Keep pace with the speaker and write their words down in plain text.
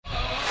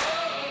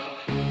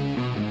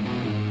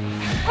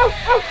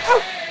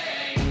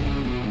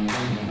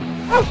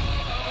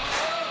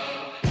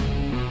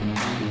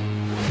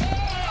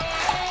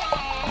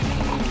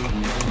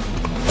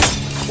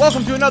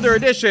Welcome to another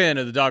edition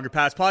of the Dogger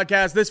Pass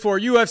Podcast. This for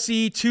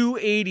UFC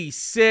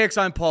 286.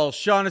 I'm Paul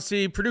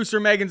Shaughnessy. Producer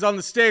Megan's on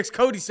the sticks.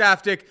 Cody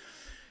Saftik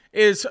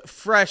is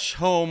fresh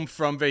home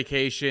from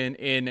vacation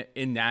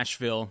in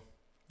Nashville.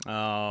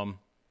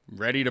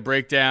 Ready to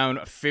break down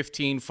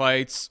 15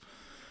 fights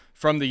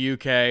from the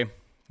UK.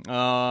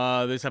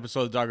 This episode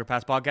of the Dogger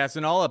Pass Podcast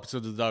and all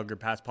episodes of the Dogger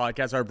Pass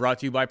Podcast are brought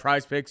to you by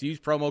Prize Picks. Use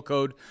promo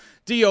code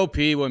DOP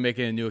when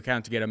making a new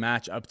account to get a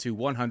match up to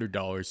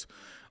 $100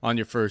 on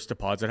your first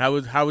deposit.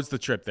 How was the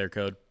trip there,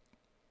 Code?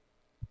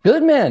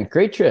 Good, man.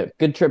 Great trip.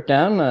 Good trip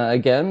down.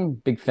 Again,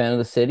 big fan of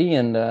the city,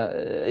 and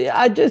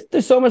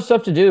there's so much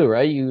stuff to do,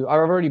 right? I've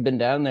already been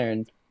down there,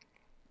 and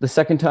the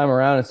second time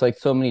around, it's like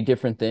so many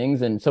different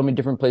things and so many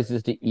different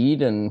places to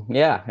eat, and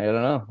yeah, I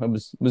don't know.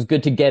 It was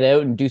good to get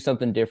out and do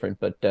something different,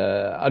 but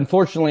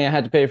unfortunately, I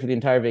had to pay for the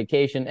entire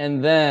vacation,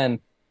 and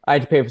then I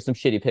had to pay for some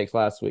shitty picks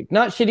last week.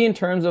 Not shitty in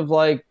terms of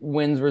like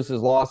wins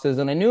versus losses,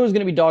 and I knew it was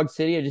going to be Dog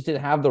City. I just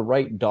didn't have the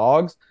right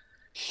dogs.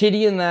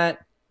 Shitty in that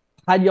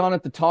I had you on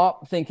at the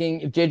top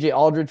thinking if JJ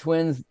Aldrich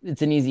wins,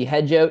 it's an easy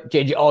hedge out.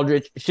 JJ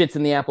Aldrich shits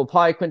in the apple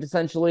pie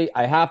quintessentially.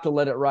 I have to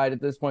let it ride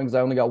at this point because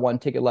I only got one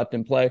ticket left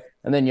in play,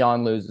 and then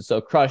Jan loses.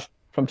 So crushed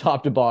from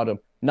top to bottom.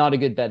 Not a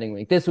good betting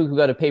week. This week we've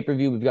got a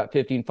pay-per-view. We've got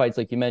 15 fights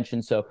like you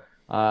mentioned. So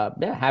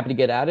happy to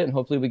get at it, and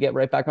hopefully we get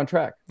right back on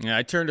track. Yeah,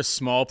 I turned a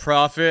small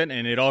profit,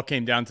 and it all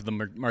came down to the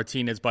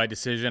Martinez by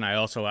decision. I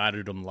also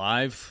added him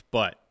live,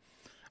 but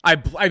I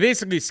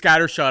basically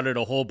scattershotted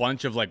a whole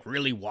bunch of like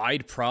really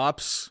wide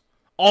props.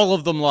 All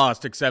of them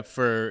lost except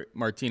for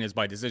Martinez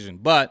by decision.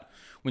 But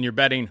when you're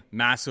betting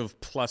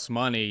massive plus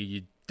money,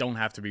 you don't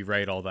have to be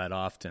right all that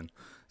often.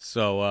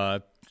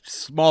 So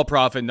small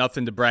profit,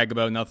 nothing to brag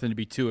about, nothing to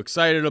be too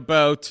excited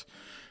about.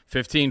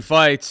 15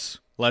 fights.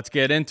 Let's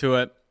get into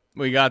it.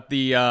 We got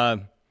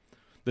the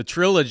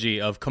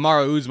trilogy of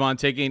Kamaru Usman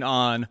taking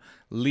on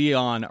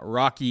Leon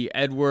Rocky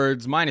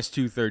Edwards. Minus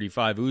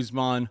 235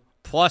 Usman,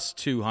 plus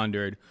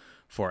 200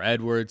 for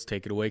Edwards.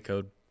 Take it away,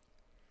 Code.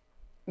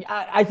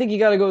 I think you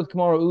got to go with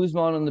Kamaru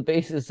Usman on the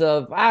basis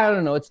of, I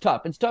don't know, it's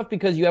tough. It's tough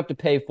because you have to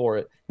pay for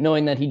it,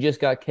 knowing that he just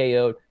got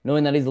KO'd,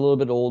 knowing that he's a little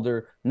bit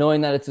older,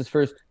 knowing that it's his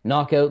first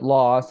knockout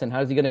loss, and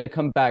how's he going to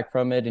come back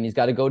from it, and he's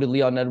got to go to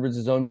Leon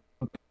Edwards' own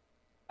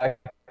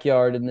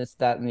backyard and this,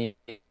 that, and the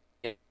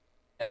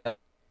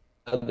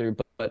other.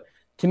 But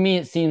to me,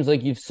 it seems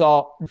like you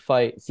saw the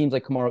fight. It seems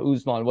like Kamaru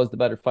Usman was the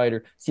better fighter.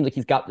 It seems like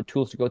he's got the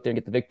tools to go out there and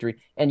get the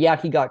victory. And yeah,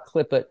 he got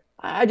clipped, but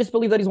I just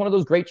believe that he's one of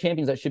those great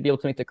champions that should be able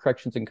to make the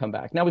corrections and come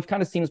back. Now, we've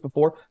kind of seen this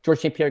before. George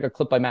St. Pierre got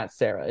clipped by Matt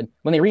Serra. And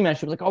when they rematched,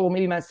 it was like, oh, well,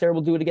 maybe Matt Serra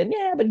will do it again.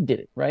 Yeah, but he did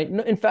it, right?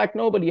 In fact,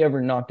 nobody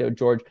ever knocked out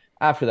George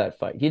after that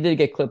fight. He did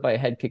get clipped by a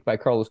head kick by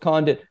Carlos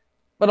Condit,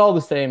 but all the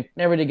same,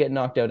 never did get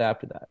knocked out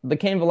after that. The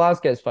Cain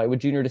Velasquez fight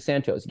with Junior Dos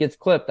Santos, he gets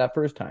clipped that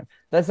first time.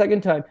 That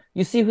second time,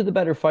 you see who the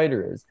better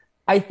fighter is.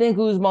 I think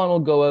Usman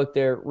will go out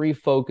there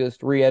refocused,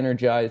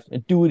 re-energized,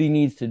 and do what he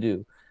needs to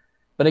do.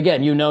 But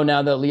again, you know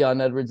now that Leon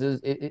Edwards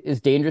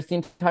is dangerous the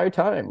entire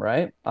time,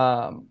 right?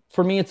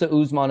 For me, it's a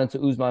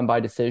Usman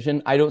by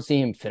decision. I don't see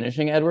him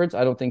finishing Edwards.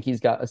 I don't think he's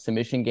got a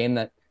submission game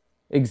that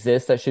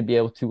exists that should be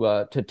able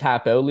to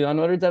tap out Leon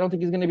Edwards. I don't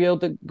think he's going to be able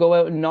to go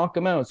out and knock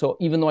him out. So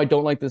even though I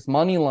don't like this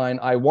money line,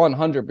 I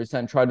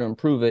 100% try to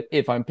improve it.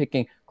 If I'm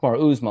picking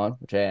Kamaru Usman,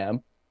 which I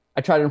am,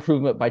 I try to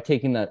improve it by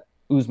taking that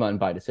Usman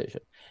by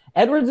decision.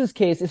 Edwards'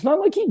 case, it's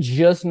not like he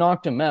just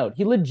knocked him out.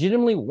 He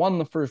legitimately won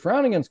the first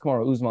round against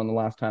Kamaru Usman the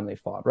last time they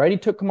fought, right? He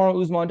took Kamaru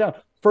Usman down.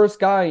 First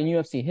guy in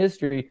UFC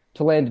history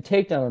to land a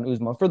takedown on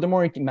Usman.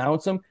 Furthermore, he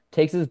mounts him,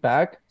 takes his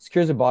back,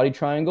 secures a body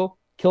triangle,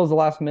 kills the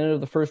last minute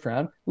of the first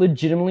round,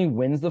 legitimately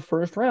wins the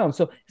first round.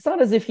 So it's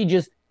not as if he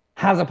just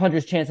has a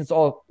puncher's chance. It's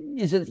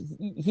just,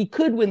 he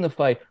could win the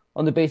fight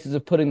on the basis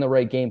of putting the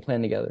right game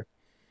plan together.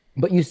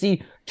 But you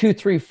see 2,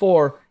 3,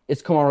 4,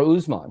 it's Kamaru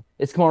Usman.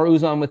 It's Kamaru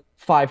Usman with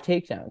 5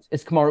 takedowns.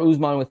 It's Kamaru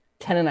Usman with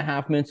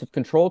 10.5 minutes of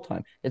control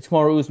time. It's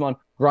Kamaru Usman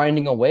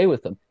grinding away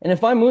with them. And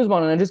if I'm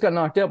Usman and I just got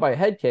knocked out by a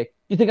head kick,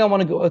 you think I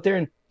want to go out there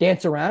and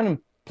dance around and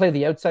play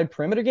the outside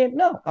perimeter game?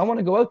 No, I want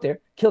to go out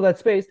there, kill that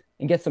space,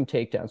 and get some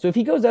takedowns. So if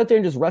he goes out there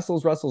and just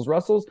wrestles,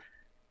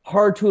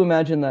 hard to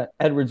imagine that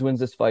Edwards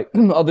wins this fight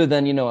other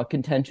than, a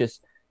contentious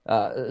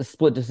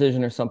split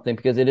decision or something,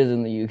 because it is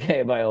in the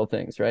UK by all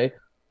things, right?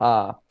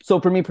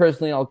 So for me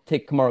personally, I'll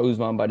take Kamaru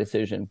Usman by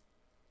decision.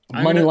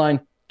 Line,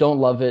 don't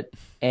love it.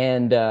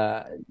 And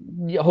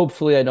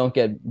hopefully I don't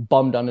get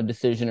bummed on a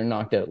decision or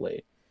knocked out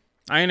late.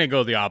 I'm going to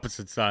go the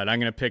opposite side. I'm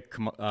going to pick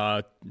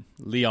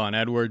Leon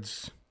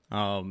Edwards.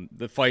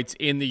 The fights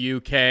in the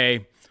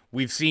UK,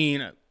 we've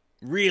seen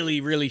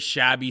really, really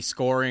shabby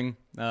scoring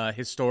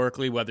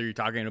historically, whether you're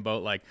talking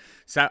about like,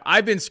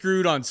 I've been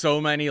screwed on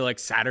so many like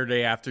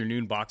Saturday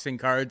afternoon boxing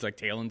cards, like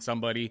tailing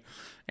somebody.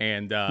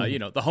 And,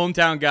 the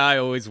hometown guy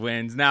always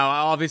wins. Now,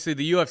 obviously,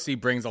 the UFC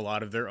brings a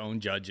lot of their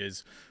own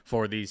judges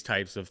for these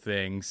types of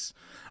things.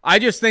 I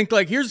just think,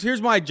 like,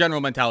 here's my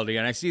general mentality,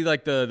 and I see,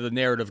 like, the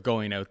narrative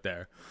going out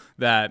there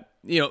that,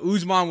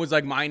 Usman was,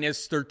 like,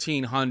 minus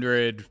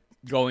 1,300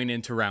 going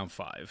into round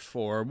 5,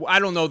 or I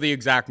don't know the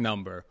exact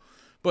number.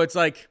 But it's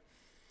like,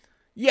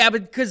 yeah,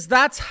 but because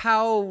that's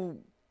how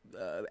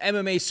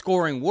MMA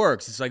scoring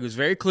works. It's like it was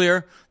very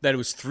clear that it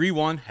was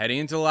 3-1 heading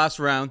into the last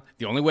round.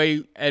 The only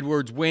way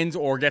Edwards wins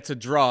or gets a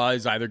draw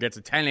is either gets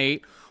a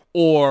 10-8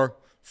 or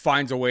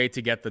finds a way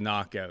to get the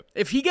knockout.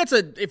 If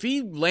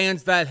he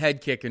lands that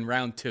head kick in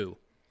round 2,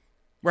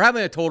 we're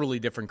having a totally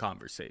different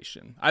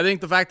conversation. I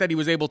think the fact that he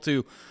was able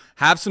to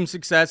have some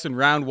success in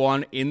round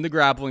 1 in the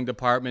grappling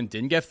department,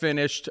 didn't get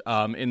finished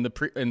in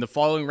the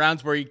following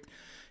rounds where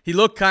he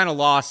looked kind of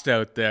lost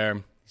out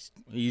there.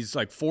 He's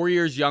like 4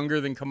 years younger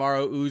than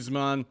Kamaru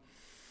Usman.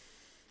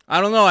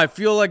 I don't know. I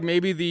feel like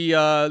maybe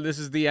this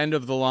is the end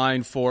of the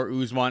line for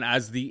Usman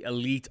as the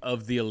elite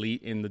of the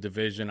elite in the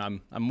division.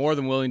 I'm more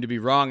than willing to be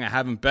wrong. I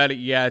haven't bet it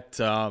yet,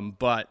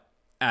 but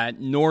at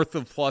north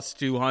of plus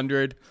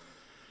 200,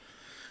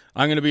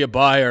 I'm going to be a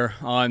buyer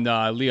on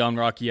Leon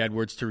Rocky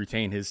Edwards to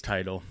retain his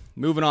title.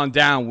 Moving on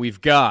down,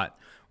 we've got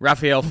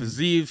Rafael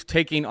Fiziev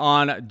taking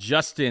on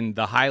Justin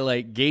the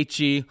Highlight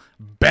Gaethje.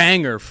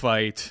 Banger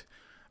fight.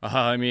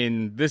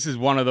 This is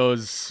one of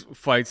those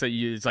fights that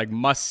it's like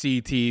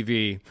must-see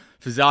TV.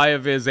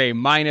 Fiziev is a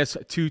minus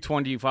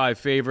 225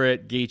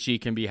 favorite. Gaethje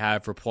can be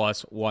had for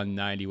plus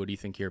 190. What do you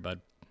think here,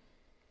 bud?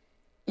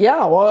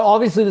 Yeah, well,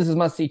 obviously this is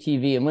must-see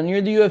TV. And when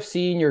you're the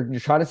UFC and you're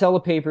trying to sell a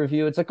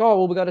pay-per-view, it's like, oh,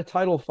 well, we got a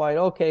title fight.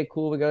 Okay,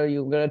 cool. We got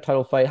a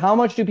title fight. How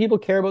much do people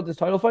care about this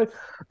title fight?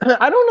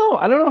 I don't know.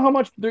 I don't know how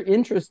much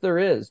interest there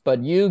is,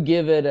 but you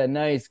give it a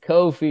nice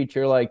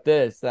co-feature like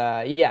this.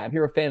 If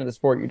you're a fan of the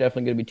sport, you're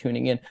definitely going to be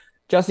tuning in.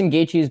 Justin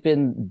Gaethje has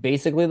been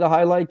basically the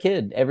highlight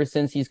kid ever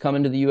since he's come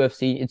into the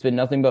UFC. It's been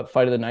nothing but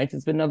fight of the nights.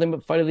 It's been nothing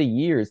but fight of the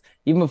years.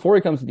 Even before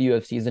he comes to the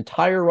UFC, his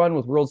entire run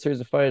with World Series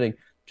of Fighting,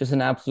 just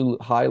an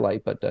absolute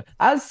highlight. But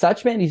as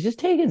such, man, he's just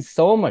taken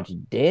so much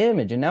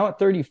damage. And now at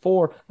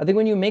 34, I think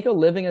when you make a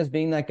living as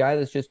being that guy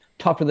that's just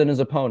tougher than his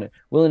opponent,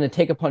 willing to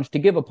take a punch to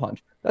give a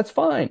punch, that's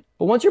fine.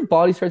 But once your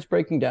body starts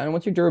breaking down and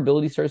once your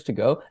durability starts to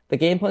go, the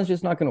game plan's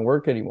just not going to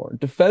work anymore.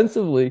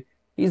 Defensively,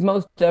 he's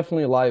most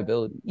definitely a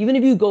liability. Even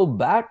if you go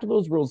back to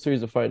those World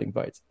Series of Fighting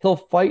fights, he'll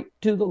fight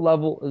to the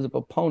level as an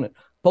opponent.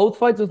 Both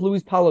fights with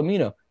Luis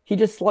Palomino, he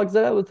just slugs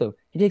it out with him.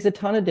 He takes a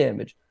ton of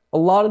damage. A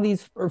lot of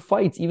these are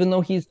fights, even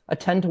though he's a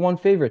 10-1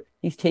 favorite,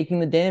 he's taking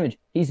the damage.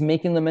 He's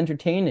making them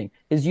entertaining.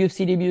 His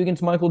UFC debut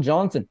against Michael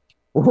Johnson,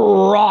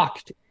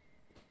 rocked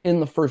in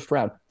the first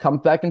round,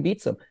 comes back and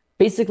beats him.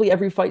 Basically,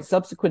 every fight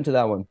subsequent to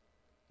that one,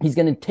 he's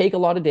going to take a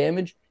lot of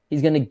damage.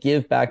 He's going to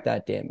give back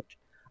that damage.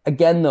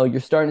 Again, though,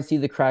 you're starting to see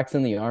the cracks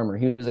in the armor.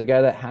 He was a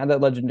guy that had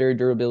that legendary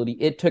durability.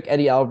 It took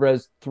Eddie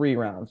Alvarez 3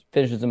 rounds,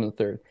 finishes him in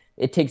the 3rd.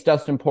 It takes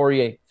Dustin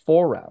Poirier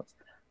 4 rounds.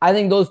 I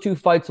think those 2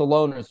 fights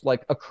alone is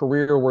like a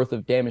career worth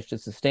of damage to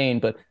sustain.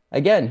 But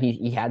again,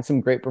 he had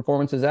some great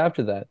performances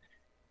after that.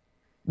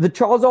 The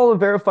Charles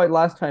Oliveira fight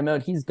last time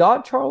out, he's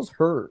got Charles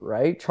hurt,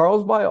 right?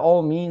 Charles, by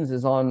all means,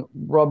 is on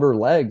rubber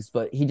legs,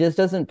 but he just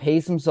doesn't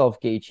pace himself,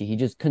 Gaethje. He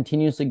just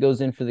continuously goes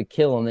in for the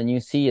kill. And then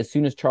you see as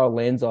soon as Charles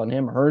lands on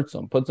him, hurts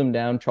him, puts him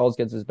down, Charles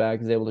gets his back,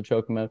 is able to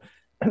choke him out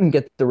and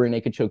get the rear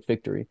naked choke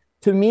victory.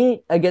 To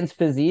me, against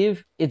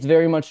Fiziev, it's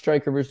very much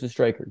striker versus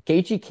striker.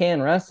 Gaethje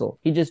can wrestle.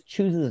 He just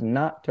chooses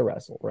not to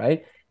wrestle,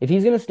 right? If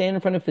he's going to stand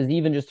in front of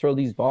Fiziev and just throw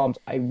these bombs,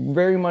 I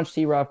very much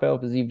see Rafael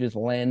Fiziev just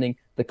landing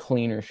the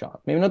cleaner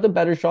shots. Maybe not the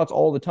better shots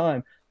all the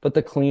time, but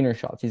the cleaner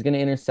shots. He's going to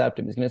intercept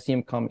him. He's going to see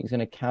him coming. He's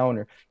going to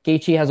counter.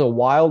 Gaethje has a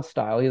wild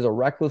style. He has a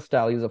reckless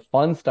style. He has a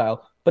fun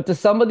style. But to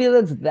somebody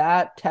that's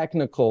that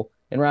technical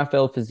in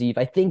Rafael Fiziev,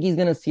 I think he's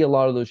going to see a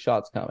lot of those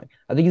shots coming.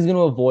 I think he's going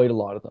to avoid a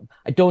lot of them.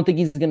 I don't think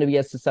he's going to be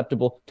as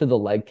susceptible to the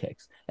leg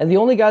kicks. And the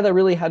only guy that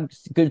really had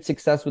good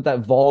success with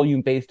that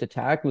volume-based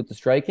attack with the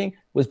striking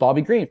was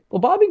Bobby Green. Well,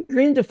 Bobby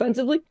Green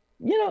defensively,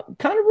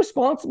 kind of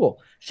responsible.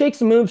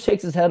 Shakes a move,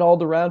 shakes his head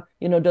all around,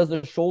 does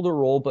the shoulder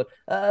roll, but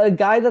a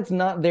guy that's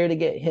not there to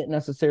get hit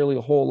necessarily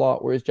a whole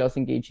lot, whereas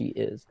Justin Gaethje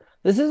is.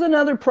 This is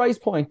another price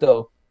point,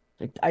 though.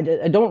 I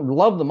don't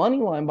love the money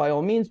line by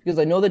all means because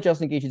I know that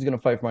Justin Gaethje is going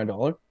to fight for my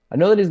dollar. I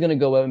know that he's going to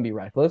go out and be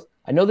reckless.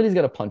 I know that he's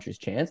got a puncher's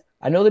chance.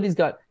 I know that he's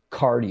got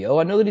cardio.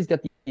 I know that he's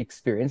got the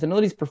experience. I know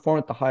that he's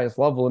performed at the highest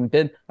level and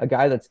been a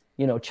guy that's,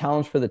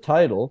 challenged for the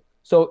title.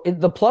 So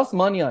the plus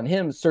money on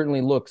him certainly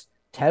looks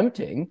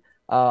tempting.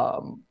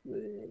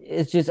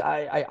 It's just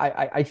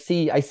I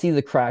see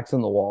the cracks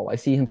in the wall. I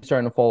see him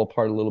starting to fall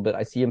apart a little bit.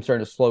 I see him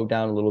starting to slow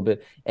down a little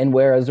bit. And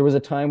whereas there was a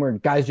time where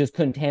guys just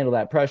couldn't handle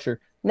that pressure,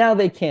 now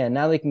they can.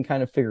 Now they can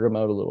kind of figure him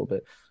out a little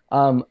bit.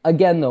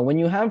 Again, though, when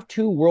you have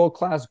 2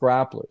 world-class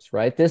grapplers,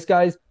 right? This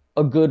guy's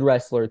a good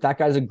wrestler. That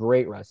guy's a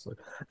great wrestler.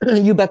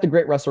 You bet the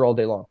great wrestler all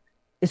day long.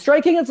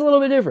 Striking, it's a little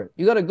bit different.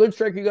 You got a good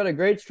striker, you got a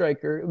great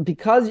striker.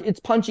 Because it's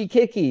punchy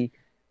kicky,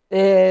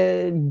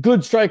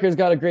 good striker's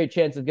got a great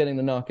chance of getting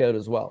the knockout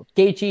as well.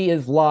 Gaethje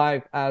is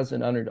live as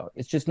an underdog.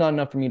 It's just not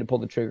enough for me to pull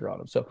the trigger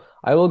on him. So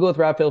I will go with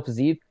Rafael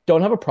Fiziev.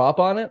 Don't have a prop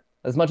on it.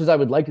 As much as I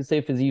would like to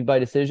say Fiziev by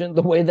decision,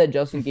 the way that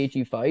Justin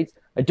Gaethje fights,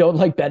 I don't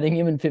like betting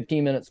him in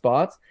 15-minute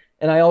spots.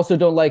 And I also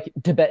don't like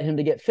to bet him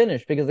to get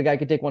finished because the guy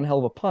could take one hell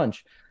of a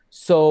punch.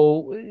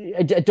 So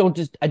I don't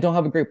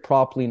have a great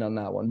prop lean on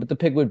that one, but the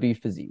pick would be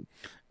Fiziev.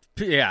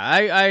 Yeah,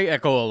 I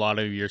echo a lot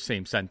of your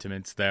same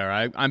sentiments there.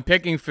 I'm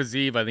picking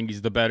Fiziev. I think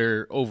he's the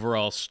better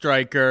overall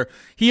striker.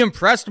 He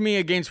impressed me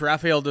against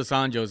Rafael dos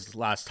Anjos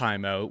last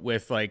time out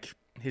with like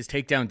his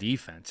takedown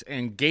defense.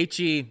 And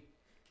Gaethje,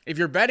 if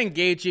you're betting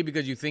Gaethje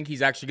because you think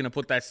he's actually going to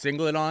put that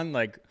singlet on,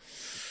 like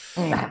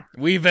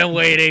we've been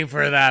waiting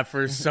for that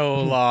for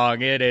so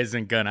long. It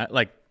isn't gonna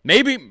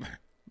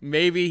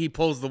Maybe he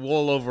pulls the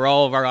wool over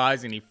all of our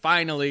eyes and he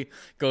finally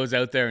goes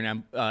out there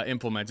and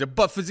implements it.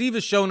 But Fiziev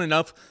has shown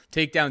enough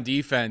takedown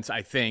defense,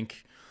 I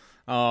think,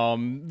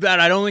 that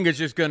I don't think it's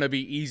just going to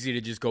be easy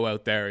to just go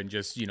out there and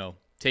just,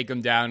 take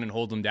him down and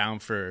hold him down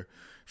for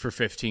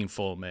 15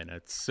 full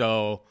minutes.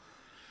 So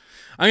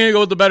I'm going to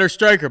go with the better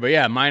striker. But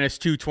yeah, minus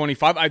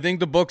 225. I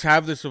think the books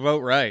have this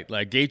about right.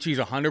 Like Gaethje's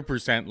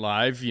 100%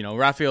 live.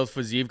 Rafael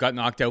Fiziev got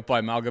knocked out by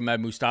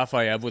Magomed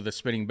Mustafayev with a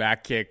spinning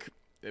back kick.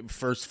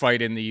 First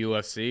fight in the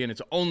UFC, and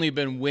it's only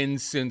been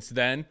wins since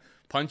then.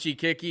 Punchy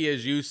kicky,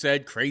 as you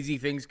said, crazy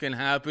things can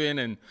happen,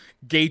 and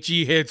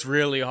Gaethje hits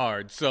really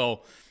hard.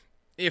 So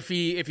if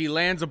he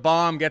lands a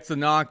bomb, gets the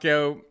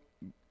knockout,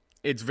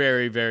 it's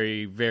very,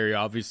 very, very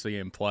obviously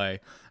in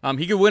play.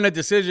 He could win a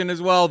decision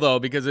as well, though,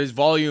 because his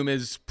volume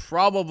is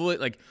probably,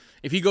 like,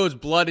 if he goes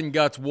blood and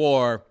guts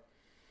war,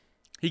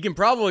 he can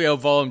probably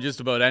outvolume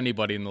just about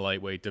anybody in the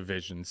lightweight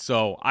division.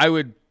 So I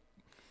would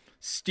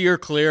steer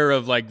clear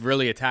of like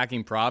really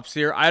attacking props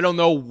here. I don't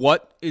know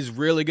what is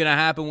really going to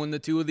happen when the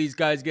two of these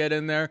guys get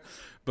in there,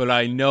 but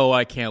I know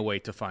I can't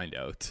wait to find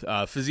out.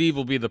 Fiziev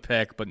will be the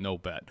pick, but no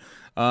bet.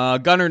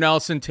 Gunnar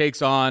Nelson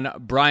takes on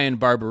Brian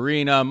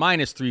Barberena,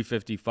 minus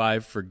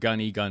 355 for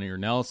Gunnar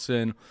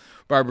Nelson.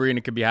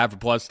 Barberena could be half a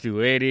plus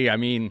 280. I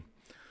mean,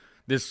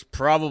 this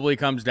probably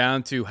comes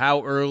down to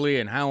how early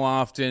and how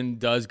often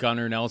does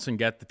Gunnar Nelson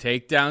get the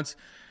takedowns.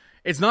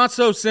 It's not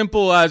so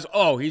simple as,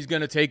 he's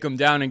going to take him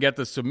down and get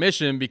the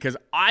submission, because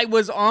I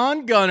was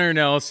on Gunnar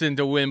Nelson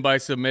to win by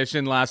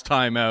submission last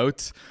time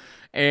out.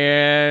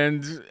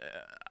 And,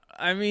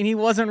 I mean, he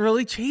wasn't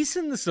really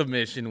chasing the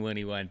submission when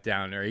he went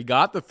down there. He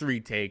got the 3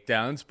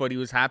 takedowns, but he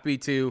was happy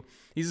to.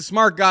 He's a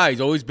smart guy.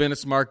 He's always been a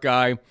smart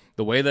guy.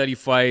 The way that he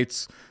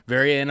fights,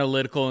 very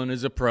analytical in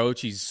his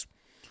approach. He's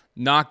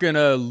not going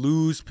to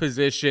lose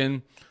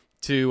position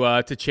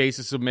to chase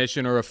a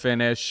submission or a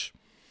finish.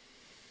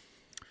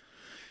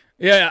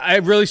 Yeah, I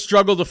really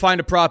struggled to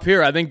find a prop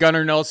here. I think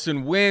Gunnar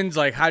Nelson wins.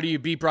 Like, how do you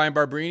beat Brian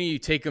Barberena? You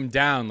take him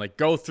down. Like,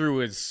 go through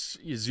his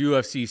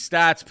UFC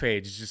stats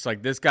page. It's just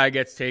like this guy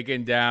gets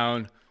taken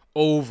down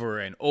over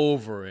and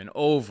over and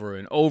over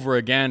and over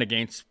again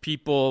against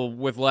people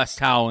with less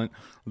talent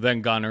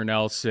than Gunnar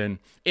Nelson.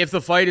 If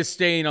the fight is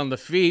staying on the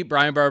feet,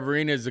 Brian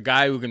Barberena is a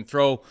guy who can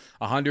throw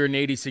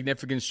 180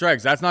 significant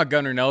strikes. That's not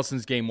Gunnar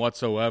Nelson's game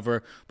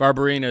whatsoever.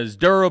 Barberena is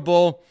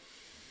durable.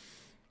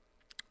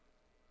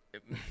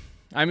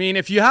 I mean,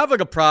 if you have like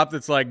a prop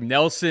that's like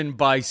Nelson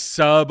by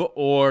sub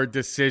or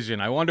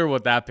decision, I wonder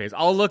what that pays.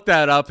 I'll look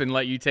that up and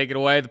let you take it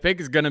away. The pick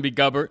is going to be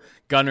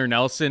Gunnar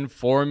Nelson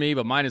for me,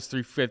 but minus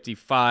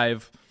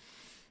 355.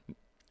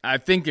 I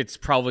think it's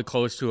probably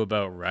close to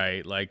about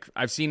right. Like,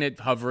 I've seen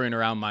it hovering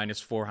around minus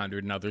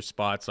 400 in other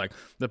spots. Like,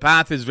 the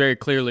path is very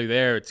clearly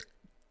there. It's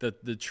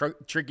the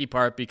tricky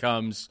part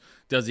becomes,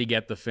 does he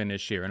get the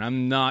finish here? And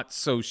I'm not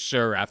so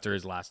sure after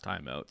his last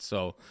time out.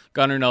 So,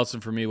 Gunnar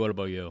Nelson for me. What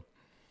about you?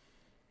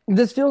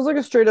 This feels like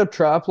a straight up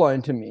trap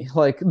line to me.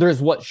 Like,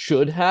 there's what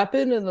should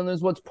happen, and then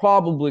there's what's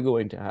probably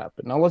going to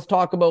happen. Now, let's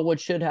talk about what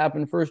should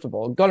happen first of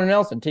all. Gunnar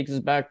Nelson takes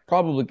his back,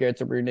 probably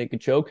gets a rear naked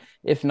choke.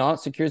 If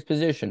not, secures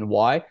position.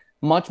 Why?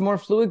 Much more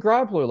fluid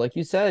grappler, like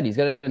you said. He's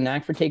got a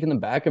knack for taking them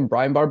back, and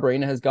Brian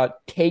Barberena has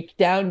got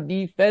takedown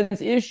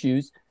defense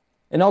issues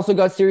and also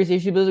got serious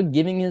issues of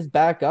giving his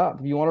back up.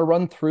 If you want to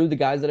run through the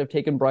guys that have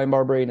taken Brian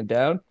Barberena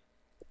down,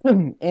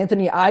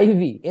 Anthony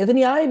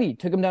Ivy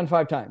took him down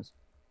 5 times.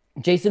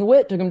 Jason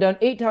Witt took him down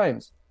 8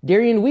 times.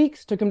 Darian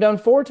Weeks took him down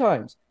 4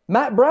 times.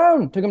 Matt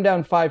Brown took him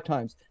down 5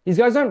 times. These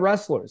guys aren't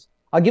wrestlers.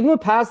 I'll give him a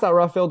pass that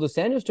Rafael dos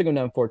Anjos took him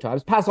down 4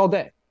 times. Pass all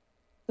day.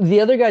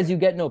 The other guys, you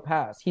get no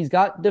pass. He's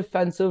got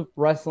defensive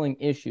wrestling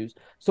issues.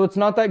 So it's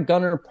not that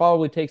Gunnar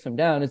probably takes him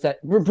down. It's that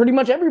pretty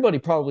much everybody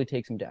probably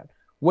takes him down.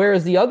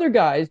 Whereas the other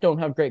guys don't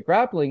have great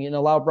grappling and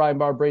allow Brian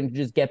Barberena to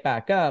just get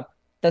back up.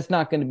 That's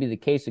not going to be the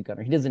case with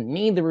Gunnar. He doesn't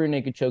need the rear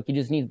naked choke. He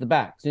just needs the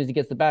back. As soon as he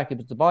gets the back, he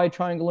puts the body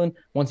triangle in.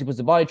 Once he puts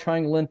the body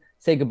triangle in,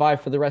 say goodbye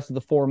for the rest of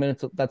the 4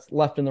 minutes that's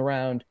left in the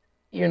round.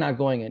 You're not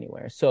going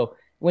anywhere. So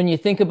when you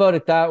think about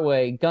it that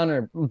way,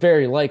 Gunnar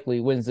very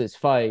likely wins this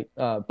fight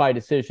by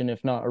decision,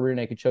 if not a rear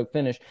naked choke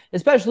finish,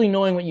 especially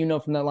knowing what you know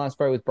from that last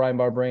fight with Brian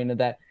Barberena,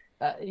 that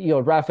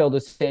Rafael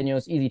dos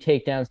Anjos, easy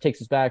takedowns, takes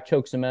his back,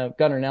 chokes him out.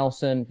 Gunnar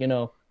Nelson,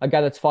 a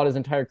guy that's fought his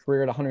entire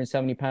career at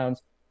 170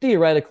 pounds,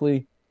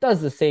 theoretically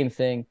does the same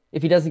thing.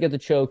 If he doesn't get the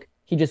choke,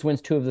 he just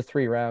wins 2 of the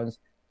 3 rounds,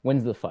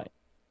 wins the fight.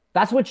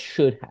 That's what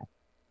should happen.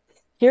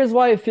 Here's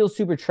why it feels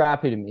super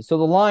trappy to me. So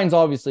the line's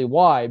obviously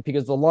wide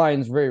because the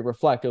line's very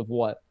reflective of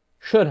what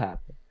should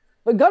happen.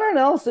 But Gunnar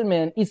Nelson,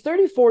 man, he's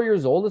 34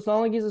 years old. It's not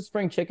like he's a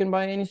spring chicken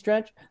by any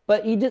stretch,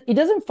 but he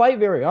doesn't fight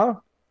very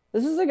often.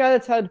 This is a guy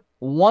that's had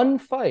one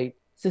fight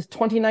since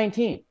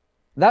 2019.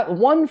 That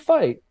one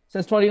fight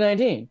since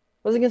 2019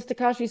 was against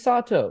Takashi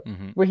Sato,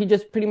 where he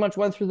just pretty much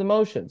went through the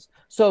motions.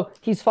 So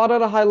he's fought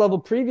at a high level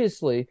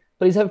previously,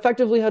 but he's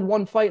effectively had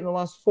one fight in the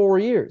last 4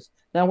 years.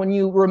 Now, when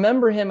you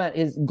remember him at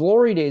his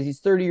glory days, he's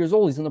 30 years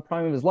old. He's in the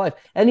prime of his life.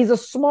 And he's a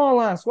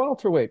small-ass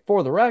welterweight,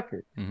 for the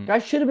record. Guy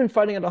should have been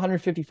fighting at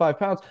 155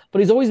 pounds, but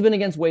he's always been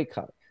against weight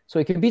cut. So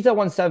he competes at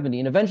 170.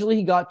 And eventually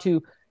he got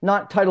to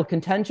not title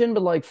contention,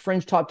 but like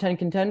fringe top 10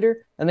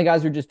 contender. And the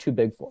guys are just too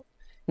big for him.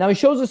 Now, he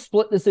shows a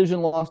split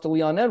decision loss to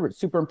Leon Edwards.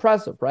 Super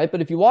impressive, right?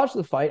 But if you watch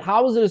the fight,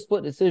 how is it a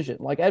split decision?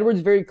 Like, Edwards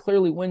very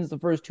clearly wins the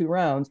first 2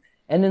 rounds,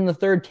 and in the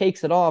third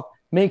takes it off,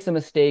 makes a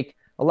mistake,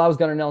 allows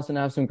Gunnar Nelson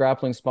to have some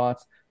grappling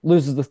spots,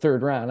 loses the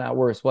 3rd round, at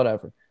worst,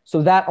 whatever.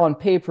 So that on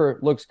paper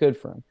looks good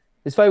for him.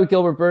 His fight with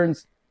Gilbert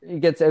Burns, he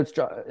gets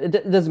outstruck.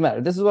 It doesn't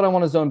matter. This is what I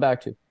want to zone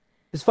back to.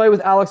 His fight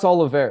with Alex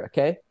Oliveira,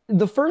 okay?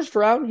 The first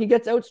round, he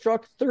gets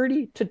outstruck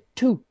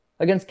 30-2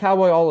 against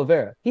Cowboy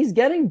Oliveira. He's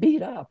getting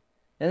beat up,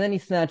 and then he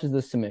snatches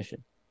the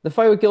submission. The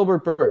fight with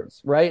Gilbert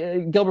Burns,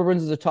 right? Gilbert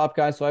Burns is a top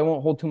guy, so I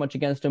won't hold too much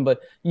against him,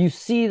 but you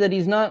see that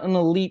he's not an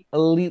elite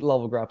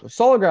level grappler.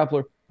 Solid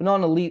grappler, but not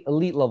an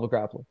elite level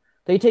grappler.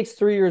 He takes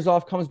 3 years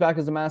off, comes back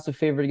as a massive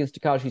favorite against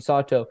Takashi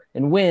Sato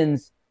and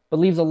wins, but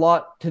leaves a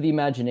lot to the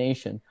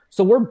imagination.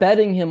 So we're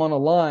betting him on a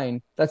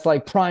line that's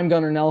like prime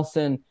Gunnar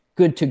Nelson,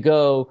 good to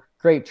go,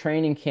 great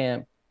training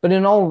camp. But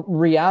in all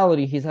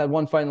reality, he's had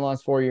one fight in the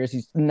last 4 years.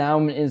 He's now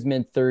in his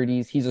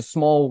mid-30s. He's a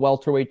small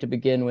welterweight to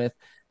begin with.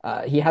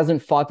 He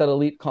hasn't fought that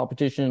elite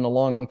competition in a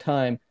long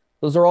time.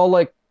 Those are all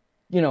like,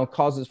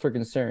 causes for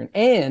concern.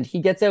 And he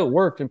gets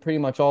outworked in pretty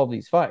much all of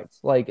these fights.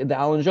 Like the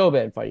Alan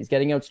Jouban fight, he's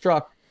getting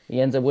outstruck. He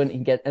ends up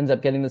winning. Ends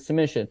up getting the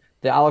submission.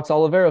 The Alex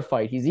Oliveira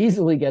fight, he's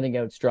easily getting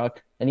outstruck,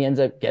 and he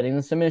ends up getting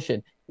the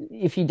submission.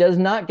 If he does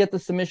not get the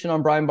submission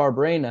on Brian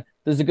Barberena,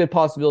 there's a good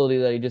possibility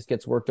that he just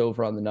gets worked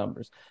over on the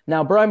numbers.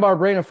 Now, Brian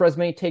Barberena, for as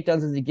many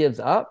takedowns as he gives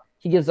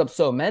up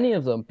so many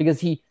of them because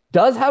he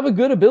does have a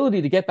good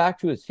ability to get back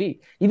to his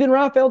feet. Even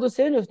Rafael dos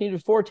Anjos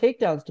needed 4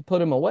 takedowns to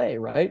put him away,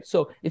 right?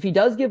 So if he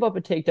does give up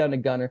a takedown to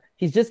Gunnar,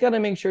 he's just got to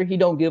make sure he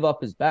don't give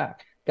up his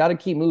back. Got to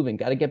keep moving.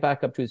 Got to get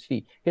back up to his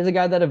feet. Here's a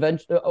guy that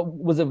eventually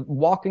was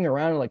walking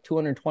around at like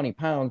 220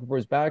 pounds before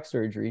his back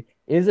surgery,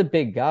 is a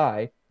big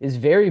guy, is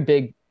very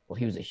big. Well,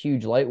 he was a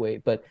huge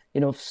lightweight, but,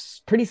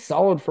 pretty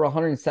solid for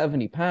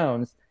 170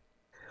 pounds.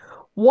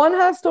 One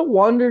has to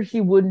wonder he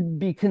wouldn't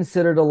be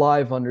considered a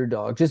live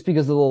underdog just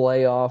because of the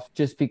layoff,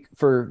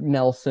 for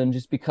Nelson,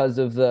 just because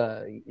of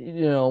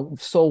the,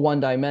 so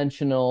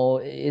one-dimensional.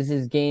 Is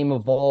his game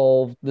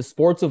evolved? The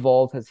sport's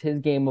evolved. Has his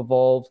game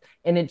evolved?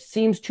 And it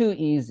seems too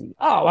easy.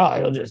 Oh, well,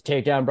 he'll just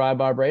take down Brian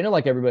Barberena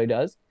like everybody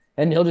does,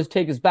 and he'll just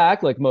take his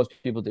back like most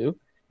people do.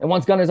 And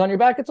once Gunner's on your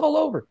back, it's all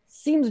over.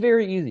 Seems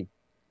very easy.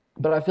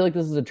 But I feel like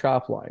this is a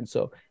trap line.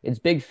 So it's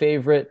big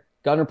favorite.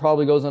 Gunner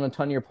probably goes on a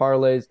ton of your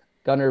parlays.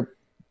 Gunner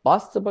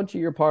busts a bunch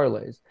of your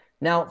parlays.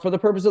 Now, for the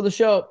purpose of the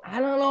show,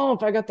 I don't know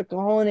if I got the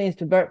cojones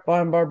to bet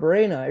Brian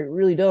Barberena. I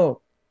really don't.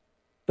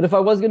 But if I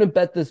was going to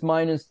bet this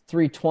minus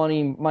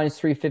 320, minus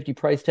 350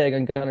 price tag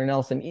on Gunnar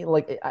Nelson,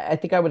 like, I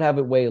think I would have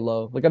it way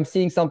low. Like, I'm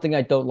seeing something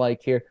I don't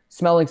like here,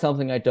 smelling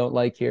something I don't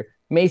like here.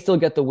 May still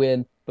get the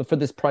win, but for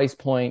this price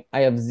point, I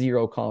have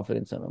zero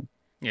confidence in him.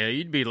 Yeah,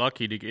 you'd be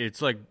lucky to.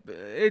 It's like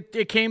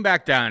it came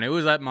back down. It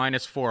was at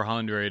minus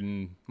 400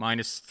 and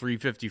minus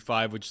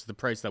 355, which is the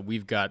price that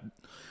we've got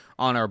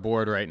on our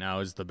board right now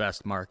is the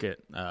best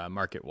market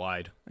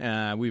wide.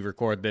 We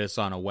record this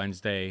on a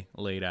Wednesday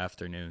late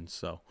afternoon,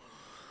 so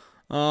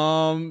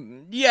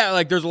yeah,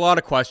 like there's a lot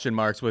of question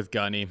marks with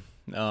Gunny.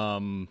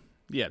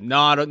 Yeah,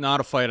 not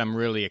a fight I'm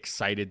really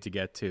excited to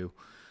get to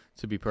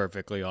be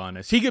perfectly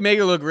honest. He could make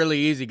it look really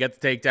easy, get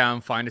the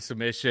takedown, find a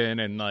submission,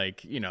 and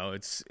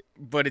it's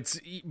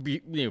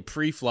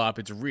pre-flop,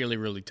 it's really,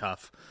 really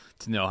tough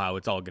to know how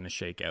it's all going to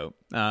shake out.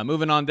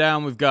 Moving on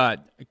down, we've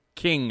got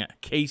King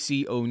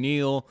Casey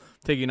O'Neill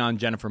taking on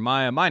Jennifer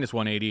Maia, minus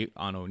 180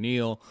 on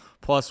O'Neill,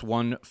 plus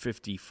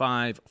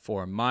 155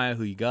 for Maia.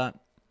 Who you got?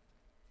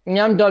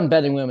 Yeah, I'm done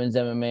betting women's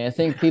MMA. I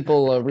think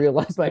people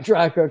realize my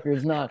track record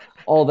is not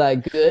all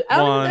that good.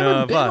 I've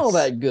never been all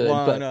that good,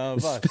 but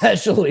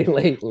especially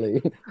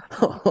lately.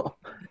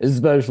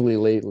 Especially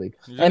lately.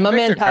 And my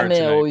man Pat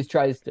Mayo always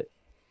tries to.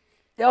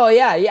 Oh,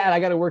 yeah, and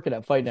I got to work it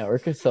at Fight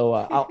Network, so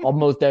I'll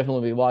most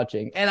definitely be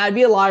watching. And I'd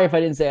be a liar if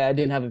I didn't say I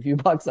didn't have a few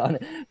bucks on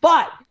it.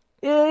 But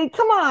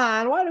come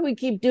on, why do we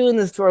keep doing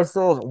this to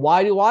ourselves?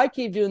 Why do I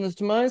keep doing this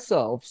to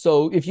myself?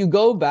 So if you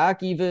go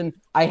back, even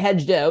I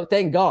hedged out,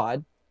 thank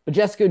God. But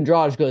Jessica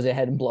Andrade goes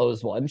ahead and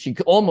blows one. She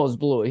almost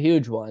blew a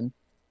huge one.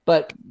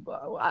 But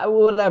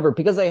whatever,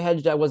 because I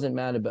hedged, I wasn't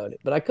mad about it.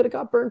 But I could have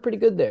got burned pretty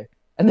good there.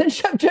 And then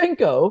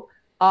Shevchenko,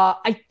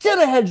 I should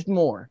have hedged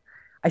more.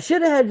 I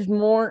should have hedged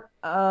more.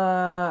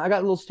 I got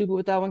a little stupid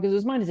with that one because it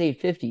was minus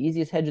 850,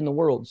 easiest hedge in the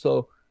world.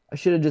 So I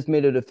should have just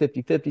made it a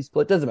 50-50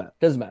 split. Doesn't matter.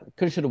 Doesn't matter.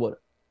 Coulda, shoulda, woulda.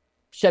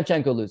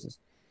 Shevchenko loses.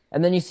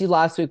 And then you see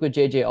last week with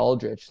JJ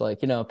Aldrich, like,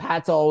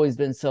 Pat's always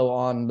been so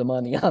on the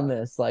money on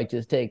this, like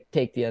just take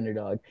the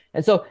underdog.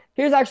 And so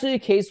here's actually a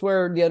case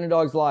where the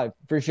underdog's live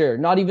for sure.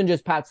 Not even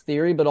just Pat's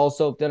theory, but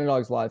also the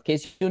underdog's live.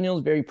 Casey O'Neill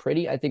is very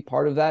pretty. I think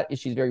part of that is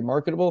she's very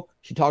marketable.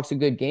 She talks a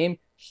good game.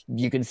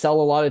 You can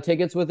sell a lot of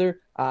tickets with her.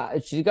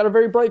 She's got a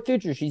very bright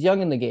future. She's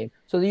young in the game.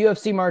 So the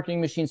UFC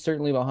marketing machine's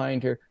certainly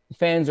behind her. The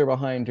fans are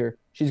behind her.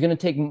 She's going to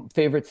take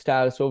favorite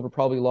status over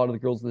probably a lot of the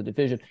girls of the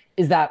division.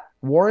 Is that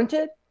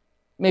warranted?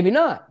 Maybe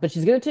not, but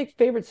she's going to take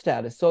favorite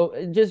status. So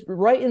just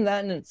right in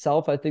that in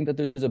itself, I think that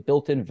there's a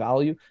built-in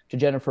value to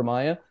Jennifer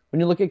Maia. When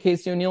you look at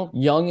Casey O'Neill,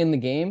 young in the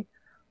game,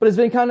 but has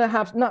been kind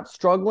of not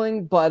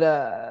struggling, but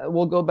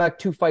we'll go back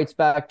 2 fights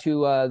back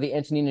to the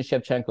Antonina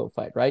Shevchenko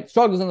fight, right?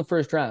 Struggles in the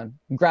first round,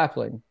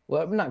 grappling.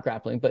 Well, not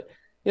grappling, but,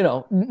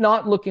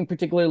 not looking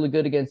particularly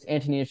good against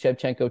Antonina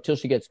Shevchenko till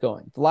she gets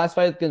going. The last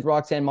fight against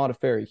Roxanne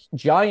Modafferi,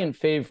 giant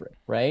favorite,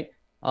 right?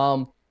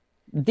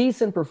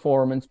 Decent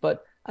performance,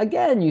 but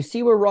again, you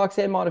see where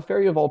Roxanne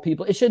Modafferi, of all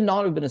people, it should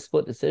not have been a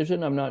split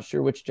decision. I'm not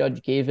sure which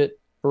judge gave it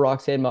for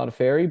Roxanne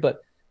Modafferi,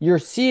 but you're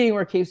seeing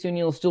where Casey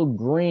O'Neill is still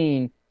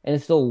green and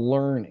is still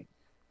learning.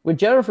 With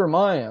Jennifer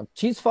Maia,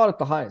 she's fought at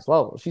the highest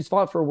level. She's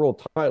fought for a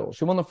world title.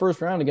 She won the first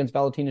round against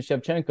Valentina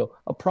Shevchenko,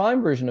 a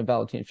prime version of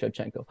Valentina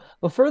Shevchenko.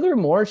 But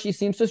furthermore, she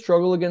seems to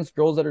struggle against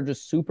girls that are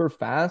just super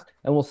fast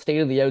and will stay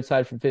to the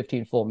outside for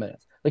 15 full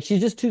minutes. Like,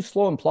 she's just too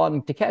slow and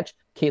plodding to catch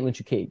Caitlin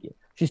Chukagian.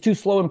 She's too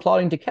slow and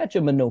plotting to catch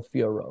a Mano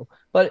Fiorot.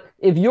 But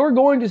if you're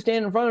going to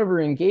stand in front of her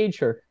and engage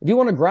her, if you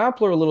want to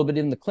grapple her a little bit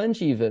in the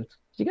clinch even,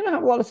 you're going to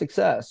have a lot of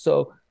success.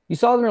 So you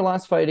saw in her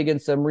last fight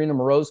against Marina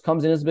Moroz,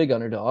 comes in as a big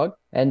underdog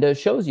and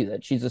shows you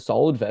that she's a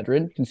solid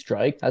veteran, can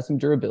strike, has some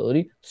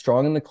durability,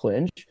 strong in the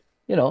clinch,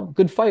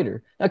 good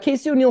fighter. Now,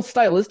 Casey O'Neill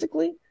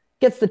stylistically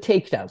gets the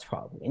takedowns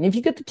probably. And if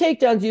you get the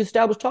takedowns, you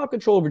establish top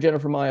control over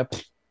Jennifer Maia,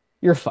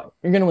 you're fine.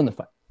 You're going to win the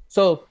fight.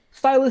 So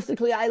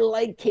stylistically, I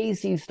like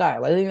Casey's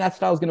style. I think that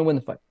style is going to win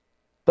the fight.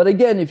 But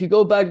again, if you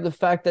go back to the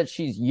fact that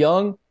she's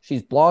young,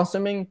 she's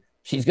blossoming,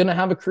 she's going to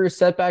have a career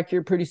setback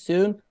here pretty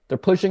soon. They're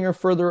pushing her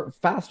further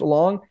fast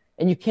along.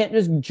 And you can't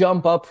just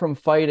jump up from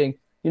fighting,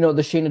 the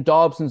Shayna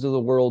Dobsons of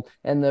the world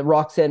and the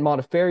Roxanne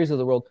Modafferi's of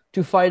the world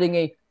to fighting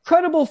a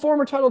credible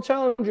former title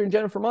challenger in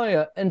Jennifer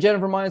Maia. And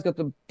Jennifer Maia's got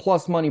the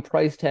plus money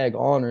price tag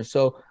on her.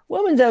 So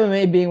women's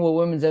MMA being what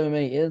women's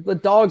MMA is, the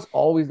dog's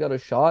always got a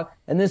shot.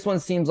 And this one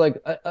seems like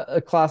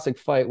a classic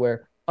fight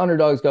where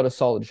underdog's got a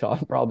solid shot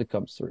and probably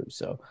comes through.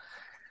 So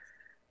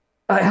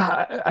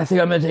I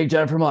think I'm going to take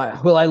Jennifer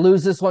Maia. Will I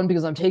lose this one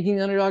because I'm taking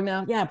the underdog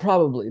now? Yeah,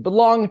 probably. But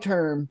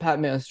long-term,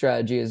 Pat Mayo's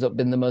strategy has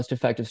been the most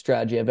effective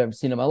strategy I've ever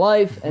seen in my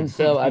life. And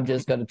so I've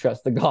just got to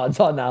trust the gods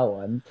on that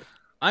one.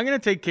 I'm going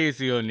to take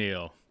Casey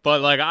O'Neill.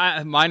 But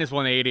minus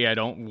 180, I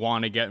don't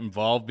want to get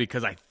involved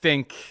because I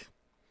think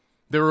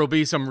there will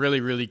be some really,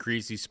 really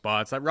greasy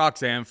spots. That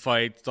Roxanne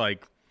fight,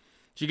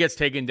 she gets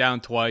taken down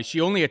twice.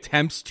 She only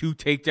attempts 2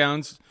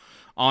 takedowns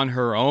on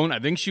her own. I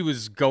think she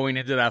was going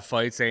into that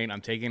fight saying, I'm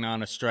taking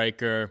on a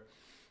striker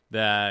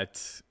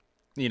that,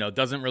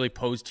 doesn't really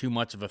pose too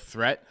much of a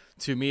threat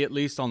to me, at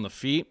least on the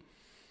feet.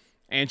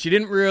 And she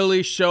didn't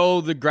really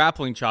show the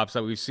grappling chops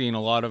that we've seen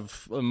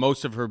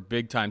most of her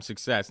big time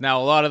success. Now,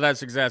 a lot of that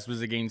success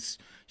was against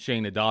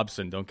Shayna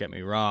Dobson, don't get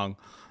me wrong.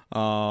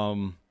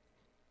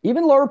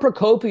 Even Laura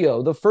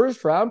Procopio, the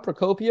first round,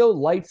 Procopio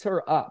lights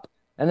her up.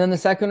 And then the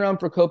second round,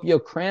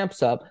 Procopio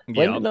cramps up,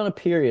 blamed it on a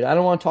period. I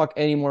don't want to talk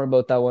any more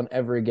about that one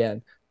ever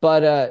again.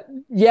 But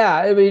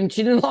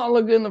she did not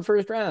look good in the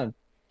first round.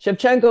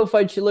 Shevchenko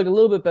fight, she looked a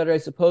little bit better, I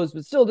suppose,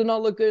 but still did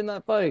not look good in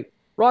that fight.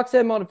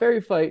 Roxanne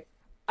Modafferi fight,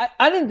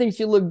 I didn't think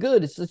she looked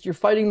good. It's just you're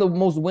fighting the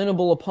most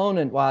winnable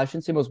opponent. Well, I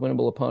shouldn't say most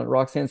winnable opponent.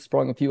 Roxanne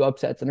sprung a few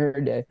upsets in her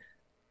day.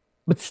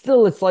 But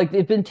still, it's like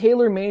they've been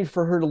tailor-made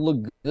for her to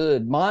look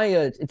good.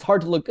 Maia, it's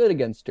hard to look good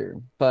against her,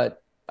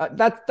 but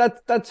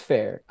that's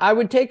fair. I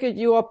would take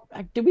you up.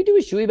 Did we do a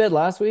shoey bet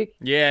last week?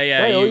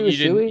 Yeah.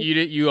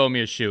 You owe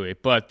me a shoey,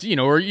 but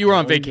you were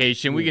on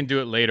vacation. We can do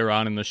it later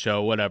on in the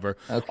show, whatever.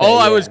 Okay,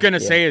 I was gonna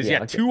say is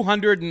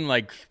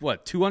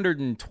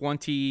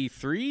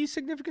 223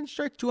 significant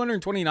strikes,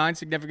 229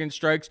 significant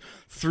strikes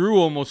through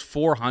almost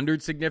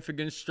 400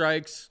 significant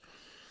strikes.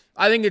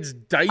 I think it's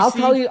dicey. I'll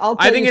tell you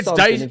it's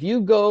dicey. If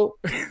you go,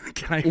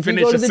 can I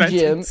finish a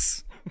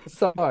sentence? Gym,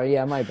 sorry,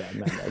 yeah, my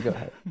bad. Go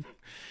ahead.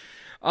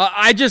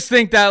 I just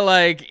think that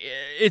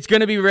it's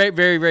going to be very,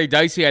 very, very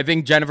dicey. I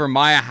think Jennifer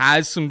Maia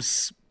has some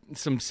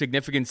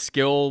significant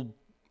skill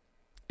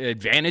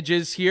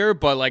advantages here,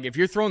 but if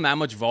you're throwing that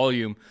much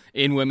volume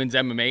in women's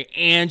MMA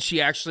and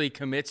she actually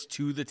commits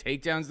to the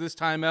takedowns this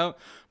time out,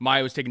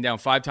 Maia was taken down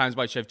 5 times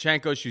by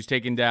Shevchenko. She was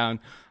taken down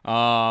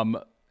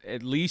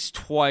at least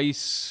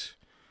twice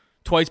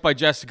by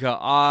Jessica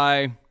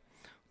Ai,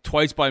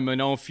 twice by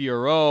Manon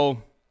Fiorot.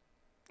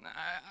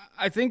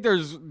 I think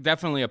there's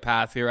definitely a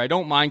path here. I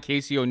don't mind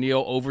Casey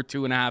O'Neill over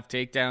 2.5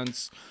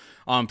 takedowns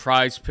on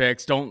Prize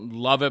Picks. Don't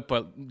love it,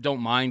 but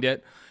don't mind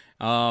it.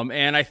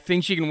 And I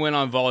think she can win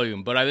on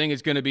volume, but I think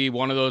it's going to be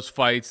one of those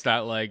fights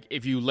that, like,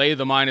 if you lay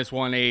the minus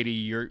 180,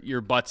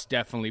 your butt's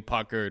definitely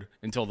puckered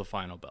until the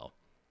final bell.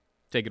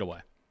 Take it away.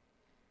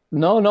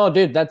 No,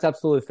 dude, that's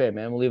absolutely fair,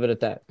 man. We'll leave it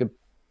at that. Good.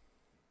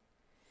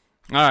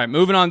 All right,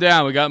 moving on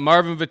down. We got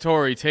Marvin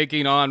Vettori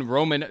taking on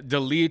Roman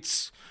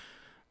Dolidze.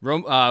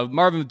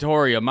 Marvin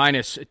Vettori, a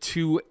minus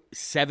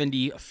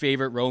 270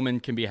 favorite. Roman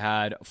can be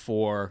had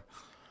for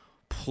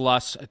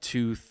plus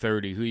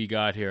 230. Who you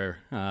got here?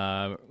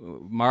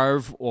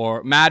 Marv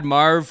or Mad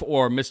Marv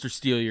or Mr.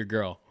 Steal Your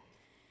Girl?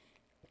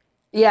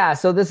 Yeah,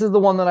 so this is the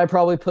one that I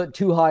probably put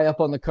too high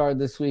up on the card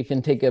this week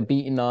and take a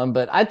beating on.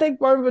 But I think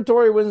Marvin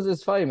Vettori wins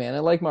this fight, man. I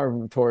like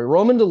Marvin Vettori.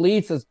 Roman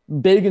Dolidze, as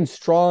big and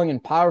strong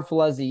and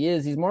powerful as he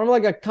is, he's more of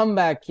like a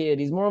comeback kid.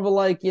 He's more of a,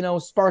 like,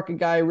 spark a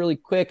guy really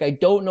quick. I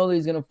don't know that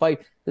he's going to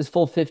fight this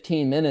full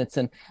 15 minutes.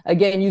 And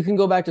again, you can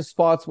go back to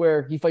spots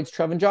where he fights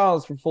Trevin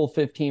Giles for full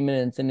 15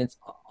 minutes, and it's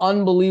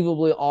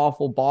unbelievably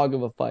awful bog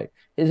of a fight.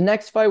 His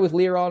next fight with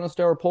Liorano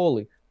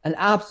Staropoli, an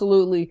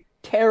absolutely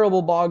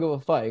terrible bog of a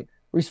fight,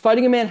 where he's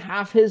fighting a man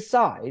half his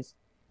size,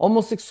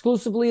 almost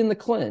exclusively in the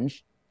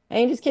clinch, and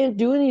he just can't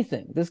do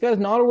anything. This guy's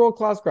not a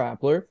world-class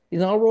grappler.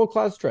 He's not a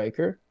world-class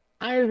striker.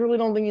 I just really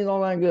don't think he's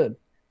all that good.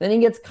 Then he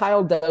gets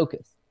Kyle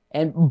Daukaus,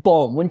 and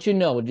boom, wouldn't you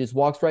know, it just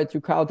walks right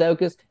through Kyle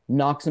Daukaus,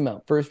 knocks him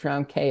out. First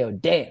round KO.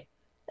 Damn.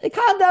 And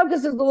Kyle Daukaus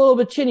is a little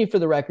bit chinny for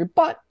the record,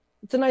 but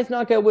it's a nice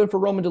knockout win for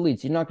Roman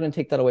Dolidze. You're not going to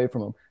take that away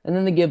from him. And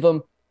then they give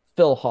him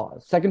Phil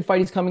Hawes. Second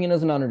fight, he's coming in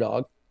as an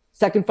underdog.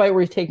 Second fight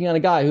where he's taking on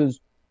a guy who's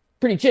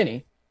pretty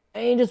chinny.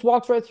 And he just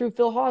walks right through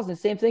Phil Hawes. And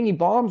the same thing, he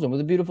bombs him with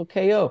a beautiful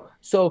KO.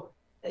 So,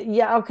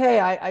 yeah,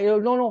 okay, I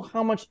don't know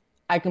how much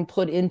I can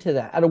put into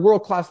that at a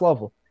world-class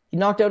level. He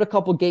knocked out a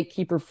couple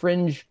gatekeeper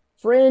fringe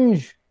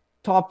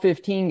top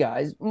 15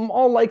 guys,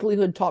 all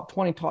likelihood top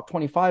 20, top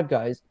 25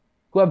 guys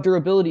who have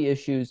durability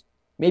issues.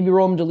 Maybe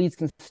Roman Dolidze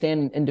can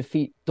stand and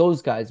defeat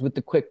those guys with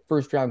the quick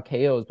first-round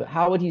KOs. But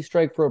how would he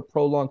strike for a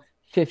prolonged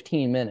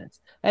 15 minutes?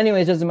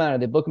 Anyways, it doesn't matter.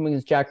 They book him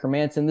against Jack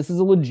Hermansson. This is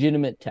a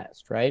legitimate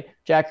test, right?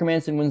 Jack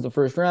Hermansson wins the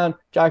first round.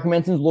 Jack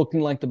Hermansson's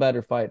looking like the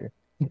better fighter.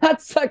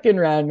 That second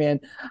round, man,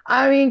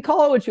 I mean,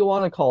 call it what you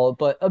want to call it,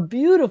 but a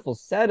beautiful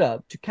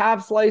setup to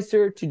calf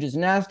slicer, to just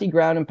nasty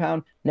ground and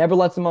pound, never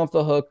lets him off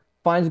the hook,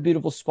 finds a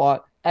beautiful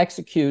spot,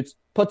 executes,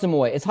 puts him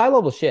away. It's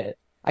high-level shit.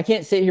 I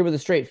can't sit here with a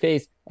straight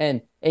face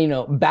and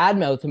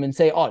badmouth him and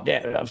say, oh,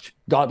 damn,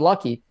 got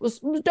lucky. It was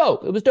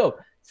dope. It was dope.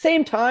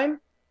 Same time,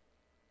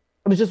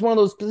 it was just one of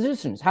those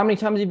positions. How many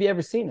times have you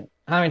ever seen it?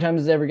 How many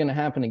times is it ever going to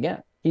happen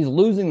again? He's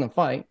losing the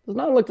fight. Does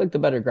not look like the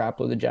better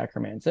grappler than Jack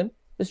Hermansson.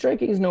 The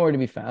striking is nowhere to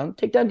be found.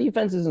 Takedown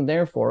defense isn't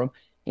there for him.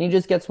 And he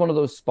just gets one of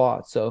those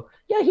spots. So,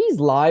 yeah, he's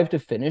live to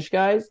finish,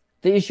 guys.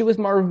 The issue with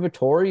Marvin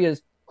Vettori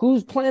is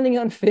who's planning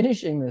on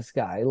finishing this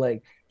guy?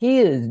 Like, he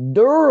is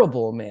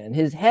durable, man.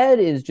 His head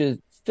is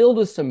just filled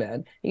with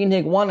cement. He can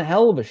take one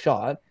hell of a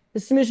shot.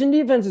 His submission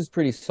defense is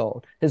pretty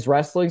solid. His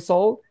wrestling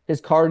solid.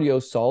 His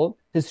cardio solid.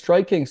 His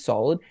striking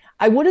solid.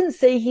 I wouldn't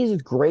say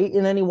he's great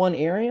in any one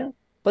area,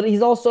 but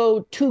he's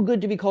also too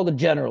good to be called a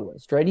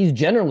generalist, right? He's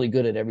generally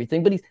good at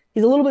everything, but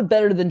he's a little bit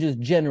better than just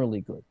generally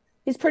good.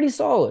 He's pretty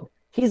solid.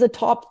 He's a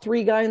top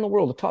 3 guy in the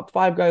world, a top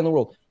 5 guy in the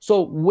world.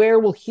 So where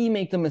will he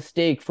make the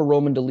mistake for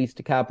Roman Dolidze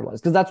to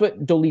capitalize? Because that's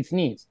what Dolidze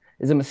needs,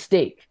 is a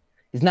mistake.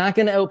 He's not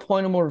going to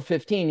outpoint him over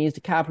 15. He needs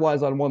to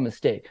capitalize on one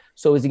mistake.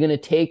 So is he going to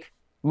take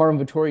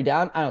Marvin Vettori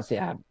down? I don't see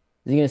it happen.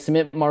 Is he going to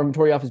submit Marvin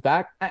Vettori off his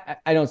back?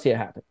 I don't see it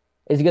happen.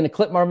 Is he going to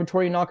clip Marvin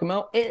Vettori and knock him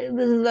out? This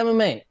is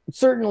MMA. It's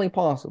certainly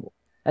possible.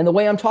 And the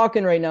way I'm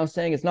talking right now,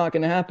 saying it's not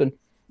going to happen,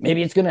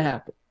 maybe it's going to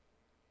happen.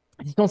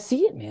 I just don't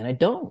see it, man. I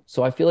don't.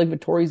 So I feel like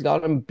Vettori's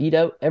got him beat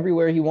out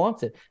everywhere he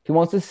wants it. If he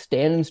wants to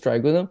stand and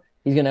strike with him,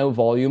 he's going to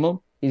out-volume him.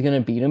 He's going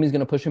to beat him. He's going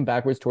to push him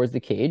backwards towards the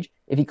cage.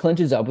 If he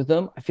clinches up with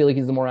him, I feel like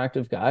he's the more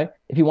active guy.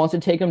 If he wants to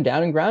take him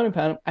down and ground and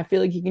pound him, I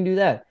feel like he can do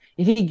that.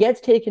 If he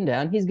gets taken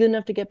down, he's good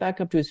enough to get back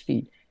up to his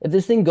feet. If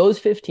this thing goes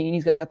 15,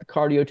 he's got the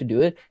cardio to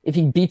do it. If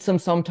he beats him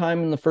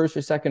sometime in the first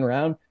or second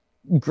round,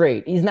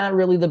 great. He's not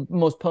really the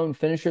most potent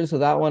finisher, so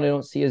that one I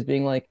don't see as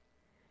being like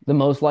the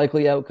most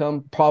likely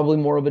outcome. Probably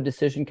more of a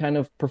decision kind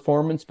of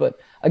performance. But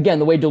again,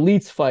 the way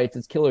Dolidze fights,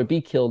 it's kill or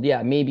be killed.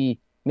 Yeah, maybe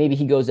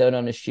he goes out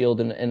on his shield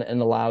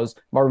and allows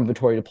Marvin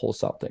Vettori to pull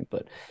something.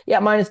 But yeah,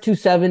 minus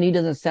 270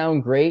 doesn't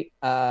sound great.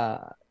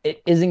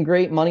 It isn't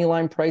great money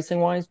line pricing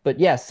wise. But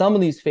yeah, some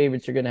of these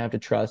favorites you're going to have to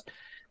trust.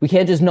 We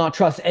can't just not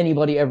trust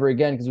anybody ever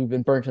again because we've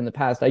been burnt in the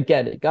past. I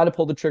get it. Got to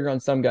pull the trigger on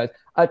some guys.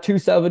 At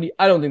 270,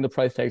 I don't think the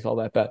price tag's all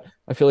that bad.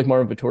 I feel like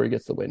Marvin Vettori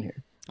gets the win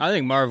here. I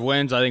think Marv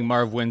wins. I think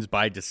Marv wins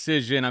by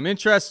decision. I'm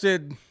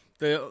interested.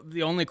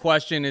 The only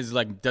question is,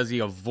 like, does he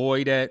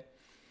avoid it?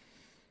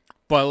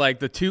 But, like,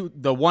 the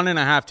 1.5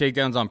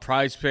 takedowns on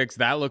Prize Picks,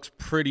 that looks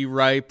pretty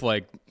ripe.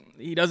 Like,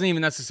 he doesn't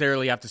even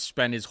necessarily have to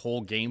spend his whole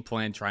game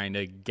plan trying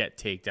to get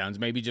takedowns.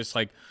 Maybe just,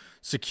 like,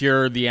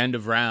 secure the end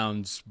of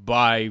rounds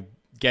by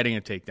getting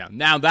a takedown.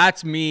 Now,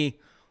 that's me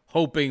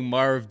hoping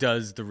Marv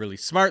does the really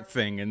smart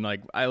thing. And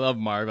like, I love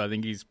Marv. I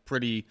think he's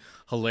pretty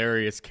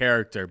hilarious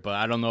character, but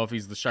I don't know if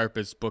he's the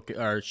sharpest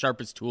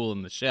sharpest tool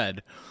in the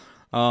shed.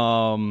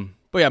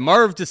 But yeah,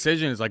 Marv's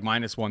decision is like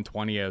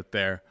 -120 out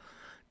there.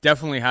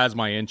 Definitely has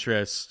my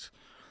interest.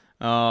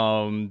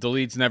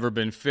 Delite's never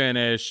been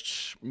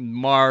finished.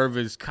 Marv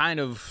is kind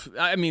of,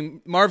 I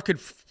mean, Marv could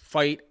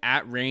fight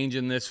at range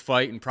in this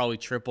fight and probably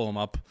triple him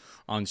up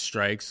on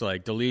strikes.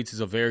 Like, Delite's is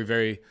a very,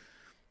 very,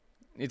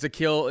 it's a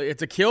kill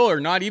or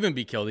not even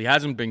be killed. He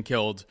hasn't been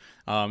killed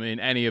in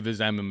any of his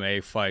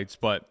MMA fights,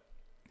 but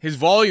his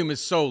volume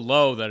is so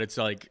low that it's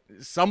like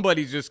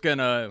somebody's just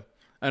an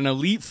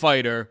elite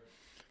fighter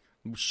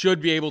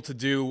should be able to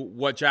do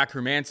what Jack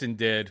Hermansson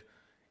did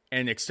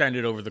and extend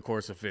it over the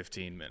course of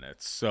 15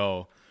 minutes.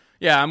 So,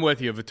 yeah, I'm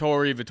with you.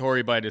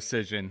 Vettori by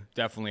decision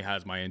definitely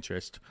has my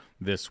interest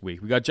this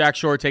week. We got Jack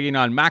Shore taking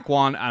on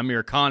Makwan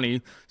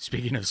Amirkhani,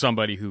 speaking of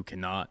somebody who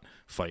cannot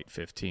fight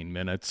 15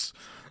 minutes.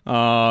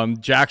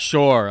 Jack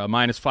Shore, a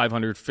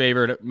 -500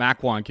 favorite.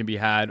 Makwan can be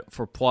had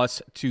for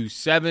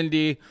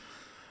 +270.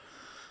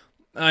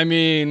 I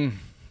mean,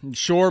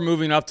 Shore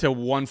moving up to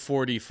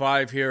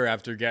 145 here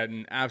after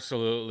getting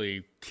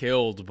absolutely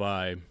killed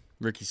by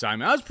Ricky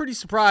Simon. I was pretty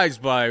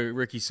surprised by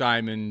Ricky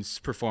Simon's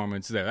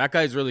performance there. That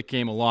guy's really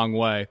came a long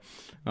way.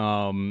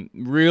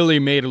 Really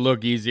made it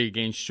look easy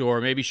against Shore.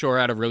 Maybe Shore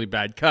had a really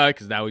bad cut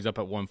because now he's up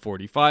at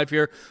 145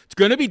 here. It's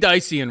going to be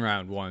dicey in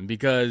round one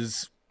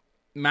because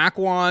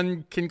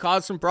Makwan can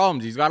cause some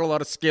problems. He's got a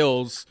lot of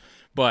skills,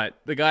 but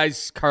the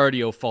guy's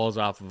cardio falls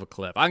off of a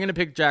cliff. I'm going to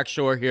pick Jack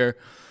Shore here.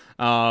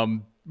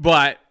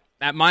 But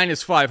at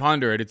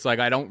 -500, it's like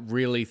I don't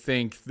really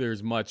think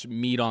there's much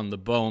meat on the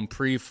bone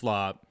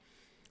pre-flop.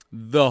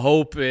 The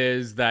hope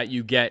is that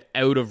you get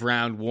out of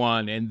round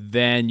one and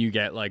then you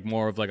get like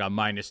more of like a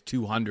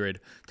 -200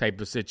 type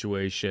of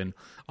situation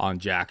on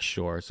Jack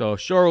Shore. So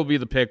Shore will be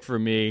the pick for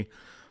me.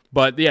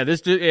 But yeah,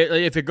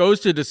 if it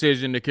goes to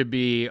decision, it could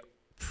be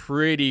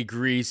pretty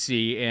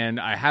greasy. And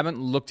I haven't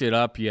looked it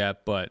up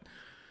yet, but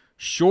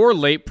Shore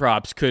late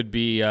props could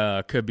be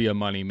a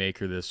money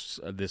maker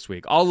this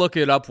week. I'll look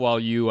it up while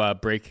you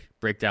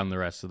break down the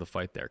rest of the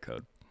fight there,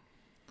 Code.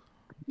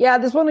 Yeah,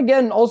 this one,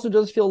 again, also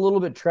does feel a little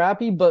bit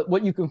trappy, but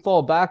what you can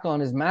fall back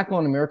on is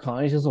Makwan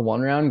Amirkhani is just a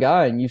one-round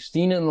guy, and you've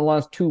seen it in the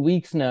last 2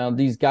 weeks now.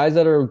 These guys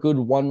that are good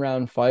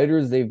one-round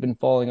fighters, they've been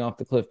falling off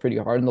the cliff pretty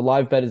hard, and the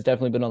live bet has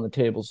definitely been on the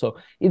table. So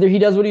either he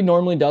does what he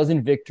normally does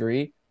in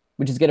victory,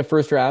 which is get a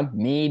first round,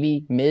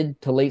 maybe mid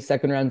to late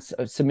second round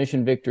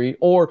submission victory,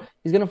 or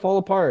he's going to fall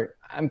apart.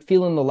 I'm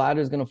feeling the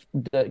latter is going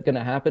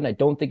to happen. I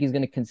don't think he's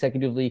going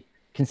to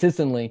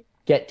consistently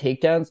get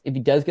takedowns. If he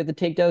does get the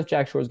takedowns,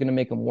 Jack Shore is going to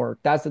make him work.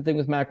 That's the thing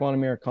with Makwan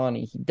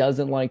Amirkhani. He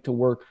doesn't like to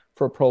work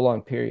for a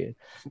prolonged period.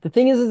 The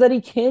thing is that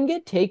he can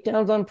get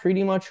takedowns on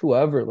pretty much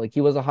whoever. Like, he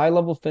was a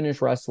high-level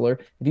finish wrestler.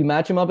 If you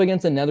match him up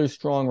against another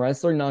strong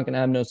wrestler, not going to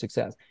have no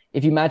success.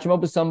 If you match him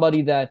up with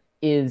somebody that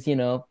is,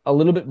 a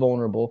little bit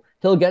vulnerable,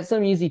 he'll get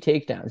some easy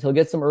takedowns. He'll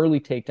get some early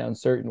takedowns,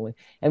 certainly.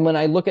 And when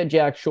I look at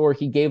Jack Shore,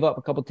 he gave up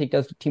a couple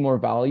takedowns to Timur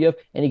Valiev,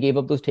 and he gave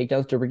up those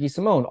takedowns to Ricky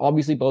Simon.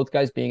 Obviously, both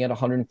guys being at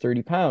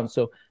 130 pounds.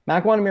 So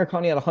Makwan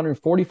Amirkhani at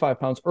 145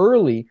 pounds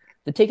early,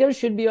 the takedowns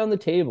should be on the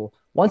table.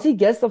 Once he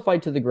gets the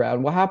fight to the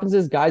ground, what happens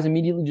is guys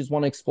immediately just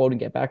want to explode and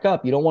get back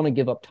up. You don't want to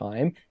give up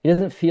time. He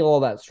doesn't feel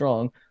all that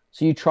strong.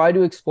 So you try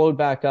to explode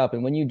back up,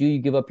 and when you do, you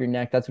give up your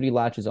neck. That's what he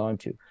latches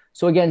onto.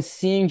 So again,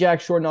 seeing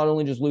Jack Shore not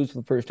only just lose for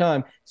the first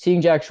time,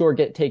 seeing Jack Shore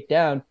get taken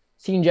down,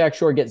 seeing Jack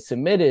Shore get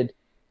submitted,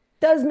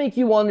 does make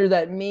you wonder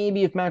that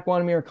maybe if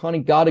Makwan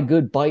Amirkhani got a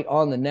good bite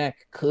on the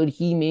neck, could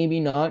he maybe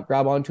not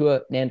grab onto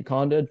an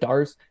anaconda,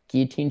 darce,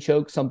 guillotine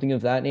choke, something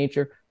of that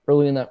nature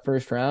early in that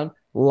first round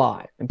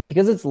live? And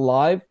because it's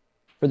live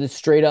for the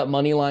straight up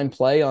money line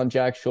play on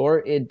Jack Shore,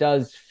 it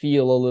does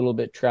feel a little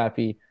bit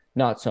trappy.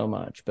 Not so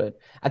much, but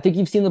I think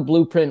you've seen the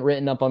blueprint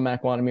written up on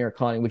Makwan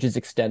Amirkhani, which is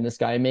extend this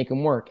guy and make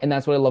him work. And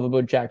that's what I love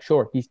about Jack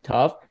Shore. He's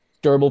tough,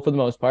 durable for the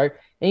most part,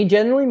 and he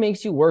generally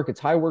makes you work. It's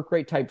high work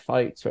rate type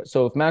fights.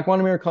 So if Makwan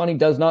Amirkhani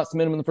does not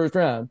submit him in the first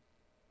round,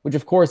 which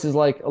of course is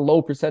like a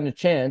low percentage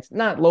chance,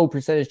 not low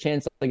percentage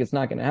chance like it's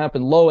not going to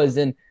happen, low as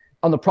in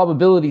on the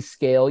probability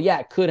scale, yeah,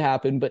 it could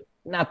happen, but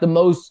not the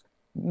most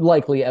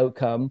likely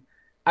outcome.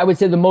 I would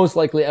say the most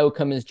likely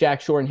outcome is Jack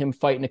Shore and him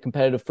fighting a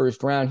competitive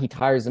first round. He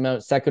tires him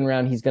out. Second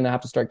round, he's going to have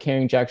to start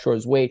carrying Jack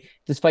Shore's weight.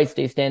 This fight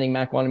stays standing.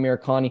 Makwan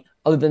Amirkhani,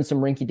 other than some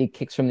rinky-dink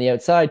kicks from the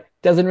outside,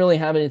 doesn't really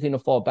have anything to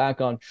fall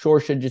back on. Shore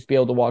should just be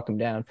able to walk him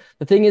down.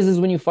 The thing is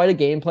when you fight a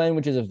game plan,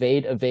 which is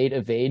evade,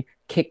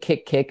 kick,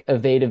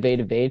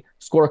 evade,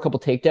 score a couple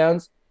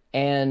takedowns,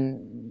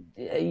 and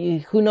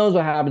who knows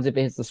what happens if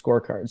it hits the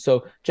scorecard.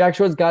 So Jack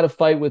Shore's got to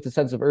fight with a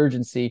sense of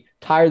urgency,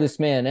 tire this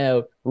man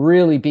out,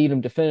 really beat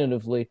him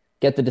definitively,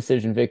 get the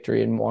decision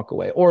victory and walk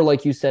away. Or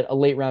like you said, a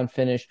late round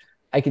finish.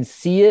 I can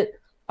see it.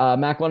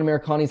 Makwan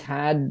Amirkhani's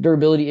had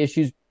durability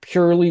issues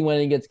purely when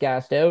he gets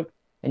gassed out.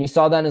 And you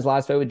saw that in his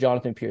last fight with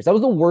Jonathan Pierce. That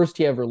was the worst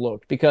he ever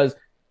looked because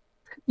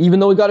Even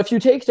though he got a few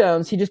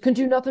takedowns, he just couldn't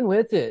do nothing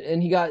with it.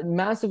 And he got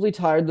massively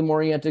tired the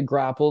more he had to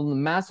grapple,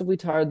 and massively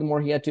tired the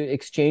more he had to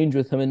exchange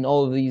with him in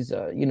all of these,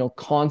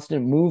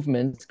 constant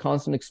movements,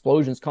 constant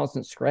explosions,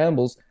 constant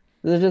scrambles.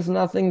 There's just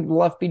nothing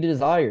left be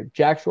desired.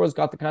 Jack Shore's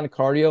got the kind of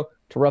cardio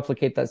to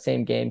replicate that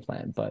same game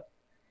plan. But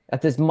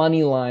at this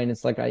money line,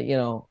 it's like, I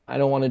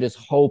don't want to just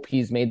hope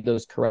he's made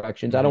those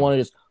corrections. I don't want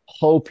to just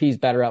hope he's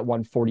better at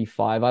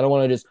 145. I don't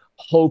want to just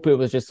hope it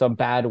was just some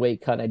bad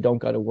weight cut. I don't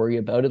got to worry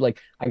about it. Like,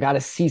 I got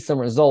to see some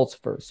results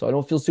first. So I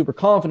don't feel super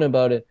confident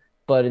about it.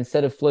 But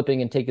instead of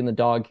flipping and taking the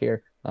dog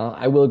here,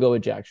 I will go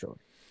with Jack Shore.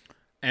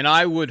 And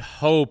I would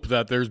hope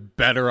that there's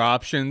better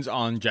options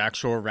on Jack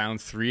Shore round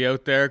 3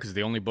 out there, because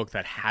the only book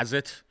that has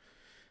it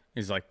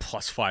is like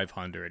plus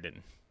 500.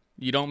 And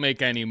you don't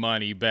make any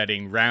money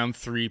betting round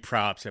 3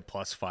 props at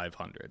plus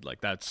 500. Like,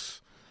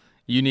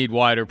 you need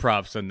wider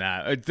props than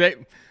that.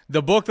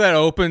 The book that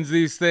opens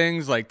these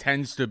things like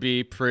tends to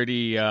be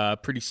pretty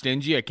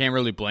stingy. I can't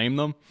really blame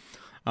them.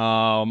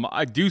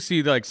 I do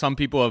see like some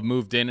people have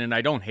moved in, and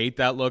I don't hate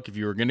that look. If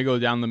you were going to go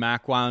down the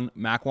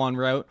Makwan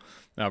route,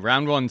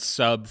 round 1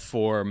 sub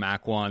for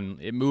Makwan,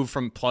 it moved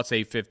from plus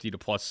 850 to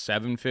plus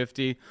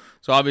 750.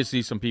 So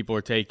obviously some people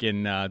are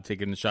taking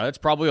the shot. It's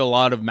probably a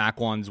lot of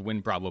Makwan's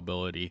win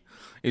probability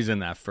is in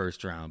that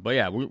first round. But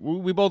yeah,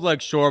 we both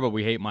like Shore, but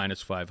we hate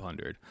minus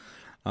 500.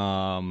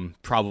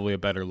 Probably a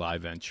better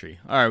live entry.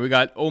 All right, we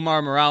got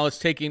Omar Morales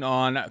taking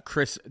on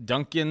Chris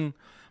Duncan,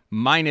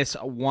 minus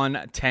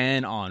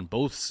 110 on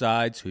both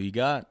sides. Who you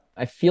got?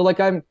 I feel like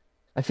I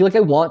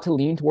want to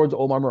lean towards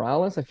Omar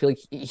Morales. I feel like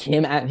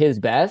him at his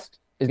best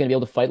is going to be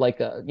able to fight like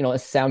a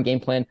sound game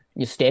plan.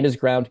 You stand his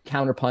ground,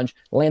 counter punch,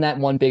 land that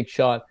one big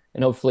shot,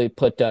 and hopefully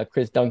put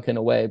Chris Duncan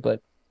away.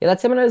 But yeah,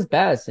 that's him at his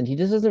best, and he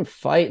just doesn't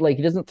fight. Like,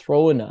 he doesn't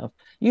throw enough.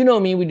 You know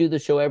me, we do the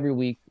show every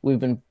week. We've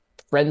been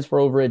friends for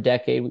over a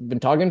decade. We've been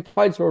talking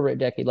fights for over a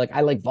decade. Like,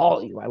 I like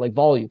volume.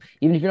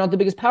 Even if you're not the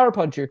biggest power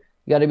puncher,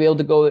 you got to be able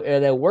to go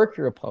and outwork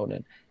your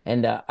opponent.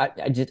 And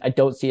I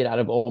don't see it out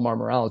of Omar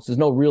Morales. There's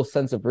no real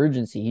sense of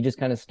urgency. He just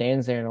kind of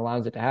stands there and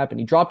allows it to happen.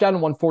 He dropped down to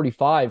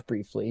 145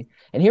 briefly.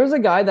 And here's a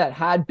guy that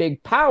had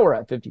big power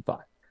at 55.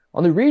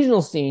 On the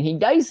regional scene, he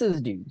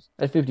dices dudes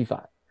at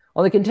 55.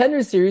 On the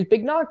Contender Series,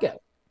 big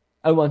knockout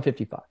at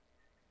 155.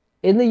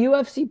 In the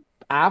UFC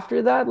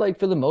after that, like,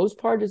 for the most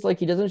part, it's like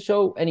he doesn't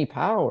show any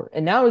power.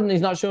 And now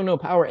he's not showing no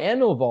power and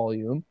no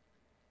volume.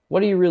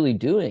 What are you really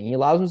doing? He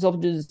allows himself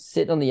to just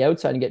sit on the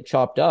outside and get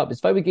chopped up. His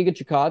fight with Giga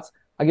Chikadze,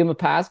 I give him a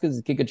pass because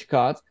it's Giga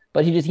Chikadze,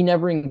 but he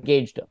never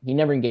engaged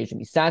him.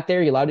 He sat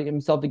there. He allowed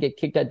himself to get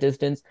kicked at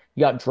distance.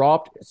 He got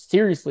dropped,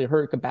 seriously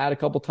hurt bad a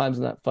couple times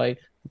in that fight.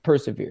 He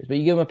perseveres, but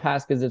you give him a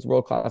pass because it's a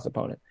world-class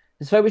opponent.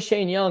 His fight with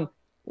Shane Young,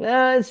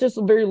 it's just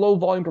a very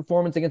low-volume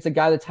performance against a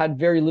guy that's had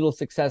very little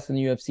success in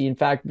the UFC. In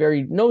fact,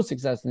 no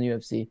success in the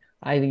UFC.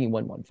 I think he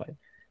won one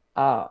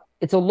fight.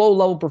 It's a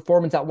low-level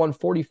performance at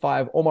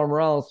 145. Omar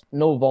Morales,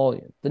 no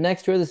volume. The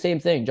next two are the same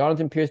thing.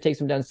 Jonathan Pierce takes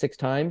him down 6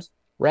 times,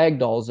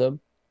 ragdolls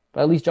him,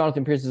 but at least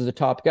Jonathan Pierce is a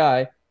top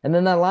guy. And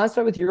then that last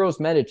fight with Uros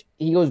Medic,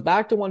 he goes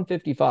back to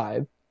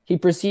 155. He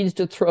proceeds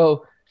to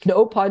throw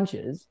no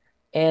punches,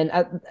 and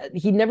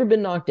he'd never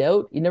been knocked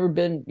out. He'd never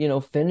been,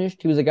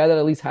 finished. He was a guy that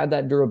at least had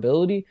that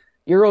durability.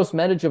 Uros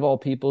Medic, of all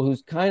people,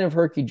 who's kind of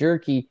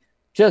herky-jerky,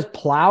 just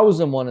plows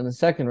him one in the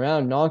second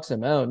round, knocks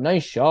him out.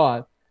 Nice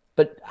shot.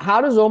 But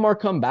how does Omar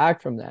come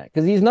back from that?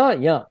 Because he's not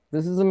young.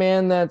 This is a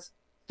man that's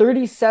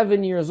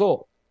 37 years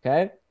old,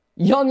 okay?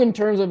 Young in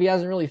terms of he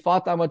hasn't really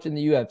fought that much in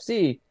the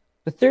UFC,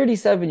 but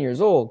 37 years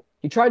old.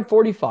 He tried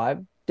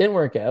 45, didn't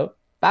work out.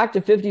 Back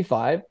to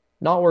 55,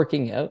 not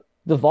working out.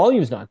 The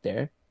volume's not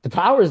there. The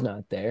power's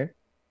not there.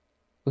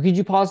 What could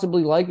you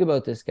possibly like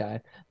about this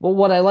guy? Well,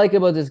 what I like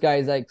about this guy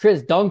is that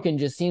Chris Duncan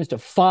just seems to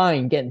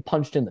find getting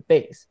punched in the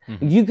face.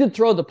 Mm-hmm. You could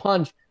throw the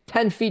punch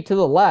 10 feet to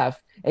the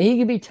left, and he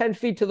could be 10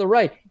 feet to the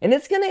right, and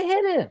it's going to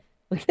hit him.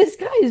 Like, this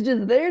guy is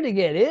just there to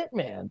get hit,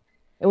 man.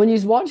 And when you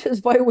watch his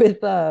fight with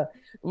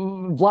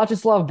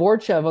Vyacheslav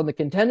Borchev on the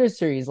Contender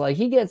Series, like,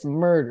 he gets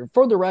murdered.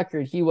 For the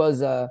record, he was,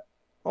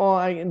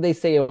 they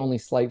say only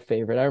slight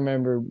favorite. I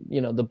remember,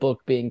 the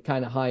book being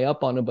kind of high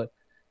up on him, but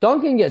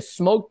Duncan gets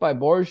smoked by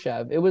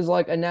Borchev. It was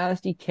like a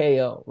nasty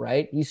KO,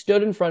 right? He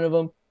stood in front of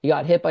him. He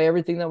got hit by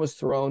everything that was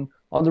thrown.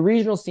 On the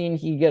regional scene,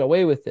 he could get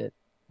away with it.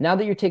 Now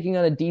that you're taking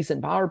on a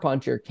decent power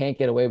puncher, can't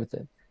get away with it.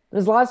 And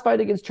his last fight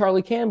against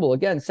Charlie Campbell,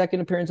 again,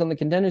 second appearance on the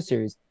Contender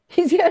Series,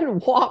 he's getting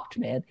whopped,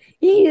 man.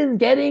 He is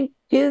getting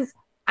his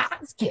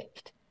ass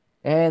kicked.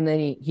 And then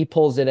he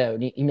pulls it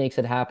out. He makes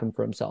it happen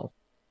for himself.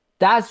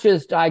 That's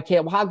just, how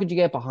could you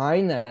get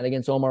behind that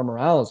against Omar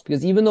Morales?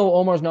 Because even though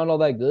Omar's not all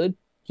that good,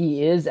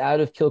 he is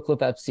out of Killcliff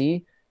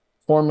FC,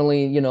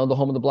 formerly, the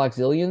home of the Black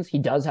Zillions. He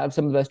does have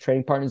some of the best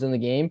training partners in the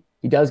game.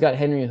 He does got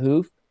Henry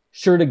Hoof.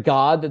 Sure to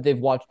God that they've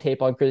watched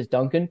tape on Chris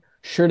Duncan.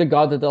 Sure to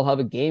God that they'll have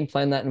a game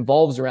plan that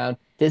involves around,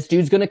 this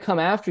dude's going to come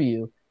after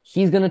you.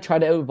 He's going to try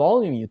to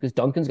out-volume you because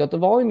Duncan's got the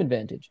volume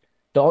advantage.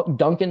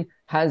 Duncan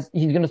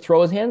he's going to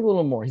throw his hands a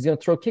little more. He's going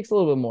to throw kicks a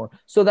little bit more.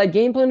 So that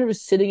game plan of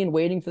just sitting and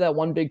waiting for that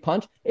one big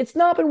punch, it's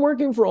not been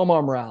working for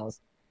Omar Morales.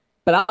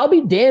 But I'll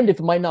be damned if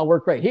it might not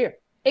work right here.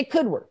 It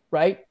could work,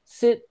 right?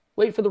 Sit,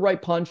 wait for the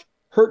right punch,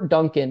 hurt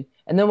Duncan.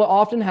 And then what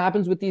often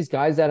happens with these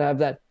guys that have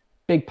that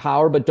big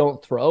power but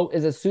don't throw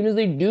is as soon as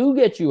they do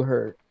get you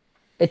hurt,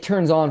 it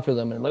turns on for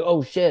them. And like,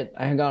 oh shit,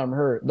 I got him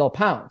hurt. They'll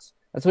pounce.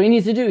 That's what he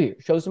needs to do here.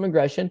 Show some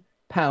aggression,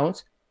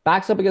 pounce,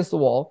 backs up against the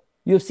wall.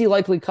 UFC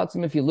likely cuts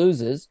him if he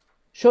loses.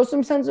 Show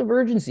some sense of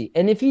urgency.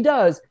 And if he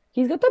does,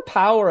 he's got the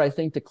power, I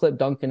think, to clip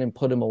Duncan and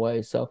put him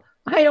away. So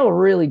I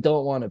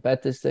don't want to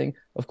bet this thing.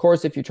 Of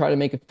course, if you try to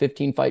make a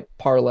 15-fight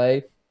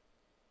parlay,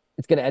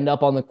 it's going to end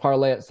up on the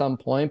parlay at some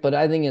point. But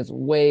I think it's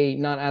way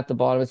not at the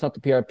bottom. It's not the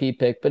PRP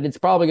pick, but it's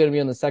probably going to be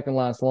on the second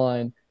last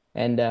line.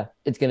 And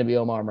it's going to be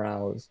Omar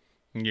Morales.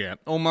 Yeah,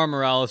 Omar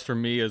Morales for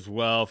me as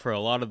well for a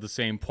lot of the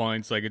same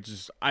points. Like,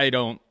 I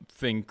don't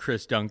think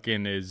Chris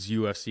Duncan is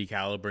UFC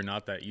caliber.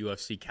 Not that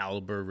UFC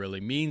caliber really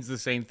means the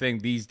same thing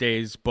these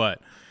days,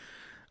 but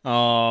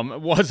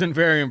wasn't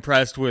very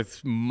impressed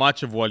with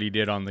much of what he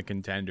did on the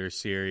Contender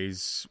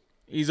Series.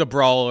 He's a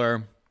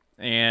brawler,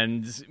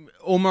 and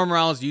Omar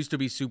Morales used to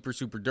be super,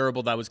 super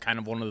durable. That was kind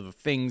of one of the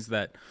things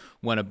that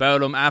went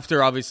about him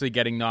after obviously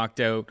getting knocked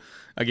out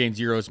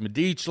against Euros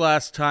Medic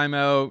last time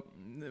out.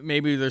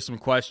 Maybe there's some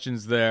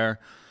questions there.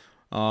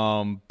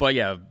 But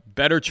yeah,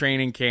 better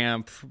training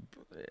camp.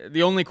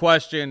 The only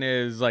question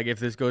is, like, if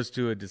this goes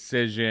to a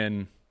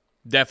decision,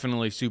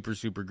 definitely super,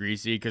 super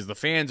greasy because the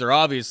fans are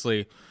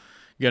obviously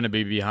going to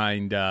be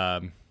behind,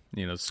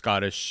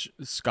 Scottish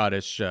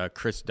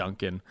Chris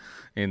Duncan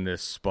in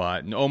this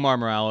spot. And Omar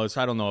Morales,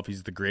 I don't know if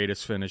he's the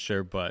greatest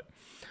finisher, but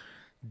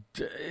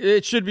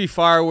it should be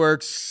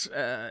fireworks.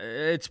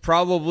 It's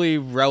probably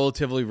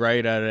relatively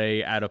right at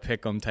a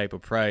pick'em type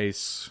of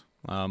price.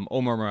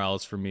 Omar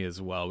Morales for me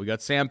as well. We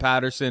got Sam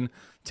Patterson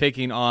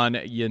taking on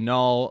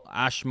Yanal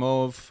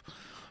Ashmov.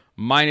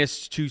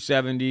 Minus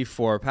 270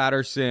 for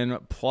Patterson,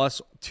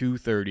 plus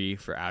 230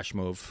 for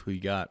Ashmov. Who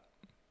you got?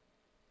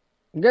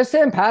 I guess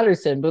Sam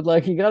Patterson, but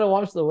like you got to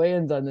watch the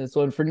weigh-ins on this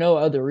one for no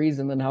other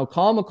reason than how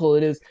comical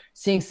it is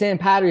seeing Sam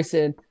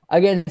Patterson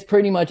against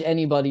pretty much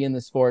anybody in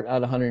the sport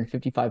at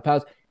 155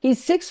 pounds.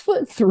 He's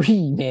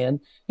 6'3", man.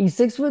 He's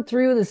 6'3"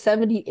 with a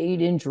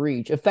 78-inch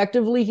reach.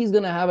 Effectively, he's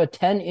going to have a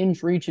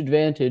 10-inch reach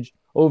advantage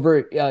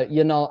over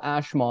Yanal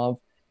Ashmov.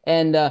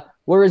 And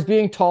whereas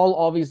being tall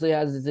obviously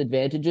has its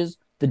advantages,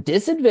 the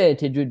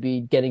disadvantage would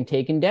be getting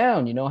taken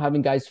down,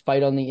 having guys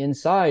fight on the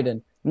inside.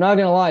 And I'm not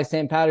going to lie,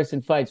 Sam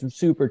Patterson fights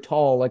super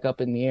tall, like up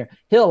in the air.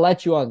 He'll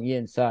let you on the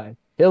inside.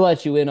 He'll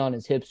let you in on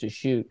his hips to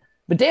shoot.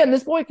 But damn,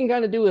 this boy can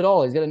kind of do it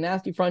all. He's got a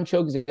nasty front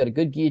choke. He's got a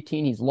good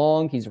guillotine. He's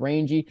long. He's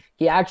rangy.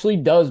 He actually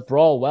does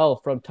brawl well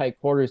from tight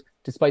quarters,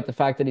 despite the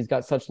fact that he's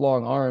got such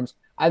long arms.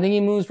 I think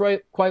he moves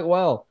quite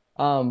well.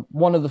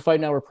 One of the Fight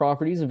Network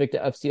properties,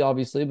 Invicta FC,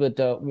 obviously, but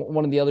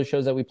one of the other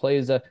shows that we play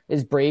is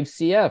Brave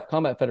CF,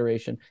 Combat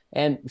Federation.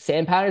 And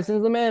Sam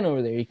Patterson's the man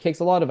over there. He kicks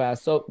a lot of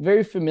ass, so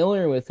very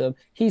familiar with him.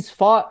 He's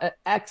fought an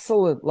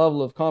excellent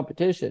level of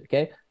competition,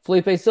 okay?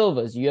 Felipe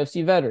Silva is a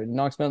UFC veteran,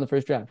 knocks him out in the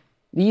first round.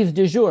 Yves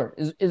Dejour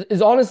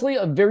is honestly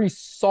a very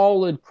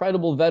solid,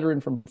 credible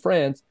veteran from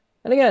France.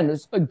 And again,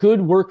 it's a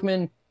good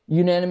workman,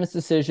 unanimous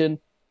decision.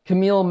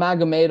 Kamil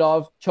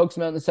Magomedov chokes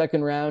him out in the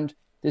second round.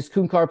 This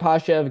Kunkar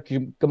Pashev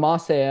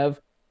Gamasev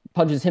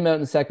punches him out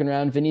in the second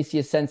round.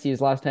 Vinicius Sensi,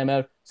 his last time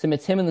out,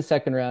 submits him in the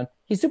second round.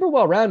 He's super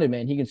well-rounded,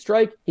 man. He can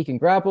strike. He can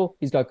grapple.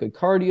 He's got good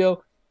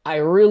cardio. I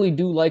really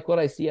do like what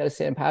I see out of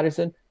Sam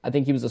Patterson. I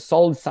think he was a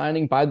solid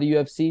signing by the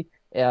UFC.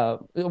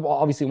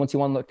 Obviously, once he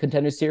won the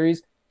Contender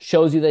Series,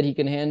 shows you that he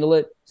can handle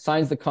it,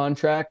 signs the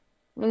contract,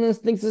 and then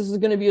thinks this is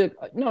going to be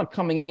not a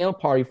coming out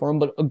party for him,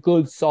 but a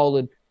good,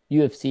 solid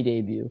UFC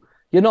debut.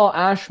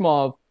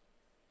 Ashmov,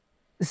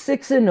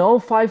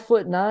 6'0",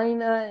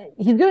 5'9".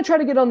 He's going to try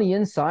to get on the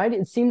inside.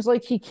 It seems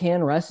like he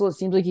can wrestle. It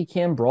seems like he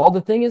can brawl.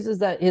 The thing is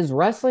that his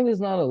wrestling is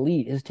not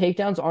elite. His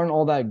takedowns aren't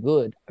all that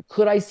good.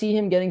 Could I see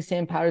him getting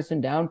Sam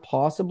Patterson down?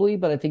 Possibly,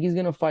 but I think he's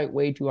going to fight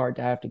way too hard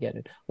to have to get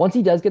it. Once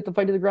he does get the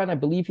fight to the ground, I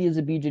believe he is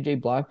a BJJ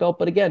black belt.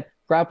 But again,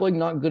 grappling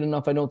not good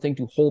enough, I don't think,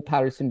 to hold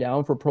Patterson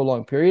down for a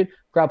prolonged period.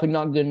 Grappling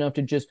not good enough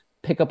to just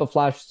pick up a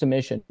flash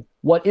submission.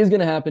 What is going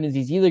to happen is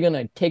he's either going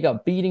to take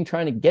a beating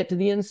trying to get to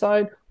the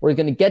inside, or he's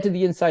going to get to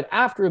the inside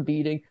after a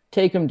beating,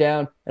 take him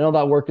down, and all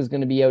that work is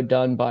going to be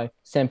outdone by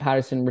Sam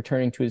Patterson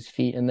returning to his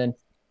feet and then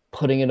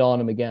putting it on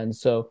him again.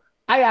 So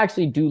I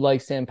actually do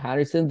like Sam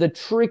Patterson. The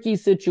tricky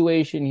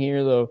situation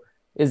here, though,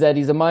 is that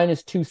he's a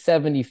minus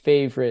 270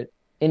 favorite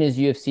in his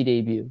UFC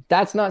debut.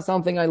 That's not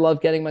something I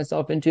love getting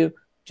myself into,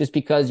 just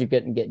because you're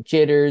going to get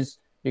jitters,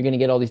 you're going to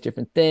get all these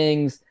different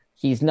things.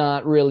 He's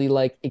not really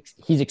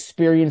he's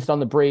experienced on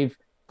the Brave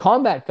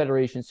Combat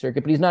Federation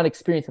circuit, but he's not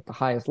experienced at the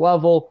highest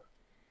level.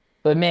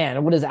 But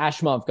man, what has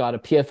Ashmov got? A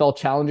PFL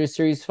Challenger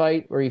Series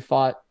fight where he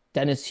fought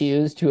Dennis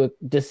Hughes to a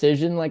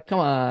decision? Like, come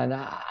on.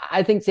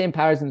 I think Sam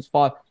Patterson's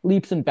fought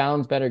leaps and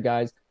bounds better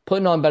guys,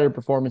 putting on better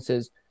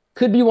performances.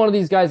 Could be one of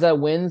these guys that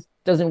wins,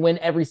 doesn't win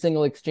every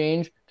single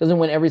exchange, doesn't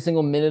win every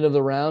single minute of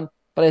the round,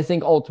 but I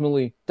think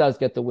ultimately does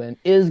get the win.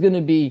 Is going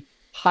to be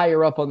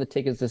higher up on the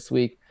tickets this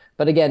week.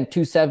 But again,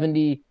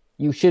 270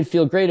 You should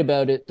feel great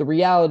about it. The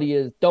reality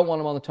is, don't want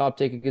him on the top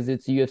ticket because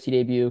it's a UFC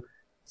debut.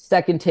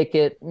 Second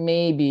ticket,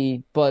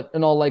 maybe, but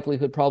in all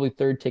likelihood, probably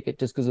third ticket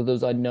just because of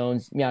those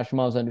unknowns.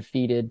 Miashimov's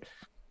undefeated,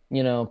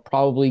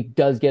 probably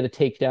does get a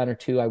takedown or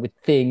two, I would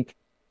think.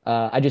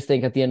 I just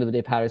think at the end of the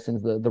day,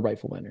 Patterson's the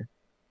rightful winner.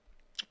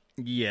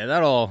 Yeah,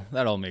 that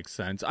all makes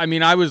sense. I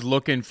mean, I was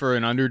looking for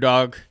an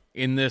underdog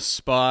in this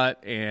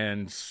spot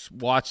and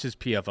watched his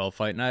PFL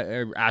fight,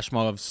 and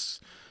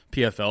Ashmov's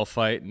PFL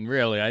fight, and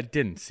really, I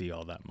didn't see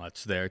all that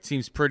much there. It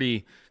seems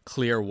pretty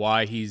clear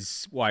why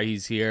he's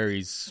here.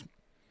 He's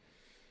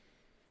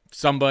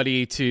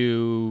somebody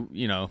to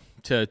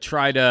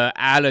try to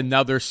add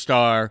another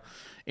star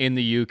in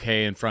the UK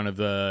in front of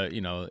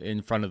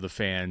the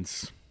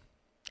fans.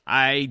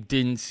 I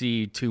didn't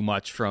see too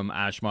much from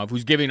Ashmov,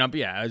 who's giving up,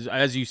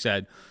 as you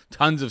said,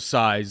 tons of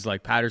size.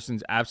 Like,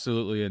 Patterson's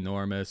absolutely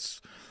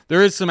enormous.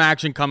 There is some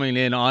action coming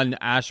in on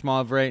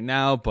Ashmov right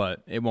now,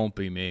 but it won't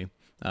be me.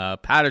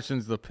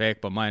 Patterson's the pick,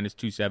 but minus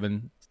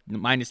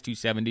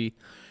 270.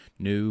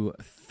 No,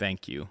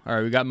 thank you. All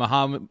right, we got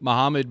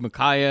Muhammad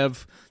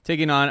Makayev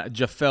taking on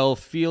Jafel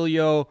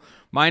Filio,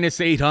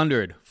 minus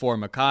 800 for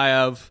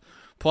Makayev,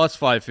 plus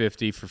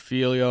 550 for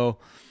Filio.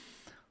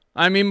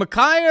 I mean,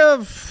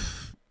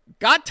 Makayev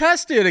got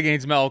tested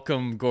against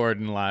Malcolm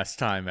Gordon last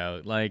time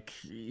out. Like,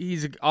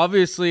 he's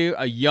obviously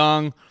a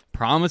young,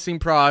 promising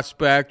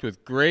prospect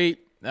with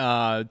great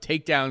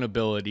takedown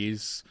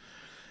abilities.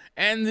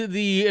 And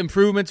the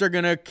improvements are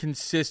going to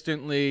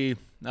consistently,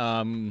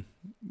 we're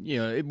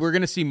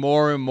going to see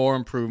more and more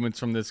improvements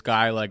from this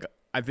guy. Like,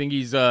 I think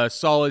he's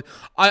solid.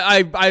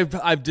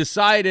 I've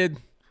decided,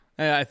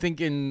 I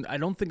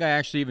don't think I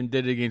actually even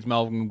did it against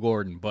Malcolm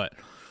Gordon, but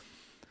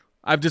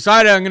I've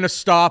decided I'm going to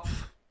stop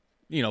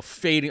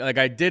fading. Like,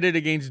 I did it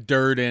against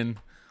Durden,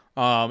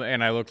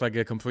 and I looked like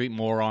a complete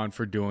moron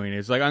for doing it.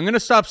 It's like, I'm going to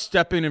stop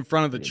stepping in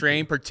front of the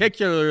train,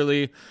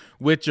 particularly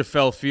with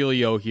Jafel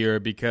Filio here,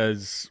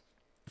 because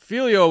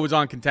Filio was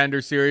on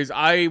Contender Series.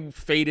 I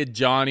faded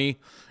Johnny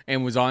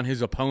and was on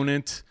his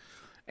opponent,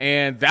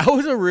 and that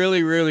was a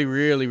really, really,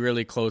 really,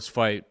 really close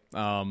fight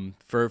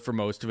for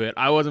most of it.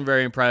 I wasn't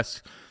very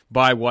impressed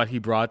by what he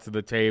brought to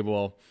the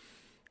table.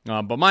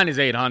 But mine is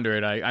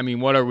 800. I mean,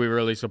 what are we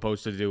really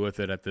supposed to do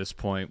with it at this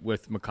point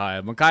with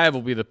Makayev? Makayev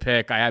will be the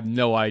pick. I have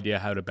no idea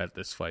how to bet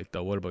this fight,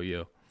 though. What about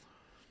you?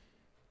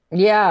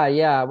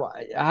 Yeah.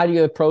 How do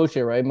you approach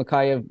it, right?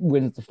 Makayev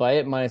wins the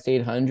fight minus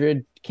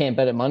 800. Can't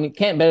bet it money.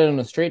 Can't bet it on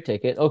a straight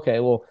ticket.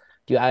 Okay, well,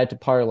 do you add it to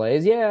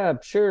parlays? Yeah,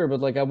 sure. But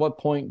like, at what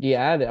point do you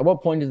add it? At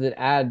what point does it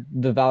add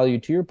the value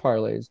to your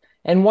parlays?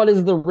 And what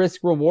is the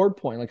risk reward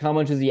point? Like, how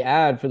much does he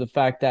add for the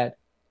fact that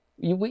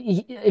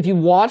if you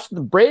watch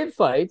the Brave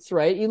fights,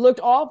 right, he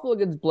looked awful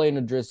against Blaine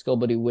O'Driscoll,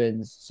 but he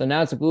wins. So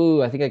now it's like,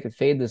 ooh, I think I could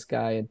fade this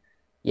guy. And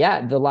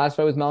yeah, the last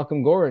fight with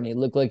Malcolm Gordon, he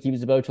looked like he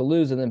was about to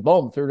lose, and then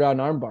boom, third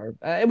round armbar.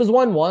 It was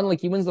 1-1. Like,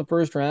 he wins the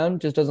first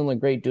round, just doesn't look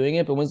great doing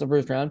it, but wins the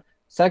first round.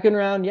 Second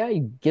round, yeah,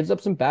 he gives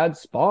up some bad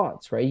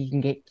spots, right?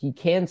 He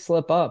can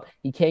slip up.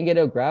 He can get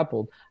out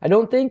grappled. I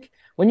don't think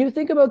when you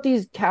think about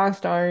these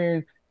cast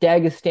iron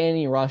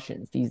Dagestani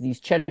Russians,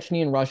 these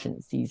Chechnyan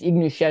Russians, these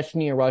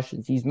Ingushetnia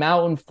Russians, these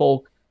mountain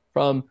folk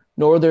from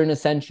northern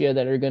Essentia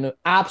that are going to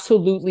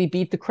absolutely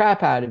beat the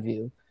crap out of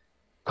you.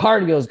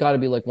 Cardio's got to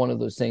be like one of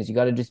those things. You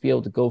got to just be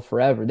able to go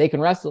forever. They can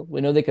wrestle.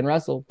 We know they can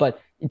wrestle,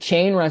 but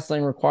chain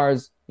wrestling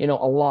requires, a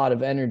lot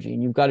of energy,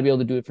 and you've got to be able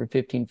to do it for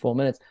 15 full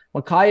minutes.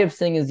 Makayev's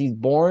thing is he's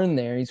born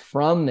there. He's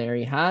from there.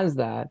 He has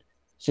that.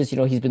 It's just,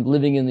 he's been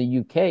living in the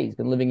UK. He's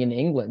been living in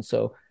England.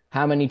 So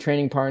how many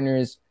training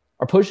partners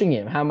are pushing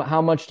him?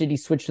 How much did he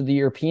switch to the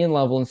European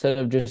level instead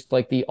of just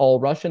like the all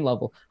Russian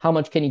level? How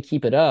much can he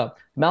keep it up?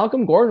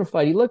 Malcolm Gordon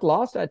fight, he looked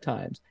lost at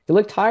times. He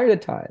looked tired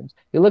at times.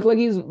 He looked like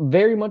he's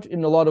very much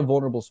in a lot of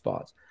vulnerable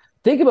spots.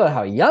 Think about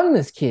how young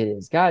this kid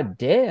is. God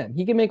damn.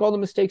 He can make all the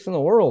mistakes in the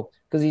world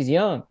because he's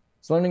young.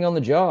 He's learning on the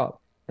job.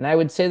 And I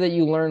would say that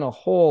you learn a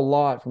whole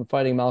lot from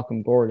fighting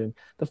Malcolm Gordon.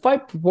 The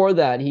fight before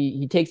that,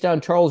 he takes down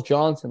Charles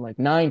Johnson like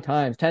 9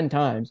 times, 10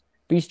 times,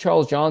 beats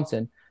Charles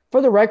Johnson.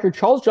 For the record,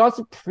 Charles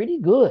Johnson pretty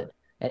good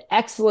and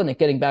excellent at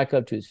getting back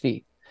up to his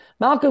feet.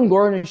 Malcolm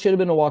Gordon should have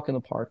been a walk in the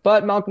park,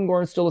 but Malcolm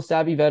Gordon's still a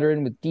savvy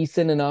veteran with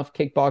decent enough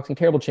kickboxing,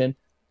 terrible chin,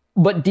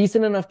 but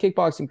decent enough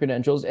kickboxing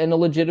credentials and a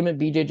legitimate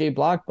BJJ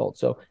black belt.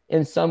 So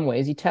in some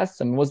ways, he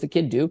tests him. What's the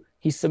kid do?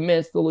 He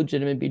submits the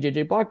legitimate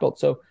BJJ black belt.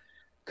 So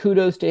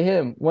kudos to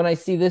him. When I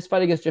see this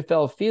fight against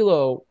Jafel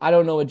Filio, I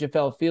don't know what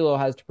Jafel Filio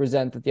has to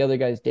present that the other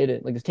guys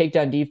didn't. Like, his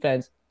takedown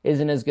defense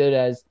isn't as good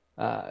as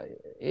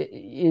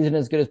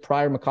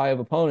prior Makayev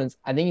opponents.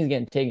 I think he's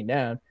getting taken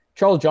down.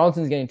 Charles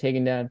Johnson's getting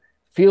taken down.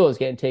 Filio's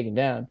getting taken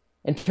down.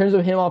 In terms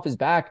of him off his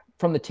back,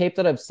 from the tape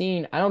that I've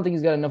seen, I don't think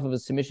he's got enough of a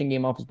submission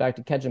game off his back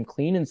to catch him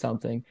clean in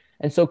something.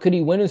 And so could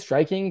he win a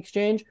striking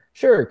exchange?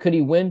 Sure. Could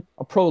he win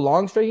a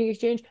prolonged striking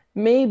exchange?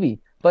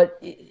 Maybe. But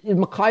is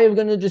Makayev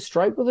going to just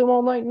strike with him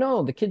all night?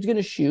 No. The kid's going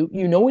to shoot.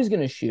 He's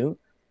going to shoot.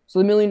 So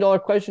the $1 million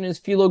question is,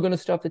 Filio going to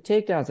stuff the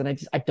takedowns?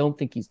 And I don't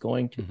think he's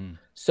going to. Mm-hmm.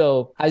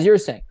 So as you're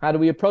saying, how do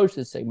we approach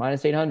this thing?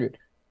 Minus 800.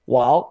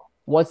 Well,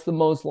 what's the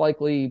most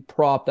likely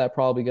prop that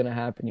probably going to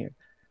happen here?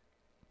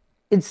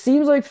 It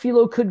seems like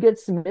Philo could get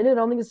submitted. I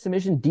don't think his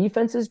submission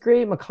defense is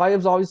great.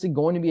 Makhayev's obviously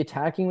going to be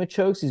attacking with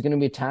chokes. He's going to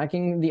be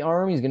attacking the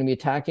arm. He's going to be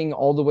attacking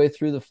all the way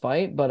through the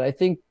fight. But I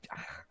think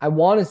I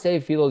want to say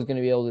Philo is going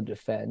to be able to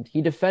defend.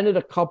 He defended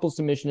a couple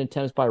submission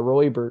attempts by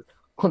Roybert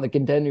on the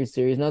Contender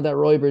Series. Not that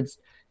Roybert's,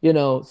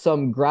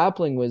 some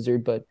grappling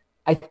wizard, but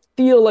I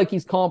feel like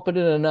he's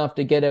competent enough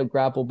to get out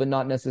grappled, but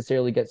not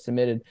necessarily get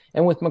submitted.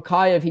 And with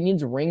Makhachev, he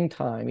needs ring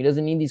time. He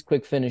doesn't need these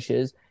quick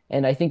finishes.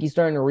 And I think he's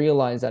starting to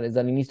realize that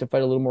he needs to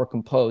fight a little more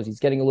composed.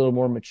 He's getting a little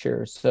more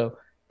mature. So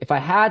if I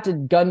had to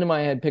gun to my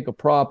head, pick a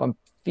prop, I'm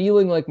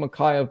feeling like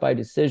Makhachev by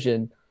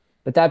decision.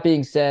 But that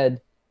being said,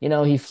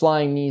 he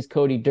flying knees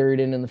Cody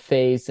Durden in the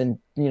face and,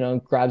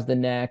 grabs the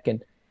neck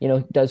and,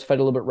 does fight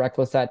a little bit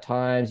reckless at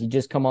times. He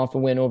just come off a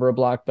win over a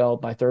black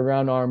belt by third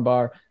round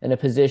armbar in a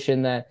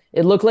position that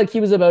it looked like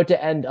he was about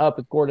to end up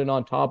with Gordon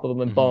on top of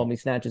him and boom, he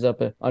snatches up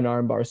an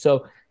armbar.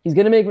 So he's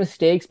going to make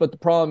mistakes, but the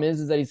problem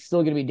is that he's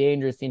still going to be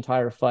dangerous the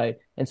entire fight.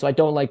 And so I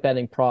don't like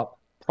betting prop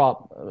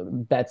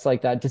bets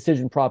like that,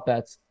 decision prop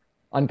bets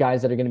on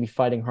guys that are going to be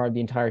fighting hard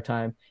the entire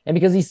time. And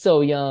because he's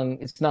so young,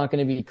 it's not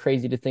going to be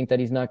crazy to think that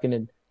he's not going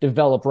to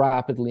develop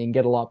rapidly and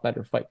get a lot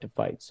better fight to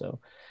fight. So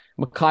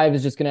Makhachev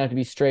is just going to have to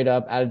be straight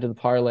up added to the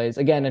parlays.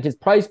 Again, at his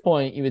price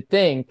point, you would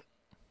think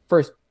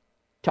first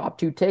top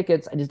 2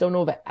 tickets, I just don't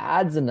know if it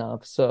adds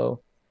enough.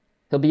 So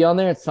he'll be on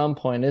there at some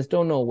point. I just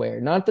don't know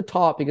where. Not at the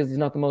top because he's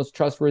not the most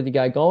trustworthy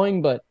guy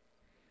going, but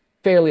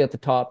fairly at the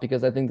top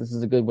because I think this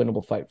is a good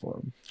winnable fight for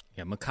him.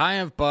 Yeah,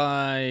 Makhachev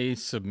by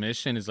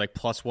submission is like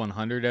plus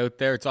 100 out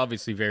there. It's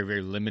obviously very,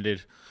 very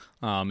limited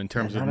in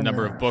terms of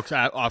number of books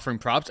offering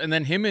props. And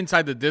then him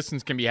inside the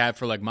distance can be had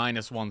for like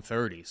minus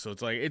 130. So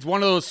it's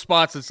one of those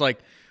spots that's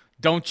like,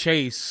 don't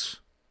chase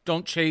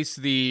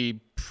the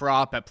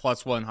prop at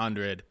plus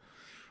 100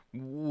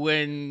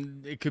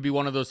 when it could be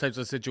one of those types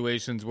of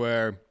situations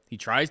where he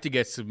tries to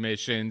get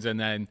submissions and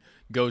then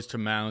goes to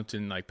mount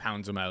and like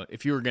pounds them out.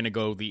 If you were going to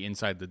go the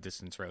inside the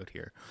distance route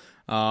here.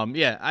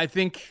 I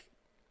think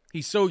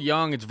he's so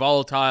young. It's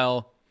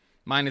volatile.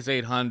 Minus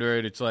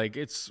 800. It's like,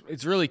 it's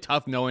really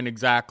tough knowing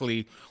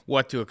exactly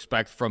what to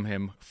expect from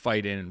him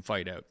fight in and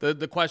fight out.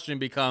 The question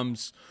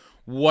becomes,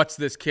 what's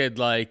this kid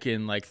like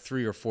in like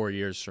 3 or 4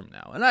 years from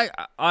now? And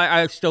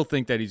I still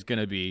think that he's going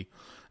to be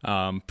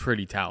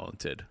pretty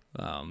talented.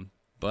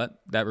 But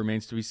that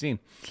remains to be seen.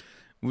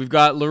 We've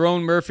got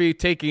Lerone Murphy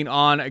taking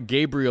on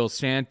Gabriel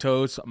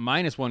Santos,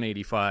 minus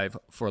 185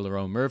 for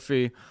Lerone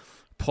Murphy,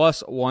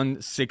 plus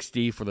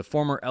 160 for the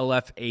former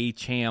LFA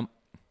champ.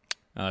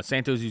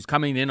 Santos, who's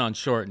coming in on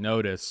short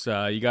notice.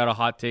 You got a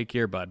hot take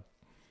here, bud?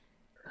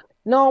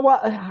 No, well,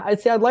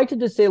 I'd like to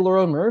just say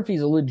Lerone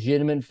Murphy's a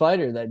legitimate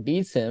fighter that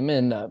beats him,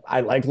 and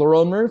I like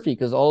Lerone Murphy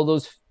because all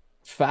those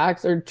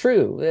facts are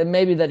true. And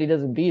maybe that he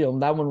doesn't beat him,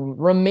 that one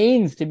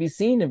remains to be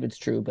seen if it's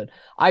true, but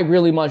I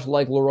really much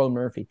like Lerone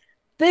Murphy.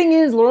 Thing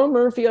is, Lerone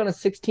Murphy on a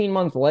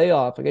 16-month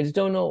layoff, like I just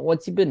don't know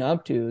what's he been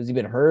up to. Has he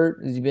been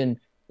hurt? Is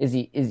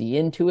he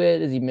into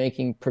it? Is he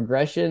making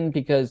progression?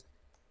 Because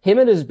him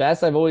at his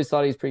best, I've always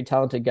thought he's a pretty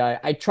talented guy.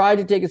 I tried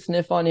to take a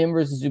sniff on him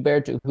versus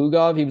Zubair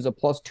Tukhugov. He was a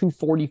plus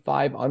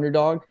 245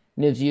 underdog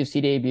in his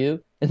UFC debut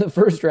in the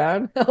first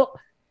round.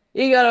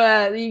 he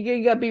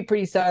got beat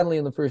pretty sadly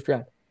in the first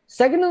round.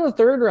 Second and the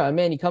third round,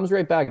 man, he comes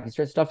right back. He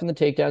starts stuffing the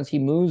takedowns. He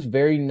moves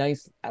very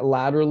nice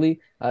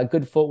laterally,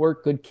 good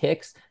footwork, good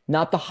kicks.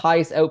 Not the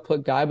highest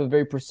output guy, but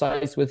very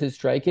precise with his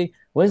striking.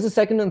 Wins the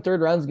second and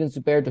third rounds against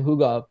Zubair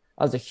Tukhugov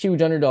as a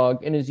huge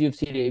underdog in his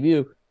UFC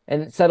debut,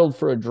 and it settled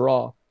for a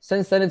draw.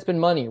 Since then, it's been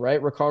money,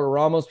 right? Ricardo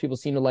Ramos, people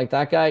seem to like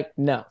that guy.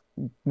 No,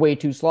 way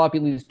too sloppy,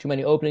 leaves too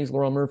many openings.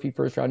 Lerone Murphy,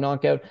 first round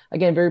knockout.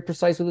 Again, very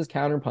precise with his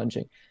counter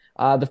punching.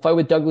 The fight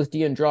with Douglas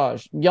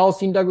D'Andrade. Y'all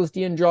seen Douglas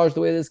D'Andrade,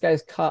 the way this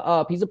guy's cut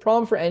up. He's a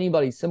problem for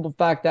anybody. Simple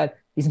fact that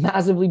he's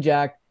massively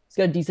jacked. He's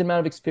got a decent amount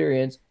of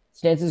experience.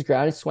 Stands his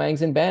ground, he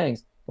swangs and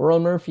bangs.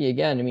 Lerone Murphy,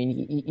 again, I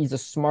mean, he's a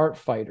smart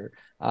fighter.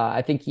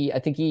 I think he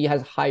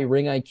has high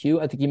ring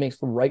IQ. I think he makes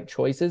the right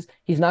choices.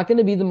 He's not going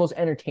to be the most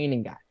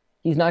entertaining guy.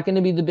 He's not going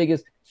to be the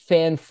biggest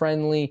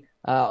fan-friendly,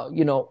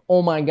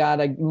 oh my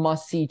God, I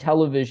must-see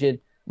television.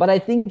 But I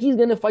think he's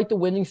going to fight the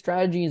winning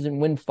strategies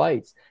and win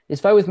fights. His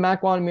fight with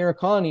Makwan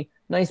Murakami,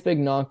 nice big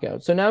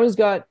knockout. So now he's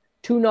got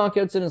 2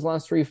 knockouts in his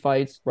last 3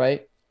 fights,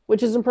 right?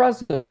 Which is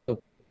impressive.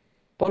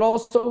 But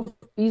also,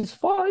 he's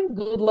fought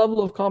good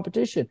level of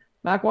competition.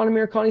 Makwan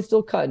Murakami's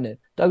still cutting it.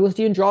 Douglas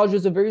D'Andrade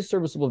is a very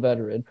serviceable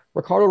veteran.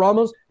 Ricardo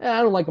Ramos,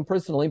 I don't like him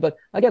personally, but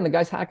again, the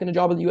guy's hacking a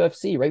job at the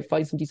UFC, right?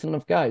 Fights some decent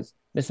enough guys.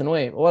 Missing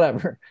weight,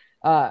 whatever.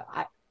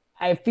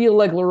 I feel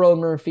like Lerone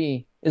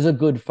Murphy is a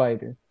good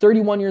fighter.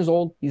 31 years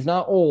old. He's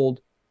not old.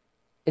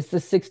 It's the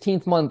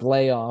 16th month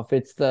layoff.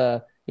 It's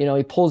the, he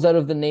pulls out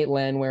of the Nate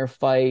Landwehr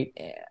fight.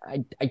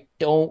 I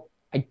don't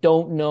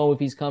know if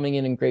he's coming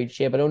in great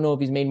shape. I don't know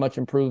if he's made much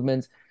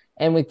improvements.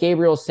 And with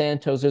Gabriel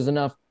Santos, there's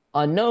enough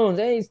unknowns.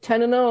 Hey, he's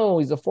 10-0.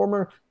 He's a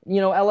former,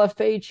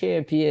 LFA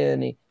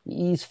champion.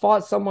 He's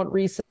fought somewhat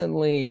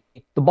recently.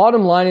 The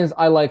bottom line is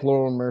I like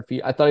Laurel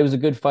Murphy. I thought he was a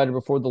good fighter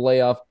before the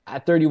layoff.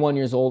 At 31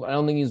 years old, I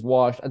don't think he's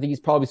washed. I think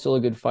he's probably still a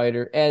good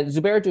fighter. And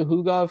Zubair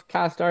Tuhugov,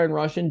 cast iron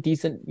Russian,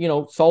 decent,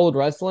 solid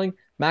wrestling.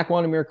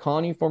 Makwan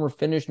Amirkhani, former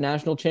Finnish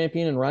national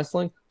champion in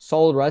wrestling,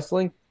 solid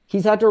wrestling.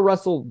 He's had to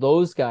wrestle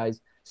those guys.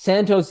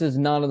 Santos is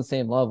not on the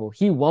same level.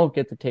 He won't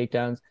get the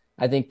takedowns.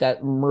 I think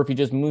that Murphy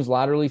just moves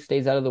laterally,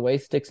 stays out of the way,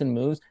 sticks and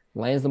moves,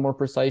 lands the more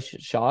precise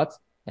shots,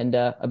 and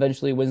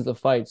eventually wins the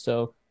fight.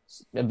 So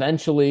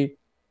eventually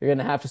you're going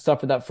to have to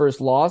suffer that first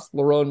loss,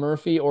 Lerone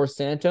Murphy or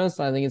Santos.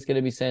 I think it's going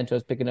to be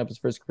Santos picking up his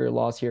first career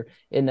loss here.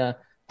 And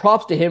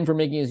props to him for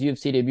making his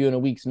UFC debut in a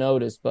week's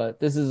notice, but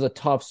this is a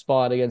tough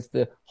spot against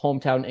the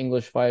hometown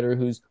English fighter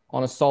who's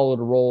on a solid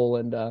roll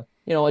and, a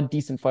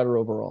decent fighter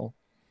overall.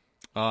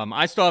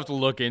 I still have to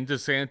look into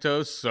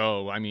Santos,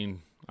 so, I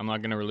mean, I'm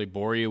not going to really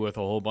bore you with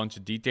a whole bunch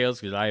of details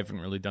because I haven't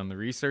really done the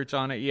research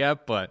on it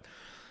yet, but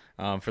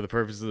for the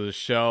purpose of the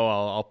show,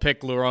 I'll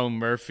pick Lerone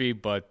Murphy,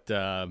 but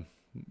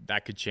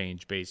that could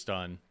change based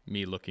on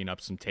me looking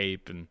up some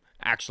tape and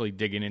actually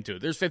digging into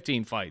it. There's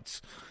 15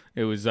 fights.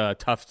 It was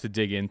tough to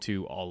dig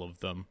into all of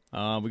them.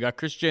 We got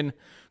Christian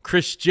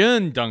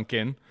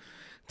Duncan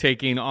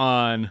taking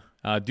on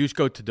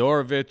Duško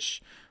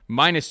Todorovic,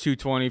 minus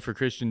 220 for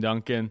Christian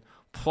Duncan,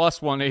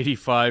 plus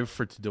 185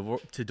 for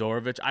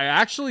Todorovic. I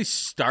actually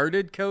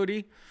started,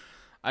 Cody.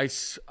 I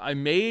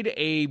made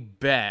a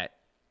bet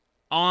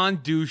on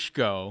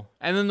Duško,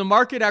 and then the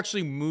market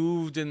actually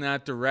moved in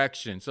that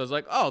direction. So I was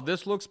like, oh,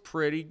 this looks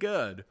pretty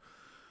good.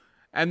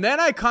 And then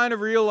I kind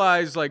of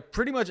realized, like,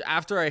 pretty much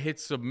after I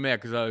hit submit,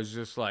 because I was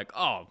just like,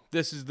 oh,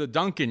 this is the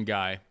Duncan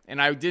guy. And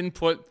I didn't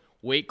put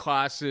weight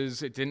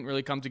classes. It didn't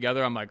really come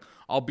together. I'm like,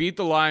 I'll beat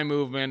the line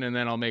movement, and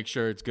then I'll make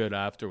sure it's good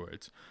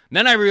afterwards. And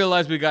then I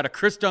realized we got a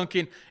Chris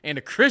Duncan and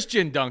a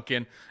Christian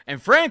Duncan.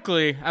 And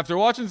frankly, after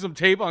watching some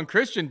tape on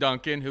Christian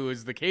Duncan, who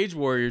is the Cage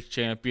Warriors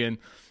champion,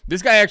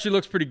 this guy actually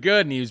looks pretty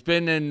good, and he's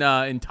been in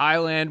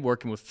Thailand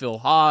working with Phil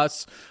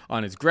Haas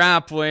on his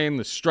grappling,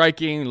 the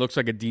striking. Looks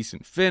like a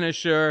decent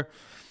finisher.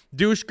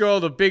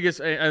 Duško, the biggest,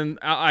 and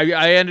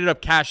I ended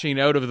up cashing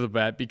out of the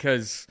bet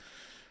because,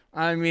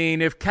 I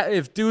mean, if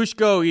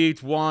Duško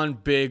eats one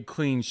big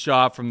clean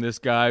shot from this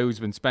guy who's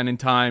been spending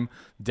time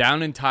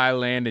down in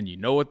Thailand, and you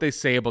know what they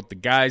say about the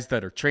guys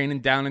that are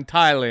training down in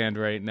Thailand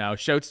right now.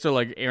 Shouts to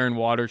like Aaron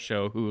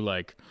Watershow who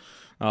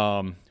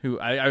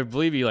I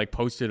believe he like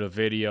posted a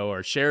video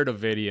or shared a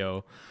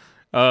video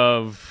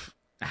of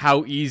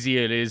how easy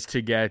it is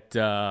to get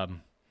PEDs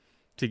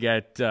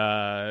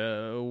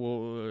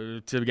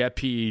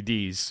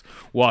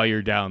while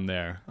you're down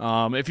there.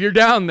 If you're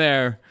down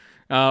there,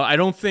 I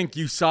don't think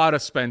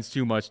USADA spends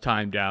too much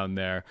time down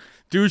there.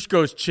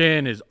 Duško's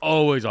chin is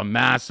always a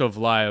massive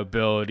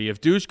liability.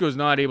 If Duško's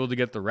not able to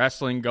get the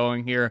wrestling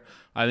going here,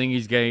 I think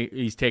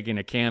he's taking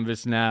a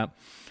canvas nap.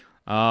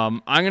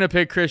 I'm going to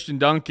pick Christian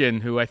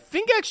Duncan, who I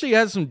think actually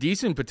has some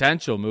decent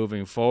potential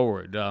moving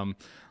forward.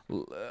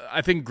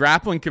 I think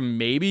grappling can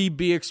maybe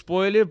be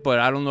exploited, but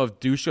I don't know if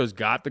Duško's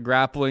got the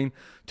grappling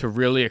to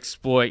really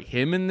exploit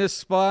him in this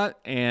spot.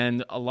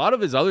 And a lot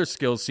of his other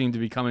skills seem to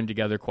be coming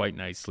together quite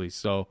nicely.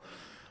 So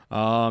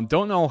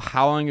don't know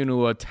how I'm going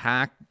to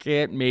attack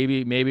it.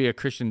 Maybe a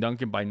Christian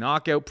Duncan by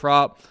knockout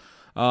prop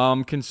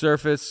can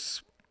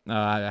surface.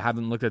 I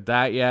haven't looked at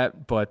that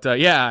yet, but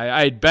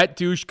I bet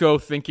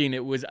Duško thinking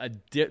it was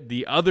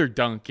the other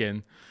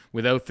Duncan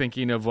without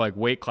thinking of like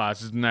weight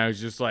classes, and I was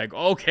just like,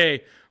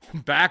 okay,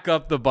 back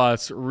up the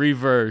bus,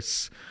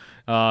 reverse.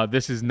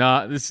 This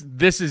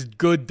is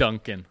good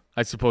Duncan,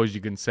 I suppose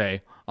you can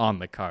say, on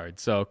the card.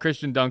 So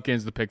Christian Duncan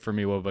is the pick for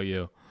me. What about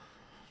you?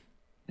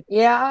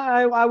 Yeah,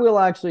 I will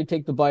actually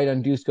take the bite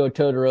on Duško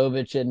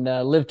Todorovic and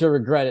live to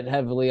regret it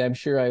heavily. I'm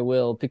sure I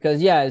will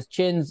because, yeah, his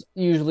chin's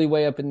usually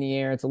way up in the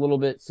air. It's a little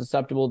bit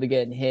susceptible to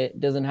getting hit.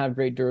 Doesn't have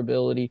great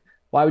durability.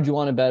 Why would you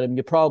want to bet him?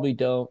 You probably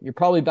don't. Your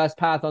probably best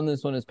path on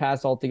this one is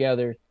pass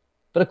altogether.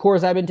 But, of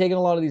course, I've been taking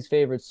a lot of these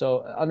favorites,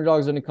 so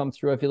underdog's going to come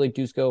through. I feel like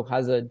Duško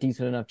has a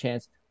decent enough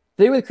chance.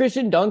 Thing with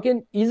Christian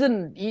Duncan, he's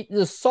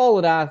a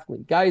solid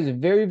athlete. Guy is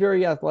very,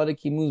 very athletic.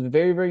 He moves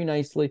very, very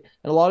nicely.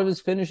 And a lot of his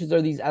finishes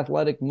are these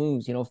athletic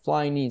moves,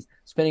 flying knees,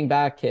 spinning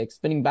back kicks,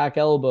 spinning back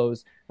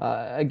elbows.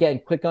 Again,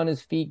 quick on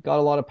his feet, got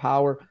a lot of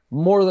power,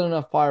 more than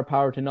enough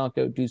firepower to knock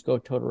out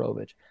Duško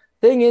Todorovic.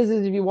 Thing is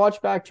if you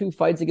watch back 2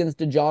 fights against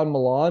Dejan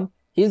Milan,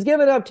 he's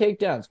given up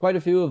takedowns, quite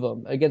a few of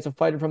them, against a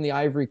fighter from the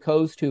Ivory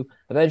Coast who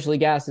eventually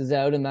gasses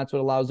out, and that's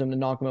what allows him to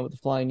knock him out with the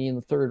flying knee in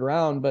the 3rd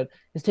round. But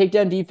his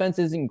takedown defense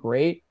isn't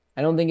great.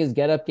 I don't think his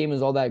get-up game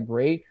is all that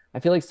great. I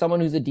feel like someone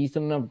who's a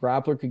decent enough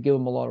grappler could give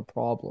him a lot of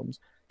problems.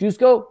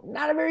 Duško,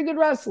 not a very good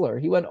wrestler.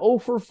 He went 0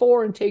 for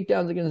 4 in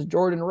takedowns against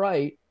Jordan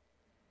Wright,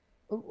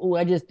 who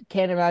I just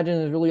can't imagine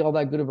is really all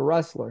that good of a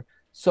wrestler.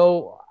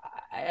 So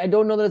I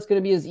don't know that it's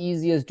going to be as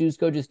easy as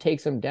Duško just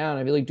takes him down.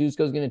 I feel like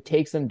Duško is going to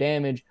take some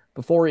damage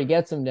before he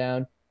gets him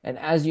down. And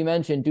as you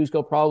mentioned,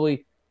 Duško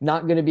probably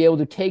not going to be able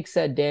to take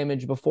said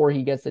damage before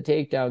he gets the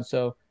takedown.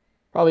 So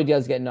probably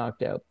does get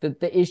knocked out.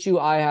 The issue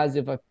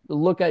if I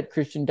look at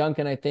Christian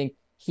Duncan, I think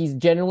he's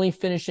generally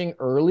finishing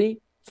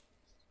early.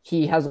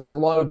 He has a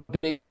lot of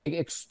big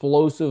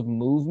explosive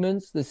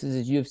movements. This is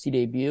his UFC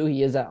debut.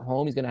 He is at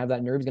home. He's going to have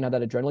that nerve. He's going to have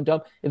that adrenaline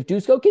dump. If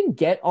Dusko can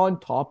get on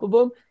top of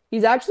him,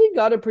 he's actually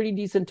got a pretty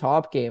decent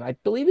top game. I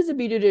believe he's a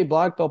BJJ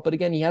black belt, but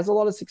again, he has a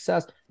lot of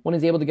success when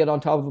he's able to get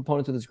on top of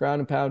opponents with his ground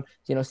and pound,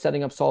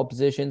 setting up solid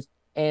positions.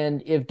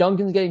 And if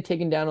Duncan's getting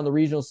taken down on the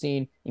regional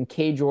scene in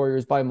Cage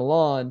Warriors by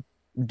Milan,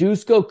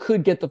 Dusko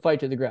could get the fight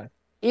to the ground.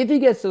 If he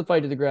gets to the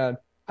fight to the ground,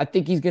 I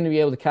think he's going to be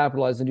able to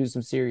capitalize and do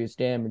some serious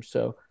damage.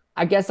 So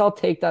I guess I'll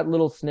take that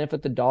little sniff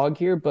at the dog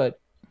here, but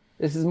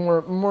this is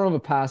more of a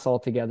pass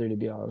altogether, to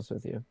be honest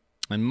with you.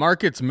 And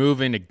market's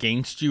moving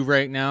against you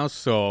right now,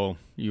 so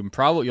you'll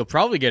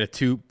probably get a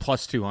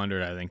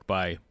 +200, I think,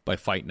 by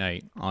fight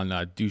night on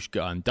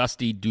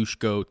Dusty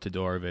Dushko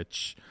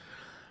Todorovic.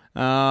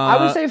 I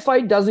would say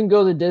fight doesn't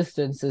go the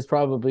distance is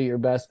probably your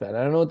best bet.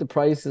 I don't know what the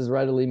price is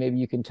readily. Maybe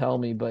you can tell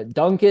me, but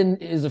Duncan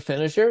is a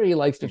finisher. He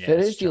likes to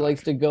finish. He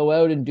likes to go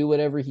out and do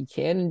whatever he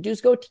can. And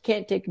Dusko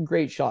can't take a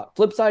great shot.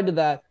 Flip side to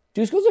that,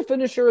 Dusko's a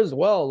finisher as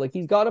well. Like,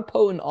 he's got a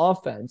potent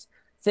offense.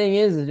 Thing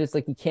is just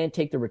like he can't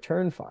take the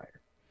return fire.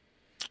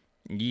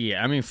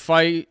 Yeah, I mean,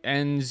 fight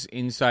ends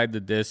inside the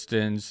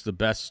distance. The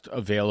best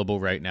available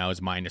right now is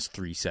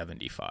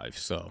 -375.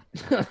 So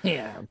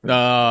yeah,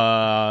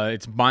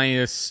 it's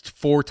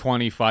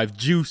 -425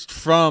 juiced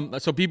from.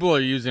 So people are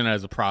using it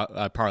as a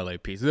parlay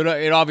piece.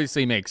 It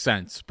obviously makes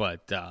sense,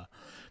 but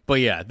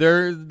yeah,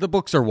 the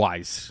books are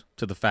wise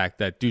to the fact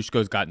that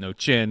Dushko's got no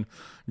chin.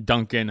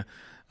 Duncan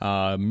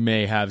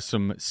may have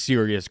some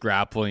serious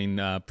grappling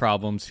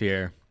problems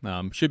here.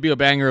 Should be a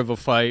banger of a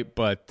fight,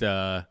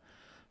 but.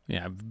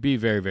 Yeah, be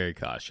very, very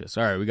cautious.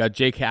 All right, we got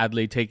Jake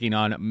Hadley taking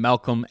on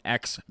Malcolm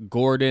X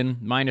Gordon.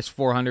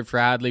 -400 for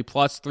Hadley,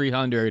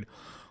 +300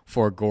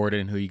 for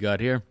Gordon. Who you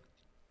got here?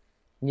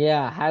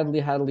 Yeah,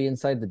 Hadley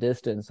inside the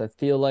distance. I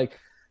feel like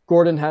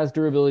Gordon has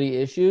durability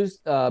issues,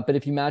 but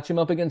if you match him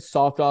up against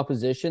soft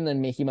opposition,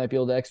 then he might be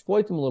able to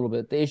exploit them a little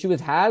bit. The issue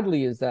with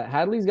Hadley is that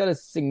Hadley's got a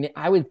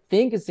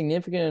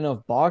significant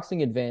enough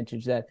boxing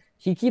advantage that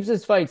he keeps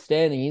his fight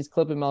standing. He's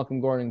clipping Malcolm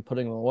Gordon and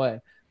putting him away.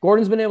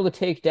 Gordon's been able to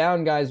take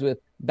down guys with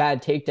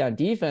bad takedown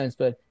defense,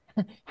 but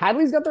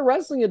Hadley's got the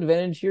wrestling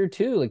advantage here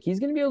too. Like, he's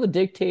going to be able to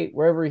dictate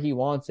wherever he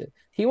wants it.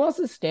 If he wants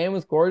to stand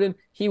with Gordon,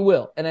 he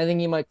will, and I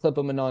think he might clip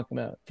him and knock him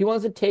out. If he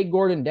wants to take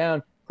Gordon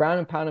down, ground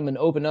and pound him and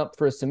open up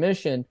for a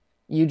submission,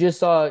 you just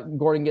saw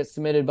Gordon get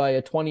submitted by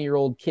a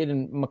 20-year-old kid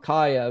in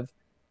Makayev.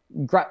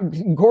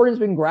 Gordon's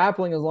been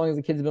grappling as long as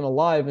the kid's been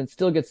alive and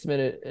still gets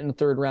submitted in the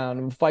third round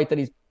in a fight that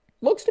he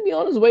looks to be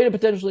on his way to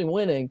potentially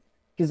winning.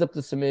 Gives up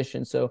the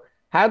submission. So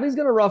Hadley's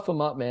going to rough him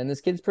up, man.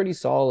 This kid's pretty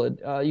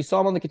solid. You saw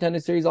him on the Contender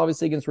Series,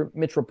 obviously, against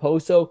Mitch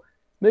Raposo.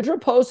 Mitch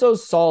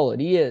Raposo's solid.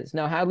 He is.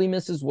 Now, Hadley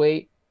misses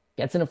weight,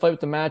 gets in a fight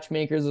with the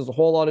matchmakers. There's a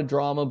whole lot of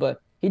drama, but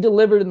he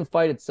delivered in the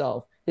fight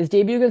itself. His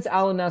debut against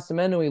Alan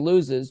Nascimento, he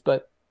loses,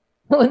 but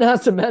Alan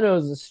Nascimento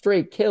is a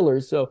straight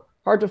killer, so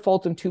hard to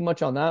fault him too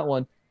much on that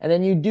one. And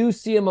then you do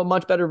see him a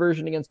much better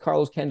version against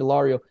Carlos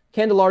Candelario.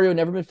 Candelario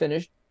never been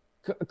finished.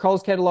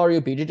 Carlos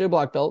Candelario, BJJ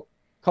black belt.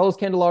 Carlos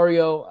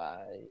Candelario...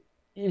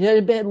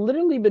 had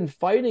literally been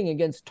fighting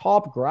against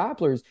top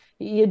grapplers.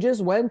 He had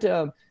just went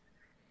on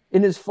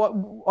his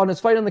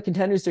fight on the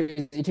Contender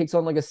Series. He takes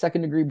on like a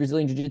second-degree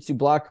Brazilian Jiu-Jitsu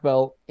black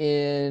belt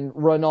in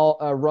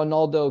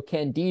Ronaldo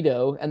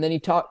Candido, and then he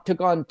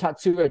took on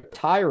Tatsuro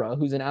Taira,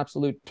 who's an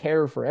absolute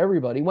terror for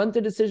everybody. Went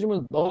to decision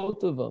with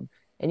both of them,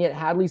 and yet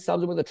Hadley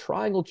subs him with a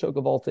triangle choke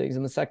of all things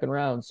in the second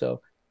round.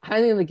 So I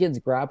think the kid's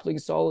grappling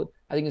is solid.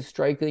 I think his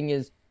striking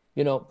is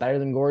better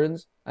than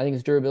Gordon's. I think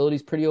his durability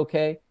is pretty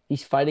okay.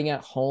 He's fighting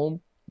at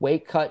home.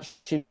 Weight cut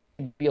should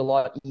be a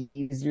lot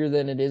easier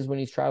than it is when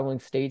he's traveling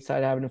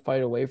stateside, having to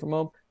fight away from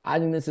home. I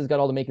think this has got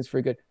all the makings for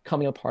a good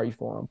coming up party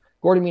for him.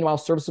 Gordon, meanwhile,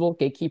 serviceable,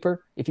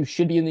 gatekeeper. If you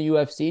should be in the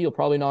UFC, you'll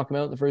probably knock him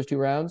out in the first 2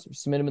 rounds, or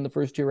submit him in the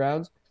first 2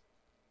 rounds.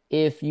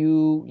 If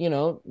you,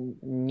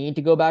 need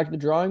to go back to the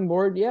drawing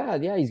board, yeah,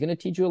 he's going to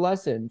teach you a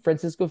lesson.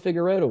 Francisco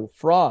Figueiredo,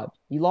 fraud.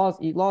 He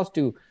lost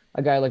to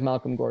a guy like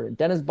Malcolm Gordon.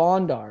 Dennis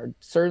Bondar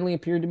certainly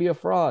appeared to be a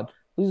fraud.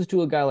 Loses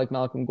to a guy like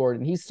Malcolm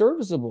Gordon. He's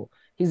serviceable.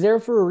 He's there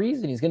for a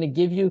reason. He's going to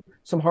give you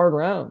some hard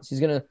rounds. He's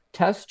going to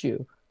test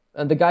you.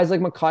 And the guys like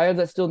Makayev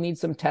that still need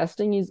some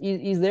testing,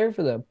 he's there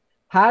for them.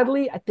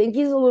 Hadley, I think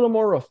he's a little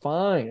more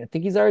refined. I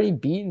think he's already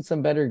beaten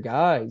some better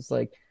guys.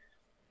 Like,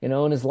 in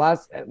his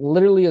last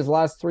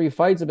 3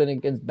 fights have been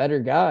against better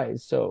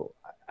guys. So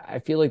I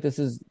feel like this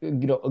is,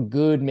 a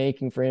good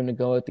making for him to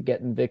go out to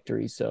getting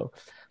victory. So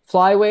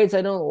flyweights,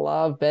 I don't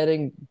love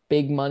betting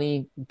big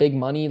money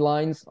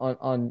lines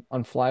on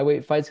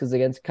flyweight fights because,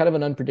 again, it's kind of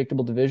an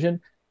unpredictable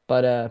division.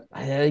 But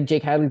I think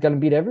Jake Hadley's going to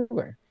beat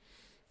everywhere.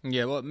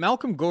 Yeah, well,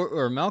 Malcolm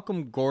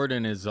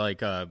Gordon is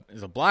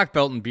is a black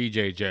belt in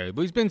BJJ,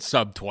 but he's been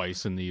subbed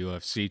twice in the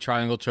UFC.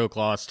 Triangle choke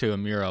loss to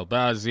Amir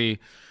Albazi.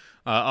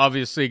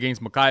 Obviously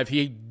against Makayev,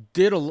 he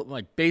did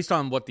based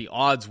on what the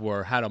odds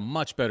were, had a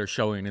much better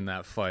showing in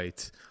that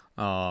fight.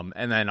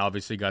 And then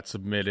obviously got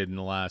submitted in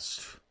the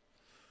last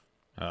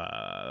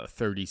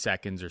 30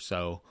 seconds or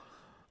so.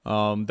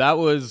 That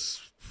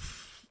was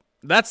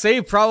that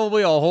saved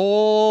probably a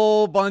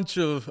whole bunch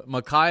of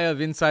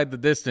Makayev inside the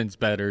distance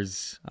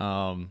betters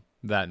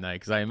that night,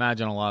 because I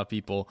imagine a lot of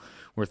people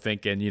were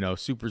thinking,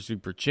 super,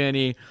 super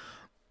chinny.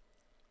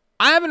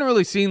 I haven't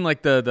really seen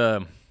like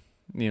the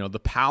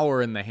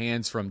power in the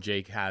hands from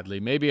Jake Hadley.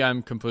 Maybe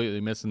I'm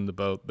completely missing the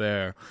boat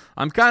there.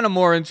 I'm kind of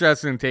more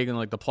interested in taking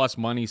like the plus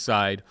money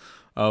side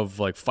of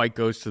like fight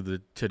goes to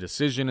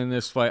decision in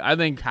this fight. I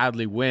think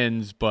Hadley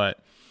wins,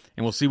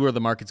 and we'll see where the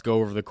markets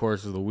go over the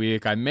course of the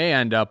week. I may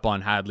end up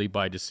on Hadley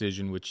by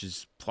decision, which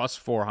is plus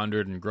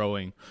 400 and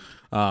growing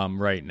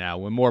right now.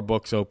 When more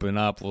books open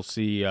up, we'll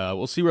see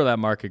where that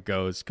market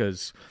goes,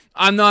 because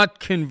I'm not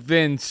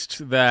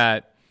convinced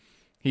that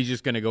he's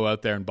just going to go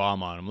out there and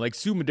bomb on him. Like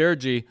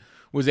Sumaderji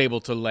was able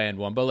to land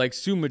one, but like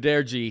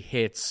Sumaderji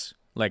hits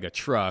like a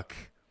truck.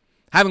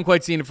 Haven't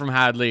quite seen it from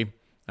Hadley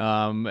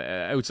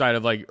outside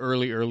of like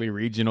early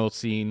regional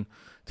scene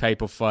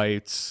type of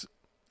fights.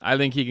 I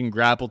think he can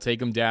grapple,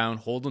 take him down,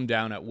 hold him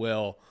down at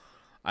will.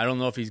 I don't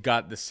know if he's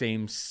got the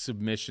same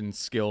submission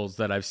skills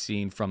that I've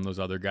seen from those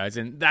other guys.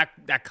 And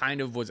that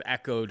kind of was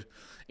echoed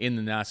in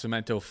the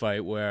Nascimento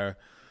fight, where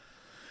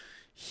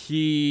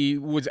he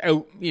was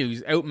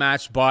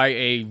outmatched by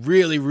a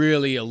really,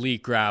 really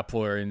elite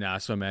grappler in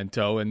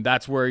Nascimento, and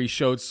that's where he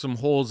showed some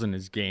holes in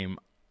his game.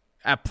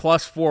 At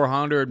plus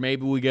 400,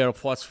 maybe we get a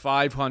plus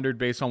 500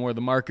 based on where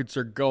the markets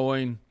are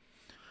going.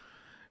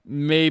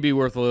 Maybe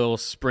worth a little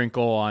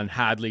sprinkle on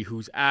Hadley,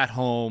 who's at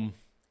home.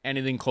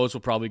 Anything close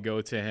will probably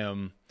go to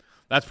him.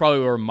 That's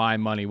probably where my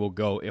money will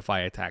go if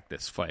I attack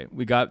this fight.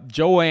 We got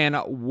Joanne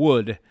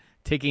Wood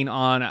taking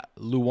on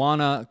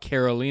Luana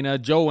Carolina.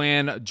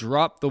 Joanne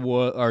dropped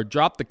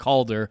the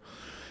Calder.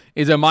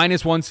 Is a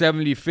minus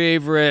 170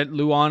 favorite.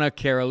 Luana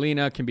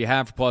Carolina can be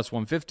had for plus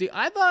 150.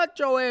 I thought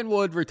Joanne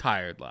Wood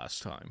retired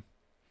last time,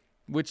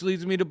 which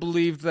leads me to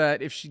believe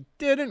that if she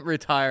didn't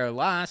retire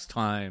last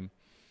time,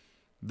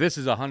 this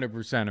is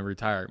 100% a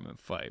retirement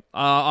fight.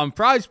 On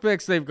Prize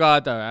Picks, they've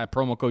got at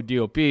promo code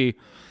DOP,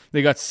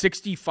 they got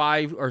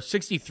 65 or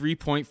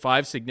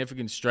 63.5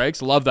 significant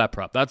strikes. Love that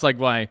prop. That's like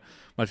my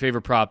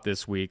favorite prop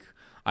this week.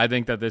 I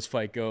think that this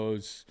fight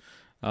goes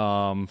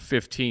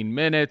 15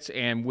 minutes,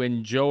 and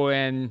when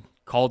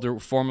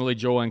formerly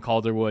Joanne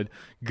Calderwood,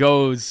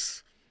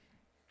 goes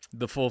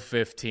the full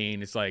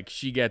 15, it's like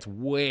she gets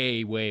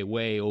way, way,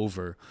 way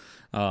over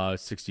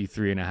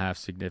 63.5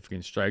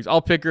 significant strikes.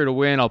 I'll pick her to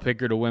win. I'll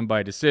pick her to win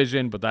by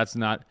decision, but that's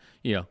not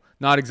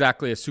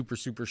exactly a super,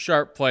 super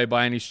sharp play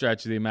by any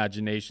stretch of the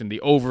imagination.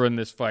 The over in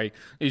this fight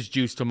is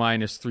juiced to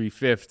minus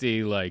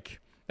 350.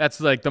 Like,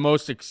 that's like the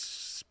most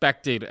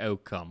expected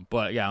outcome.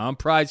 But yeah, on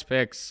Prize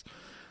Picks,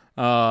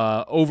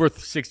 over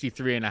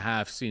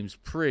 63.5 seems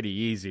pretty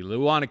easy.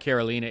 Luana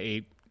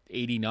Carolina,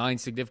 89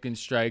 significant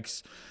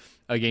strikes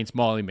against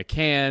Molly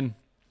McCann.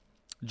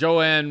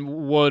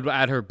 Joanne Wood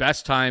at her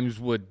best times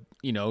would,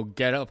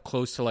 get up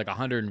close to like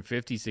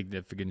 150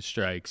 significant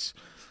strikes.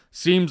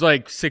 Seems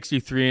like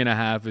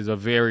 63.5 is a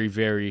very,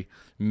 very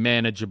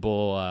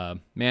manageable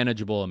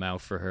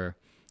amount for her.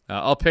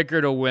 I'll pick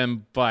her to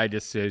win by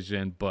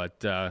decision,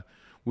 but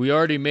we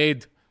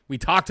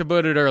talked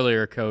about it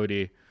earlier,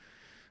 Cody.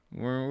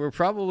 We're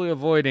probably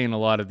avoiding a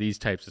lot of these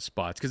types of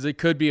spots because it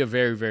could be a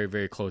very, very,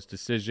 very close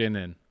decision,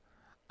 and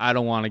I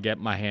don't want to get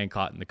my hand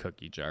caught in the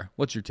cookie jar.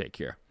 What's your take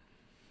here?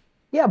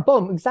 Yeah,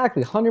 boom,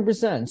 exactly,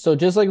 100%. So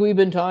just like we've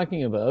been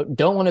talking about,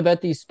 don't want to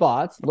bet these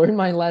spots. Learn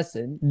my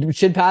lesson.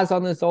 Should pass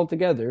on this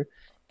altogether.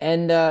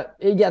 And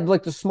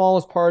like the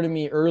smallest part of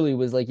me early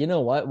was like, you know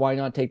what? Why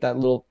not take that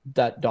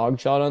dog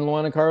shot on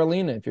Luana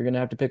Carolina if you're going to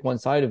have to pick one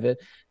side of it?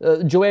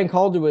 Joanne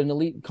Calderwood,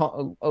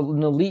 an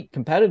elite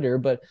competitor,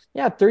 but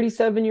yeah,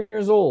 37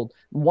 years old,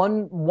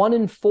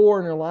 1-4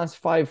 in her last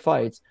 5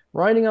 fights,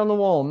 writing on the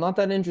wall. I'm not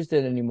that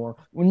interested anymore.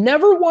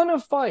 Never won a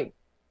fight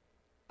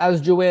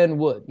as Joanne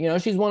Wood.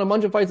 She's won a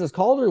bunch of fights as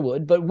Calder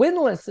would, but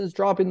winless is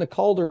dropping the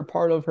Calder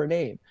part of her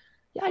name.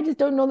 Yeah, I just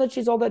don't know that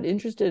she's all that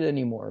interested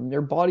anymore.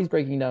 Her body's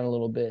breaking down a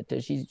little bit.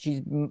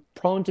 She's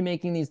prone to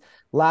making these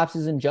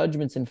lapses in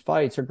judgments in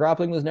fights. Her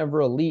grappling was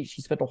never elite.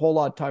 She spent a whole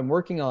lot of time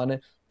working on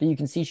it, but you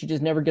can see she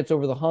just never gets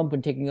over the hump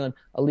when taking on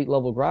elite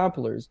level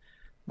grapplers.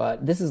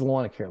 But this is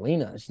Luana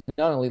Carolina. She's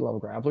not an elite level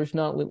grappler. She's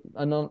not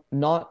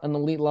an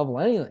elite level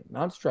anything.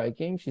 Not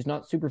striking. She's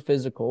not super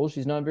physical.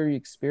 She's not very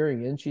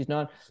experienced. She's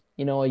not,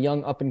 a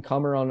young up and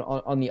comer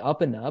on the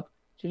up and up.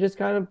 She's just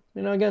kind of,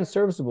 again,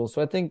 serviceable.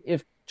 So I think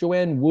if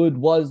Joanne Wood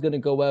was going to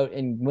go out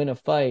and win a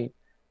fight,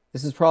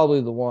 this is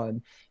probably the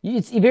one.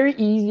 It's very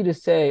easy to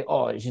say,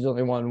 oh, she's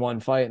only won one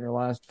fight in her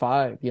last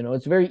 5.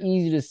 It's very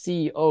easy to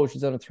see, oh,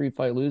 she's on a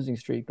 3-fight losing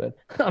streak. But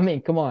I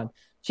mean, come on.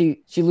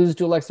 She loses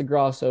to Alexa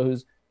Grasso,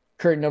 who's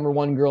current number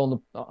 1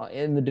 girl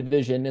in the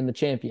division and the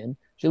champion.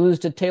 She loses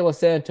to Taylor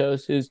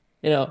Santos, who's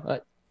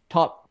a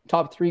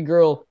top 3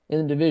 girl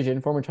in the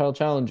division, former title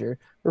challenger.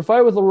 Her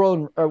fight with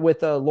Lauren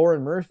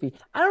Murphy,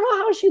 I don't know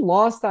how she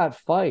lost that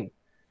fight.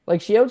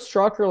 Like, she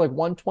outstruck her like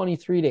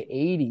 123 to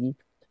 80,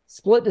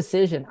 split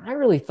decision. I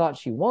really thought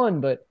she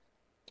won, but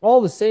all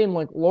the same,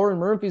 like Lauren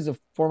Murphy's a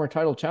former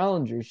title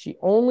challenger. She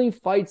only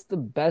fights the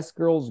best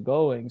girls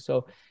going.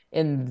 So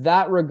in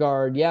that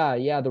regard,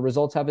 yeah, the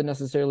results haven't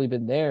necessarily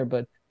been there,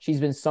 but she's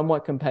been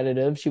somewhat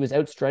competitive. She was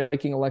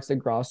outstriking Alexa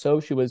Grasso.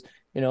 She was,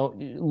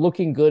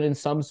 looking good in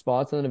some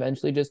spots, and then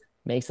eventually just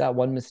makes that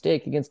one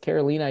mistake against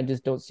Carolina. I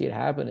just don't see it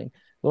happening.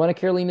 Luana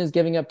Carolina is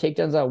giving up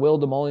takedowns at will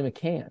to Molly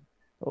McCann.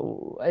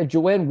 Oh, if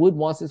Joanne Wood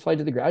wants this fight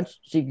to the ground,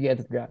 she can get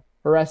to the ground.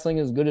 Her wrestling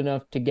is good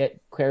enough to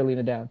get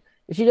Carolina down.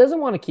 If she doesn't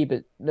want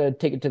to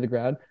take it to the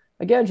ground,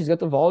 again, she's got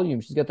the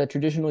volume. She's got that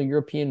traditional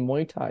European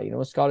Muay Thai,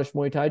 a Scottish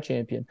Muay Thai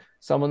champion,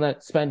 someone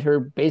that spent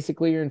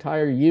basically her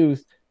entire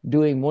youth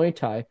doing Muay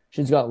Thai.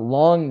 She's got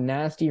long,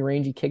 nasty,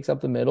 rangy kicks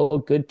up the middle,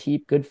 good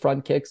teep, good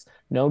front kicks,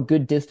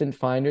 good distant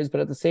finders,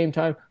 but at the same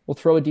time, will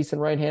throw a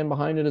decent right hand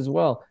behind it as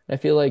well. And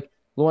I feel like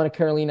Luana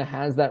Carolina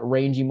has that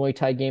rangy Muay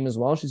Thai game as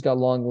well. She's got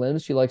long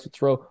limbs. She likes to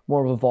throw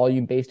more of a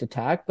volume-based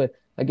attack, but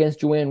against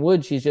Joanne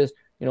Wood, she's just,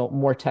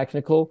 more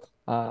technical,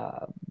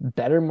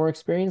 better, more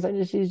experienced.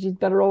 She's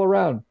better all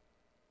around.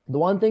 The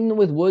one thing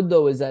with Wood,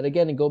 though, is that,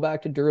 again, to go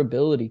back to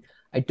durability,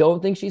 I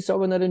don't think she's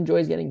someone that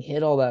enjoys getting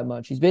hit all that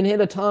much. She's been hit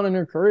a ton in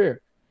her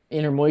career,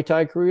 in her Muay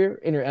Thai career,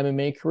 in her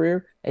MMA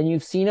career, and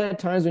you've seen at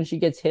times when she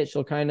gets hit,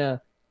 she'll kind of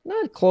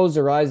not close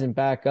her eyes and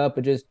back up,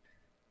 but just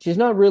she's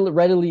not really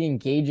readily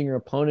engaging her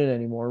opponent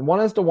anymore. And one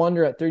has to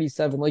wonder at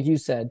 37, like you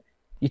said,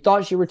 you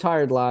thought she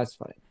retired last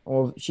fight.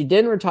 Or she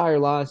didn't retire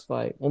last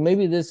fight. Well,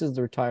 maybe this is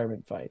the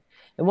retirement fight.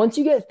 And once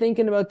you get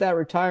thinking about that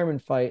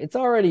retirement fight, it's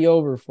already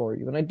over for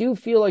you. And I do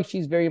feel like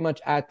she's very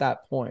much at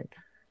that point.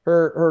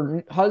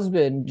 Her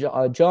husband,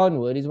 John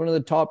Wood, he's one of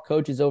the top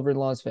coaches over in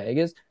Las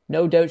Vegas.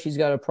 No doubt she's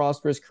got a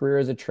prosperous career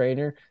as a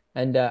trainer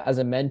and as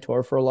a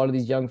mentor for a lot of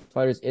these young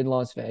fighters in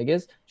Las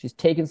Vegas. She's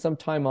taken some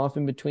time off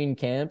in between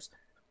camps.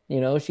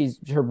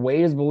 Her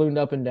weight is ballooned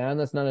up and down.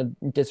 That's not a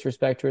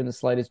disrespect to her in the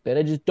slightest bit.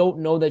 I just don't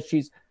know that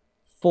she's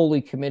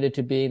fully committed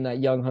to being that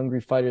young,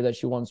 hungry fighter that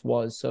she once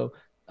was. So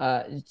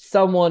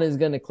someone is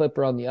going to clip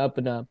her on the up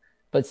and up.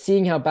 But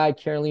seeing how bad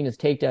Carolina's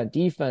takedown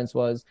defense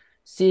was,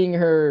 seeing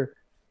her,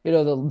 the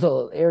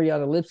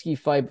Ariana Lipski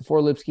fight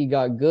before Lipski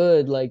got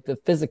good, like the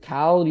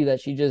physicality that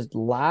she just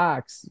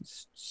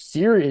lacks,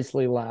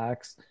 seriously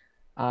lacks.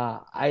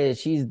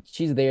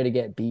 She's there to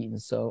get beaten.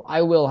 So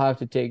I will have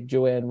to take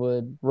Joanne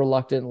Wood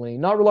reluctantly.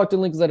 Not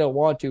reluctantly because I don't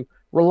want to,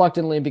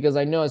 reluctantly because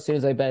I know as soon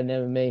as I bet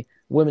an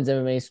women's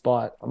MMA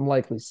spot, I'm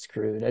likely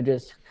screwed.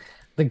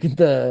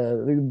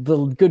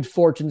 The good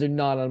fortunes are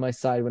not on my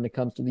side when it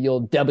comes to the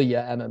old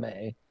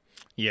WMMA.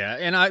 Yeah,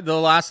 and the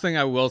last thing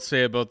I will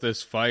say about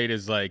this fight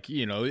is, like,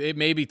 it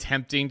may be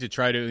tempting to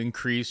try to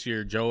increase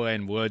your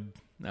Joanne Wood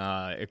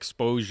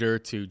exposure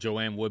to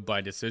Joanne Wood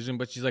by decision,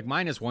 but she's like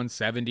minus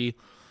 170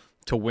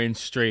 to win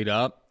straight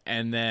up,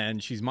 and then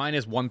she's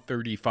minus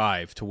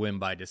 135 to win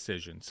by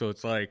decision. So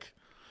it's like,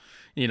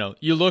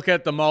 you look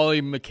at the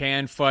Molly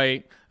McCann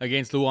fight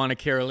against Luana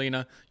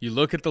Carolina, you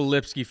look at the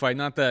Lipski fight,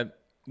 not that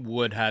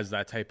Wood has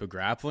that type of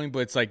grappling, but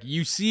it's like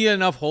you see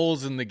enough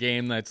holes in the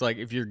game that's like,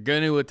 if you're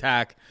going to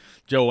attack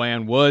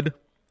Joanne Wood,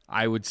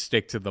 I would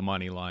stick to the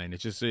money line.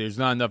 It's just there's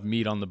not enough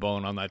meat on the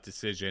bone on that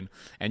decision,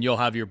 and you'll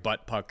have your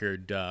butt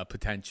puckered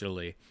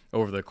potentially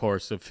over the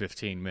course of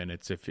 15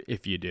 minutes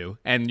if you do.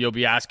 And you'll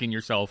be asking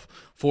yourself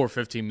for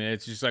 15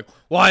 minutes, just like,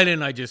 why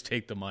didn't I just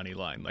take the money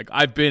line? Like,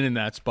 I've been in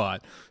that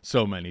spot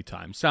so many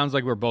times. Sounds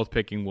like we're both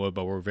picking Wood,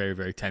 but we're very,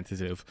 very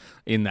tentative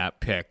in that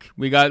pick.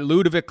 We got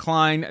Ludovic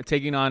Klein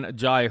taking on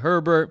Jai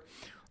Herbert.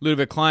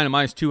 Ludovic Klein, a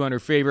minus 200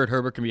 favorite.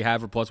 Herbert can be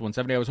had for plus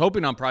 170. I was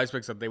hoping on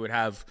PrizePicks that they would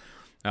have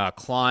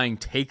Klein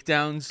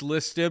takedowns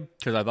listed,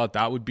 because I thought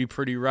that would be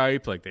pretty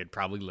ripe. Like, they'd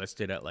probably list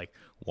it at like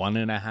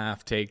 1.5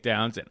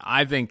 takedowns. And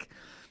I think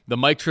the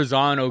Mike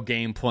Trezano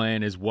game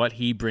plan is what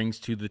he brings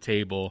to the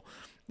table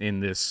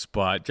in this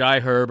spot. Jai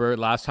Herbert,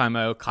 last time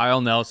out,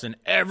 Kyle Nelson.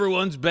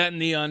 Everyone's betting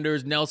the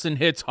unders. Nelson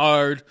hits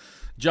hard.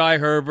 Jai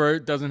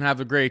Herbert doesn't have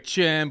a great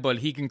chin, but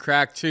he can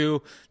crack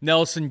too.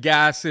 Nelson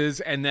gasses,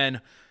 and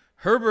then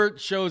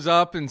Herbert shows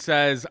up and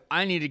says,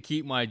 I need to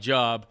keep my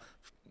job.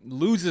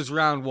 Loses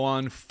round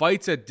 1,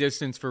 fights at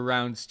distance for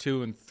rounds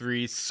 2 and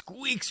 3,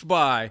 squeaks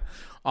by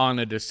on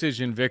a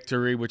decision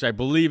victory, which I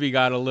believe he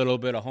got a little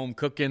bit of home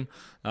cooking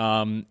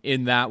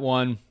in that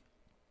one.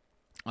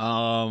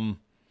 Herbert's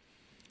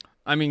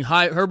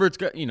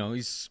got,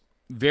 he's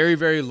very,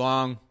 very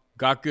long,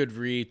 got good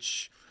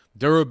reach.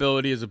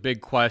 Durability is a big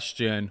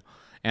question,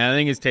 and I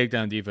think his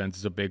takedown defense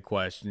is a big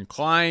question.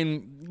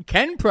 Klein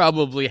can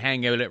probably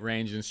hang out at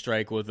range and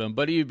strike with him,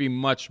 but he would be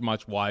much,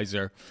 much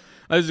wiser.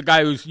 There's a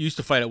guy who used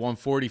to fight at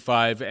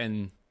 145,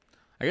 and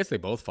I guess they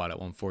both fought at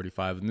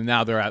 145, and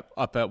now they're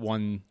up at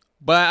 1.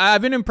 But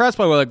I've been impressed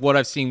by what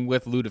I've seen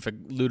with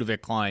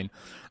Ludovic Klein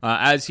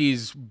as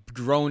he's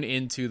grown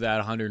into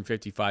that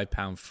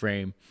 155-pound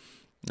frame.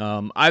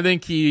 I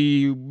think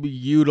he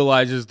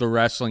utilizes the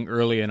wrestling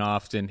early and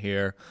often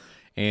here,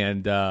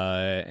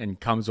 and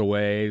comes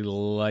away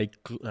like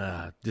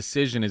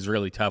decision is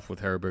really tough with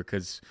Herbert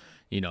because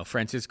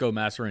Francisco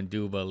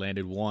Masaranduba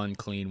landed one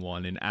clean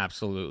one and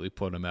absolutely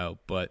put him out.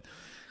 But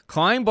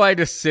Klein by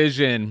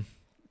decision,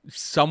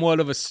 somewhat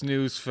of a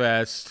snooze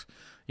fest,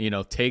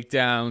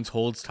 takedowns,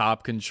 holds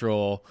top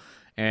control,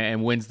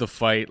 and wins the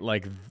fight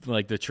like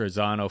the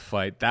Trezano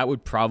fight, that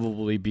would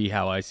probably be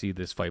how I see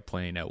this fight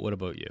playing out. What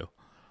about you?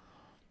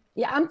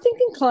 Yeah, I'm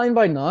thinking Klein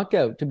by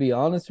knockout, to be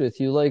honest with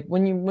you. Like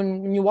when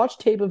you watch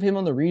tape of him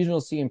on the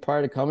regional scene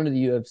prior to coming to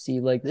the UFC,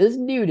 like this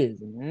dude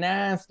is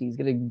nasty. He's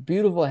got a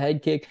beautiful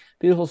head kick,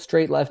 beautiful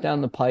straight left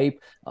down the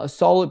pipe,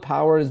 solid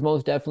power, and is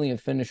most definitely a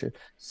finisher.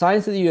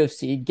 Signs to the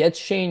UFC, gets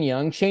Shane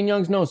Young. Shane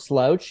Young's no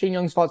slouch. Shane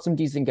Young's fought some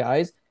decent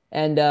guys,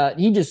 and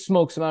he just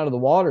smokes him out of the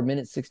water,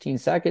 minute 16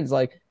 seconds,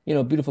 like,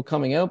 beautiful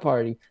coming out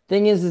party.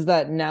 Thing is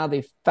that now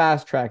they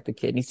fast track the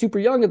kid. And he's super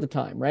young at the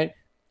time, right?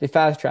 They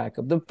fast track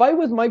him. The fight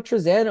with Mike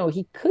Trezano,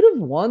 he could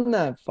have won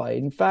that fight.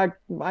 In fact,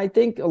 I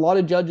think a lot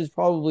of judges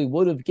probably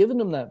would have given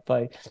him that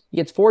fight. He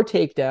gets 4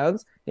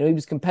 takedowns. He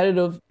was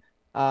competitive.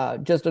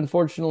 Just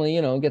unfortunately,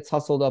 gets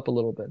hustled up a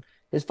little bit.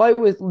 His fight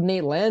with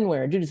Nate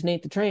Landwehr, dude, it's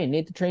Nate the Train.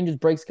 Nate the Train just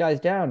breaks guys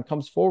down,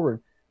 comes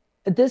forward.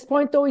 At this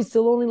point, though, he's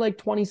still only like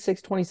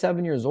 26,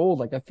 27 years old.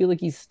 Like, I feel like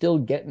he's still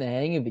getting the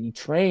hang of it. He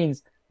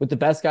trains with the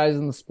best guys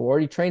in the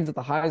sport. He trains at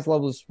the highest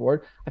level of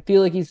sport. I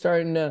feel like he's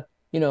starting to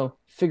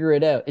figure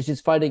it out. It's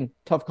just fighting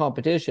tough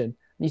competition. And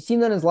you've seen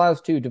that in his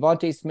last 2,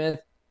 Devontae Smith,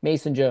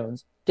 Mason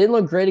Jones. Didn't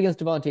look great against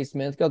Devontae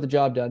Smith, got the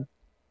job done.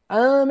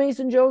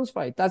 Mason Jones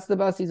fight, that's the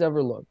best he's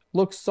ever looked.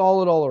 Looks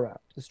solid all around.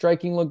 The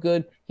striking looked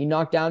good. He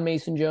knocked down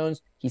Mason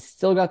Jones. He's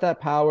still got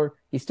that power.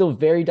 He's still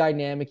very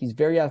dynamic. He's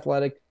very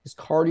athletic. His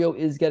cardio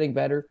is getting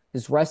better.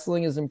 His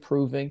wrestling is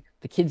improving.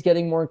 The kid's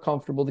getting more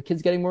comfortable. The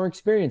kid's getting more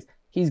experience.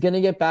 He's going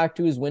to get back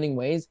to his winning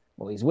ways.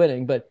 Well, he's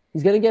winning, but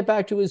he's going to get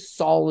back to his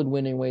solid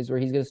winning ways where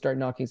he's going to start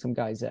knocking some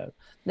guys out.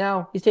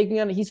 Now, he's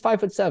 5'7". He's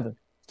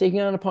taking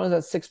on an opponent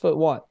that's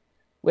 6'1",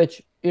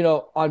 which,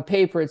 on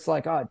paper, it's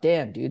like, oh,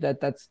 damn, dude,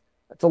 that's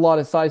a lot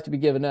of size to be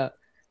given up.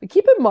 But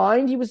keep in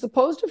mind, he was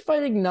supposed to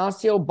fight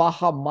Ignacio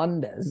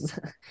Bahamondes.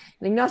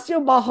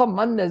 Ignacio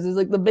Bahamondes is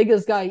like the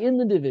biggest guy in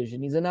the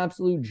division. He's an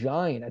absolute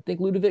giant. I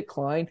think Ludovic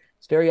Klein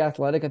is very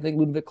athletic. I think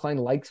Ludovic Klein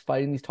likes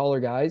fighting these taller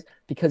guys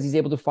because he's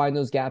able to find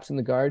those gaps in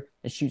the guard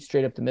and shoot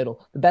straight up the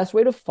middle. The best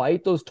way to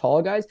fight those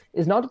tall guys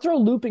is not to throw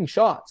looping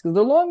shots because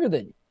they're longer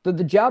than you.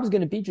 The jab's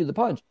going to beat you to the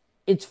punch.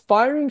 It's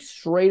firing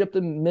straight up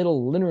the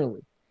middle,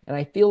 literally. And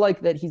I feel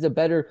like that he's a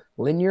better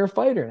linear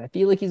fighter. And I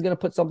feel like he's going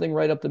to put something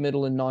right up the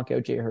middle and knock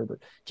out Jay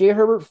Herbert. Jay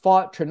Herbert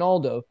fought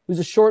Trinaldo, who's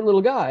a short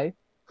little guy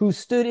who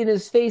stood in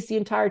his face the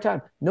entire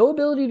time. No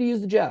ability to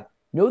use the jab.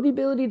 No the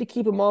ability to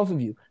keep him off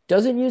of you.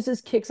 Doesn't use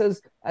his kicks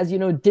as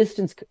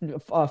distance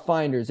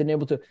finders and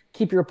able to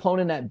keep your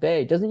opponent at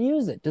bay. Doesn't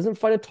use it. Doesn't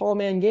fight a tall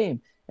man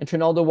game. And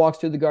Trinaldo walks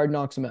through the guard,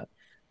 knocks him out.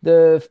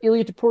 The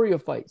Ilia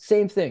Topuria fight,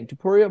 same thing.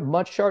 Topuria,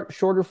 much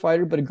shorter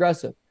fighter, but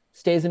aggressive.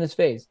 Stays in his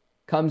face.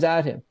 Comes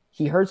at him.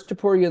 He hurts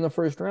Topuria in the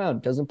first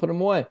round, doesn't put him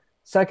away.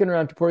 Second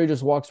round, Topuria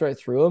just walks right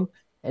through him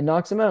and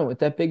knocks him out with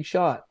that big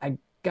shot. I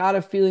got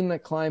a feeling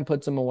that Klein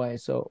puts him away.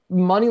 So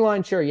money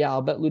line, sure, yeah,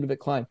 I'll bet Ludovic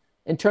Klein.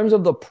 In terms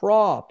of the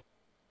prop,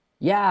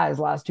 yeah, his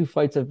last 2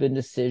 fights have been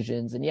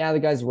decisions. And yeah, the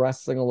guy's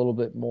wrestling a little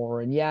bit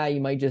more. And yeah,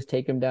 you might just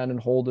take him down and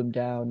hold him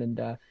down.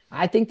 And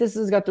I think this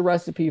has got the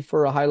recipe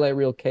for a highlight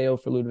reel KO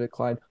for Ludovic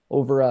Klein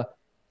over a,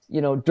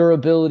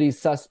 durability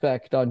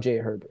suspect on Jay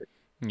Herbert.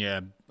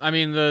 Yeah. I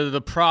mean,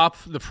 the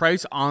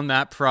price on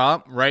that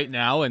prop right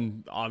now,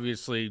 and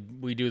obviously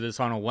we do this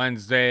on a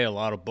Wednesday. A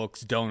lot of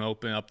books don't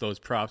open up those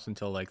props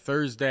until like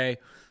Thursday,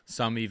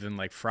 some even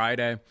like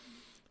Friday.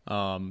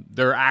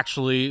 They're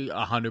actually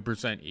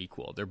 100%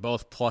 equal. They're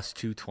both plus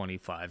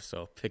 225,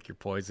 so pick your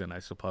poison, I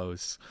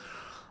suppose.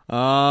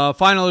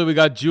 Finally, we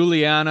got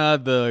Juliana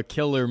the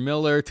Killer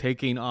Miller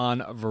taking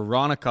on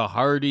Veronica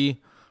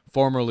Hardy,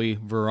 formerly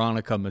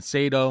Veronica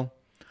Macedo.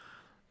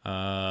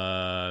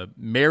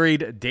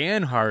 Married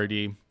Dan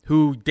Hardy,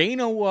 who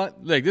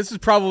this is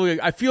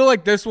probably, I feel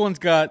like this one's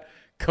got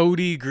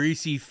Cody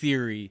Greasy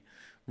Theory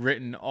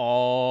written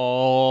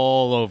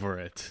all over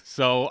it.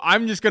 So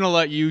I'm just going to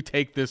let you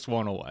take this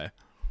one away.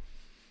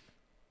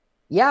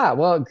 Yeah,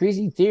 well,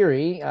 Greasy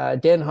Theory,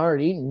 Dan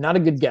Hardy, not a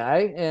good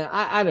guy. And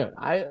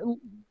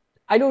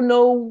I don't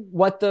know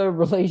what the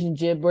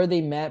relationship, where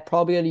they met,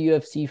 probably at a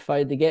UFC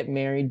fight, they get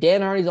married.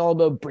 Dan Hardy's all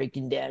about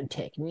breaking down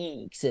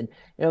techniques. And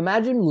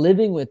imagine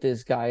living with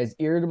this guy, as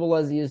irritable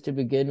as he is to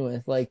begin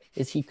with. Like,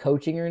 is he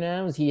coaching her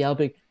now? Is he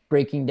helping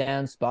breaking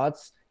down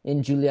spots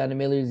in Juliana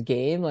Miller's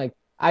game? Like,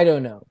 I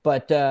don't know.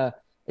 But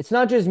it's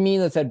not just me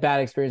that's had bad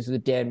experiences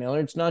with Dan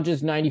Miller. It's not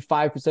just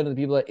 95% of the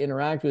people that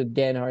interact with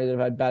Dan Hardy that have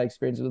had bad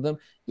experiences with him.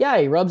 Yeah,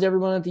 he rubs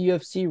everyone at the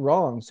UFC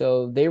wrong,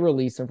 so they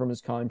release him from his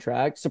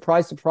contract.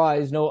 Surprise,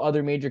 surprise, no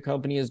other major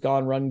company has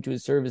gone running to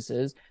his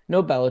services.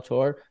 No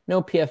Bellator,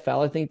 no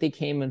PFL. I think they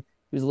came and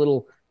he was a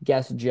little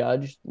guest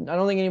judge. I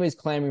don't think anybody's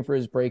clamoring for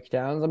his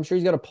breakdowns. I'm sure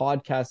he's got a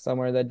podcast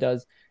somewhere that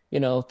does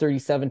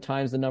 37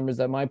 times the numbers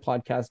that my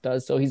podcast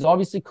does. So he's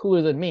obviously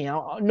cooler than me.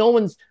 No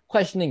one's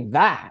questioning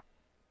that.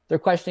 They're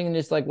questioning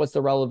just like, what's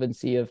the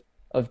relevancy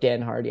of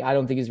Dan Hardy? I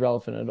don't think he's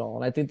relevant at all.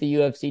 And I think the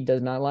UFC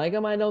does not like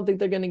him. I don't think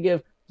they're going to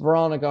give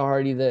Veronica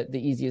Hardy the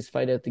easiest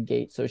fight out the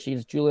gate. So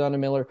she's Juliana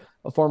Miller,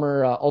 a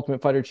former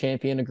Ultimate Fighter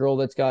champion, a girl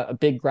that's got a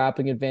big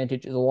grappling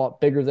advantage, is a lot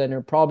bigger than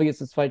her, probably gets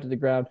this fight to the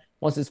ground.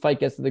 Once this fight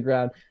gets to the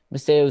ground,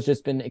 Macedo's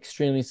just been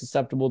extremely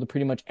susceptible to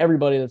pretty much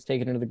everybody that's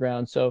taken her to the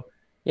ground. So,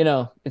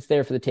 it's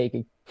there for the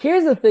taking.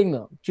 Here's the thing,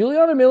 though.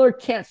 Juliana Miller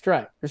can't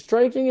strike. Her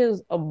striking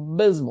is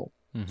abysmal.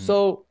 Mm-hmm.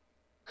 So,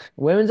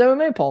 women's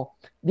MMA, Paul,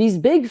 these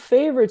big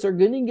favorites are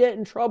going to get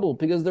in trouble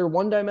because they're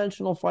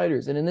one-dimensional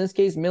fighters. And in this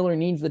case, Miller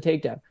needs the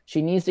takedown.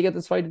 She needs to get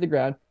this fight to the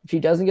ground. If she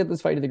doesn't get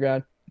this fight to the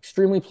ground,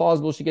 extremely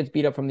plausible she gets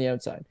beat up from the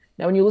outside.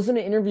 Now, when you listen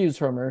to interviews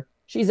from her,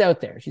 she's out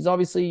there. She's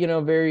obviously,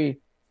 very,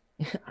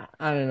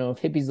 I don't know if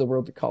hippie's the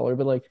word to call her,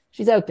 but like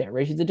she's out there,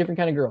 right? She's a different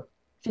kind of girl.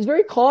 She's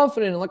very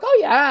confident and like, oh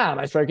yeah,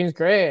 my striking's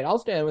great. I'll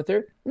stand with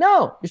her.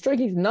 No, your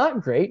striking's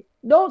not great.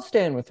 Don't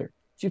stand with her.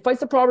 She fights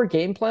the proper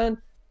game plan.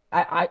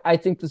 I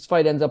think this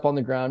fight ends up on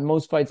the ground.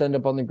 Most fights end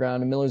up on the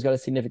ground, and Miller's got a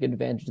significant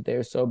advantage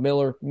there. So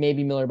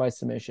maybe Miller by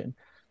submission.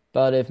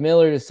 But if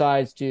Miller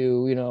decides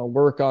to,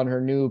 work on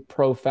her new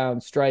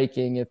profound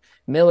striking, if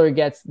Miller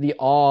gets the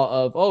awe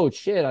of, oh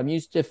shit, I'm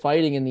used to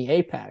fighting in the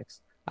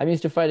Apex. I'm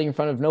used to fighting in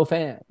front of no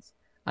fans.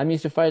 I'm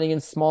used to fighting in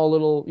small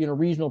little,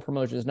 regional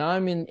promotions. Now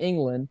I'm in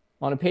England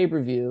on a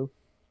pay-per-view.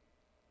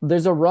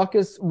 There's a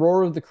ruckus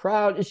roar of the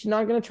crowd. Is she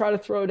not going to try to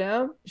throw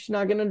down? Is she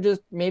not going to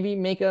just maybe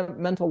make a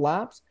mental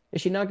lapse?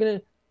 Is she not going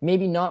to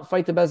maybe not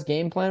fight the best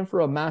game plan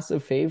for a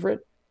massive favorite?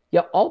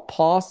 Yeah, all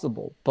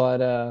possible.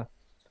 But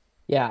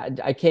yeah,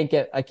 I can't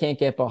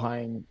get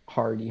behind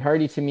Hardy.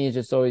 Hardy to me has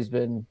just always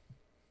been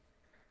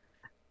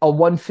a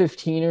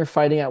 115er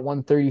fighting at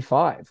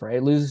 135,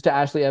 right? Loses to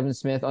Ashley Evans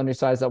Smith,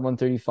 undersized at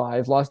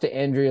 135. Lost to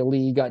Andrea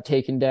Lee, got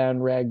taken down,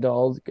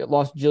 ragdolled.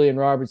 Lost to Jillian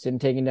Robertson,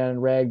 taken down and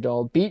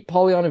ragdolled. Beat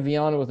Polyana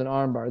Viana with an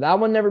armbar. That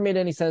one never made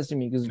any sense to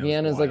me because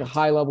Viana is like a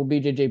high-level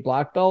BJJ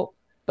black belt.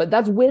 But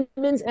that's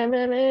women's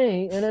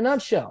MMA in a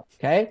nutshell,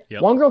 okay?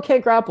 Yep. One girl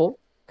can't grapple,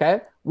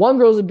 okay? One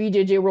girl's a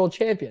BJJ world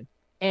champion.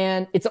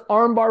 And it's an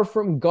armbar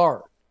from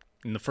guard.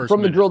 In the first From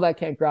minute. the girl that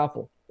can't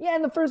grapple. Yeah,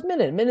 in the first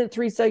minute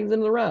 3 seconds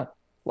into the round.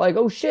 Like,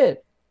 oh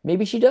shit,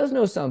 maybe she does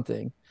know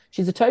something.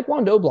 She's a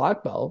Taekwondo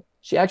black belt.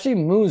 She actually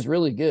moves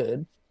really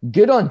good.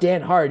 Good on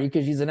Dan Hardy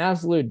because she's an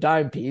absolute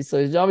dime piece. So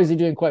he's obviously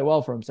doing quite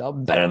well for himself.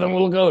 Better than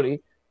Little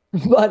Cody.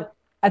 But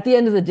at the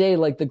end of the day,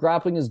 like the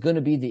grappling is going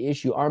to be the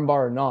issue,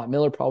 armbar or not.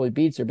 Miller probably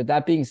beats her. But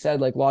that being said,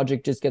 like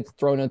logic just gets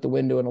thrown out the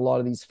window in a lot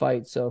of these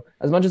fights. So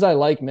as much as I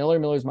like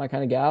Miller's my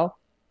kind of gal.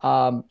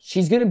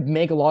 She's going to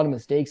make a lot of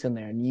mistakes in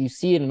there. And you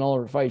see it in all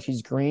of her fights.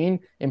 She's green,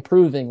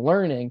 improving,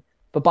 learning.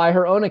 But by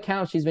her own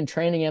account, she's been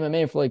training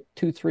MMA for like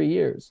 2-3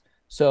 years.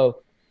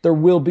 So there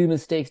will be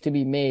mistakes to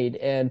be made.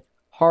 And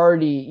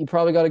Hardy, you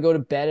probably got to go to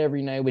bed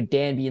every night with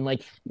Dan being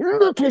like,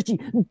 look how she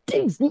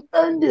digs the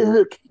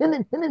underhook.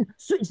 And then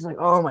she's like,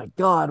 oh my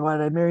God, why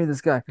did I marry this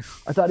guy?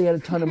 I thought he had a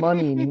ton of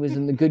money and he was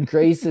in the good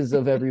graces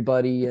of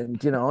everybody.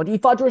 And, he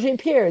fought Georges St.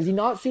 Pierre. Is he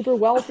not super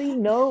wealthy?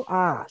 No?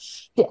 Ah,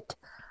 shit.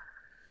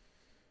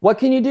 What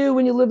can you do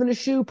when you live in a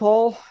shoe,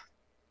 Paul?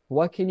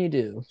 What can you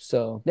do?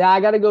 So, yeah, I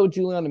got to go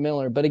Juliana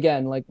Miller. But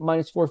again, like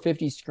minus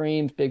 450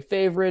 screams big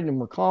favorite, and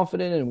we're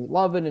confident and we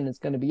love it, and it's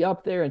going to be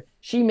up there. And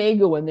she may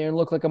go in there and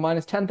look like a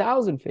minus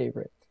 10,000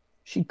 favorite.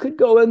 She could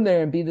go in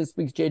there and be this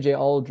week's JJ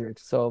Aldrich.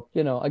 So,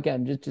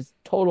 again, just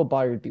total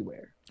buyer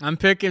beware. I'm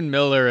picking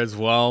Miller as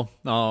well.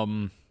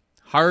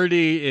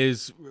 Hardy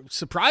is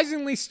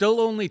surprisingly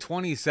still only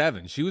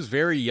 27. She was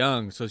very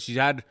young, so she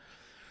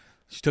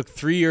took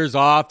 3 years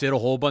off, did a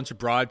whole bunch of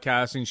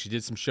broadcasting. She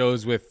did some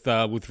shows with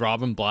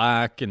Robin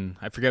Black and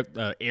I forget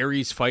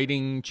Aries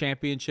Fighting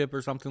Championship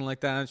or something like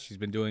that. She's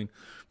been doing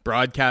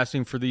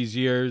broadcasting for these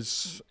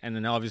years, and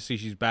then obviously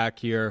she's back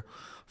here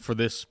for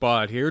this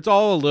spot here. It's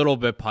all a little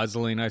bit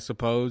puzzling, I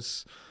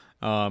suppose.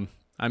 Going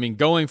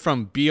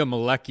from Bia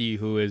Malecki,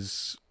 who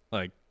is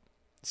like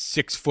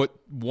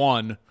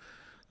 6'1",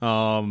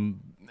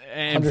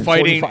 and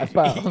fighting,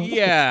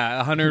 yeah,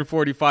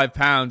 145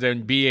 pounds,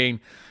 and being.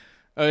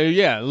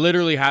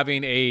 Literally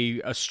having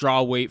a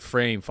straw weight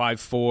frame,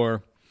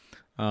 5'4",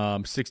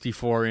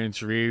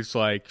 64-inch reach.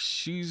 Like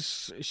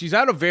she's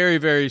had a very,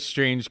 very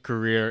strange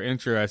career,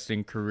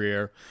 interesting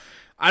career.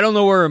 I don't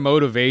know where her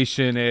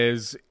motivation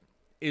is.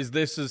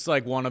 This is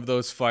like one of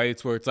those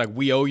fights where it's like,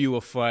 we owe you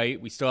a fight.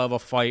 We still have a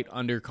fight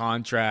under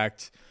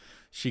contract.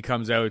 She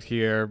comes out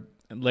here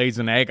and lays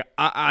an egg.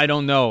 I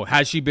don't know.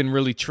 Has she been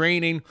really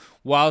training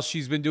while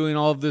she's been doing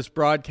all of this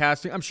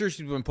broadcasting? I'm sure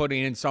she's been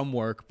putting in some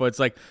work, but it's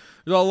like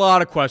there's a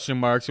lot of question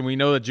marks, and we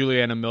know that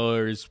Juliana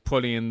Miller is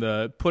putting in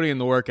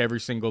the work every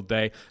single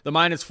day. The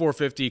minus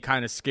 450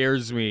 kind of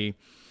scares me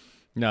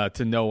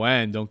to no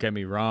end. Don't get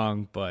me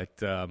wrong,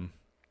 but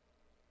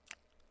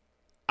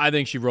I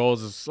think she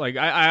rolls. Like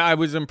I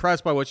was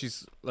impressed by what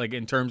she's like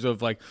in terms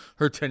of like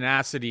her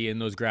tenacity in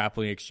those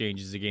grappling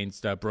exchanges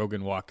against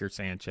Brogan Walker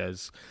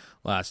Sanchez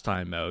last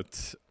time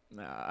out.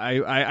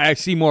 I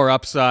see more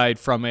upside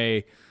from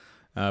a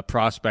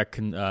prospect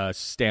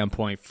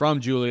standpoint from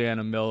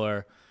Juliana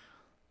Miller.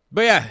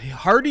 But yeah,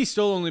 Hardy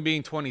still only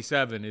being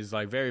 27 is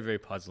like very, very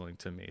puzzling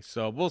to me.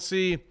 So we'll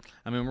see.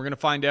 I mean, we're going to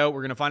find out. We're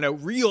going to find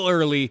out real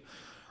early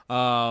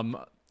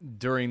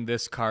during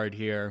this card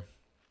here.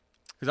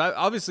 Because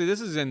obviously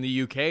this is in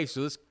the UK,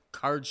 so this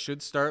card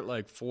should start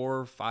like 4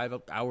 or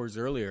 5 hours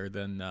earlier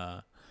than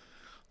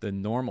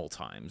normal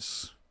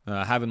times.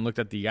 I haven't looked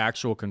at the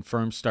actual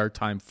confirmed start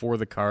time for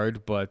the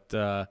card, but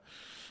I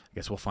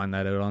guess we'll find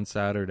that out on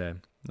Saturday.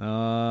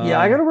 Yeah,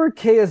 I gotta work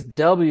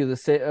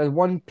KSW at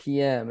 1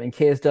 p.m. and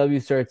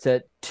KSW starts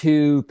at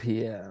 2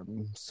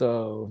 p.m.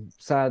 So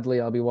sadly,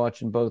 I'll be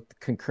watching both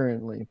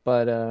concurrently.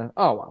 But oh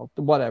well,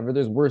 whatever.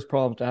 There's worse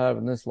problems to have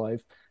in this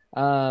life.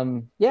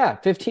 Yeah,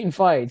 15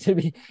 fights.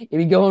 It'd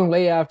be going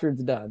way after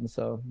it's done.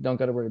 So don't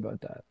gotta worry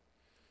about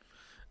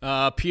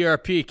that.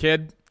 PRP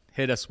kid,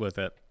 hit us with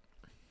it.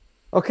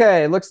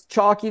 Okay, it looks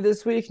chalky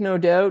this week, no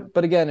doubt.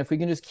 But again, if we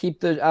can just keep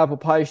the apple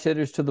pie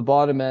shitters to the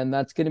bottom end,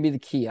 that's going to be the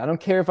key. I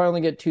don't care if I only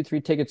get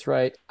 2-3 tickets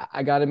right.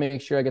 I got to make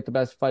sure I get the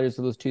best fighters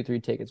for those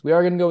 2-3 tickets. We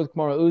are going to go with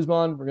Kamaru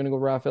Usman. We're going to go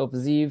Rafael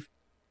Fiziev.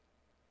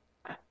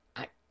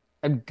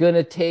 I'm going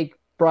to take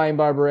Brian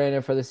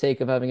Barberena for the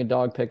sake of having a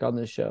dog pick on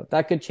this show.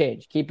 That could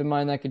change. Keep in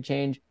mind that could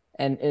change.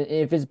 And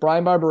if it's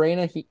Brian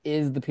Barberena, he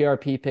is the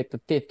PRP pick,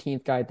 the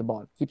 15th guy at the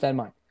bottom. Keep that in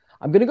mind.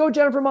 I'm going to go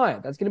Jennifer Maia.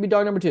 That's going to be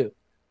dog number 2.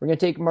 We're going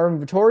to take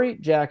Marvin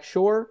Vettori, Jack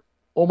Shore,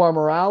 Omar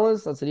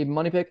Morales. That's an even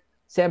money pick.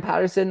 Sam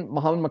Patterson,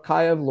 Muhammad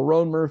Makayev,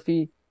 Lerone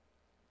Murphy,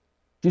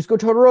 Dusko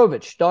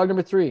Todorovic, dog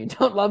number 3.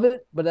 Don't love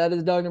it, but that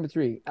is dog number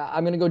 3.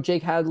 I'm going to go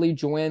Jake Hadley,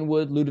 Joanne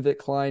Wood, Ludovic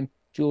Klein,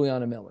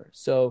 Juliana Miller.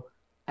 So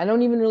I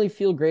don't even really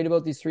feel great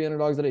about these 3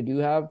 underdogs that I do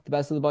have. The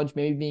best of the bunch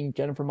maybe being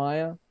Jennifer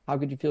Maia. How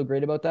could you feel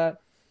great about that?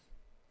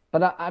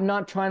 But I'm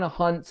not trying to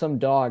hunt some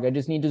dog. I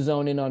just need to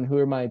zone in on who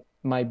are my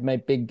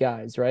big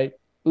guys, right?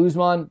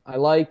 Usman, I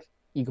like.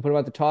 You can put him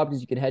at the top because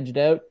you could hedge it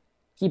out.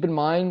 Keep in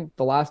mind,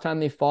 the last time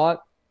they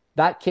fought,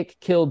 that kick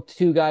killed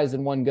 2 guys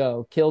in one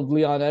go. Killed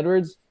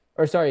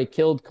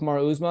killed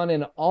Kamaru Usman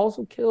and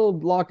also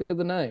killed Lock of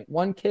the Night.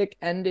 One kick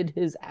ended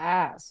his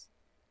ass.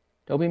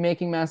 Don't be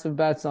making massive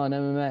bets on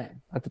MMA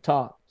at the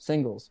top.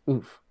 Singles.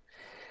 Oof.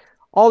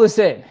 All the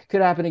same,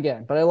 could happen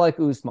again, but I like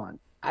Usman.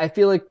 I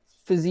feel like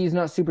Fiziev's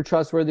not super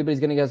trustworthy, but he's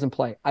going to get some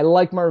play. I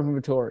like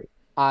Marvin Vettori.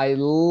 I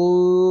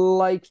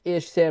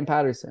like-ish Sam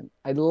Patterson.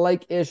 I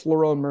like-ish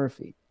Lerone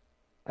Murphy.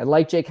 I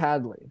like Jake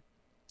Hadley.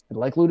 I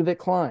like Ludovic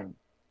Klein.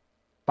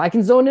 If I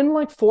can zone in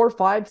like 4,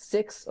 5,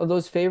 6 of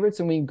those favorites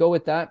and we go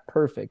with that,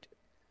 perfect.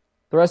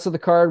 The rest of the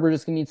card, we're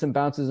just going to need some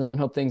bounces and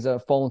hope things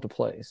fall into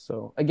place.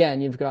 So again,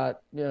 you've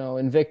got,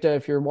 Invicta.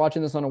 If you're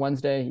watching this on a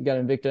Wednesday, you got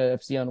Invicta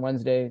FC on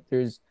Wednesday.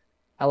 There's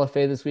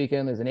LFA this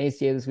weekend. There's an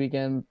ACA this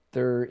weekend.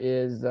 There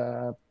is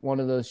one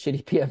of those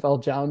shitty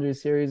PFL Challenger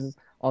series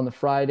on the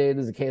Friday.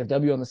 There's a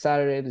KFW on the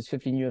Saturday. There's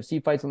 15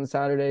 UFC fights on the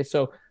Saturday.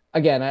 So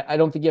again, I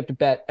don't think you have to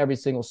bet every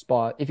single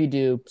spot. If you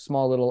do,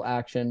 small little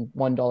action,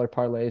 $1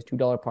 parlays,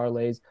 $2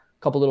 parlays,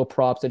 a couple little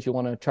props that you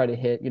want to try to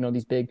hit,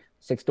 these big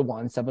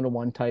 6-1,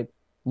 7-1 type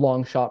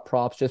long shot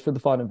props just for the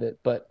fun of it.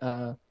 But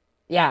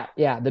yeah,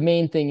 the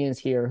main thing is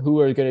here, who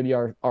are going to be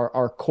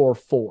our core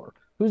 4?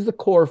 Who's the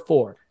core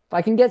 4? If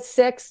I can get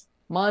 6,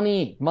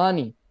 money.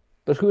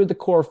 But who are the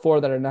core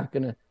 4 that are not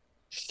going to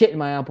shit in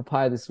my apple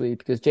pie this week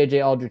because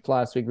JJ Aldrich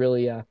last week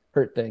really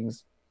hurt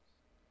things?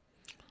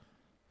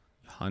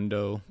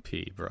 Hundo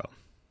P, bro.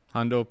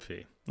 Hundo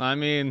P. I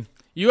mean,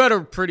 you had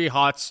a pretty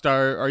hot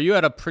start, or you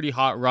had a pretty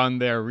hot run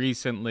there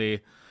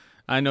recently.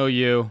 I know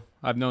you.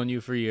 I've known you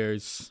for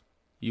years.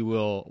 You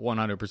will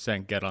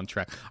 100% get on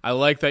track. I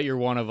like that you're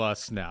one of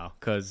us now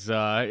because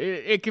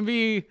it can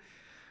be.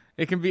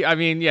 I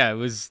mean, yeah, it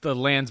was the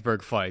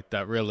Landsberg fight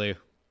that really,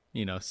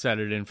 set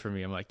it in for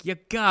me. I'm like, you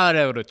got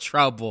out of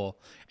trouble,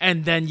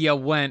 and then you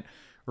went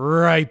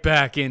right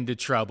back into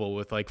trouble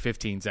with like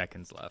 15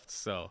 seconds left.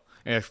 So,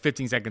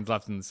 15 seconds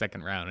left in the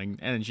second round, and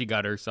then she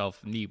got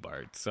herself knee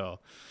barred. So,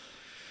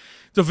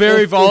 it's a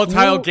very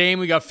volatile game.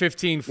 We got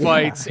 15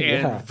 fights,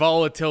 and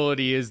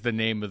volatility is the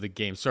name of the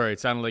game. Sorry, it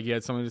sounded like you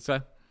had something to say.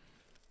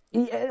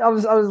 Yeah, I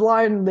was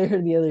lying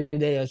there the other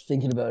day. I was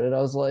thinking about it. I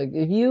was like,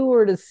 if you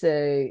were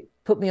to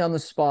put me on the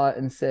spot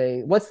and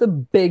say, what's the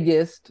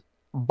biggest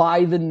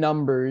by the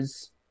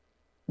numbers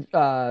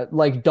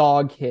like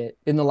dog hit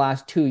in the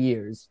last 2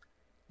 years?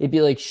 It'd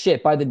be like,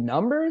 shit, by the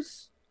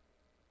numbers?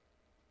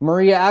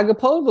 Maria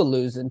Agapova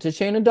losing to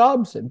Shayna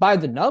Dobson. By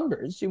the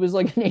numbers, she was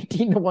like an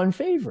 18-1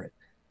 favorite.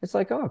 It's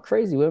like, oh,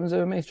 crazy. Women's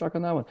MMA struck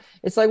on that one.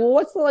 It's like, well,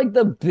 what's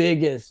the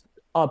biggest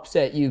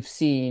upset you've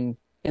seen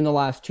in the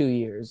last 2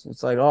 years?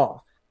 It's like,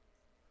 oh,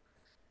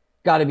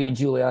 got to be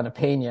Juliana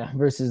Pena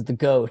versus the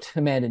GOAT,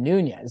 Amanda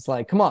Nunes.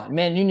 Like, come on,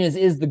 Amanda Nunes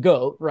is the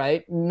GOAT,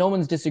 right? No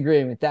one's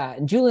disagreeing with that.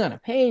 And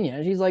Juliana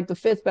Pena, she's like the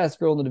 5th best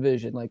girl in the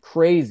division, like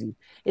crazy.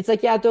 It's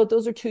like, yeah,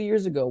 those are 2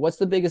 years ago. What's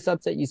the biggest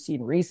upset you've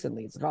seen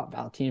recently? It's like, oh,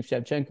 Valentina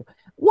Shevchenko.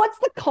 What's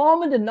the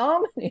common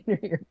denominator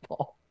here,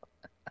 Paul?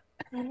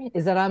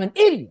 Is that I'm an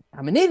idiot.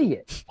 I'm an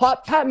idiot.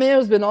 Pat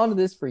Mayo's been on to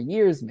this for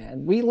years,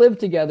 man. We lived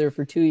together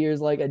for 2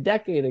 years, like a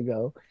decade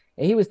ago,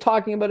 and he was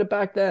talking about it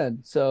back then.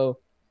 So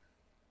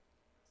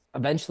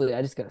eventually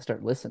I just got to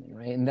start listening,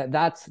 right? And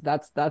that's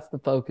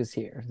the focus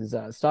here is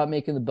stop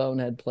making the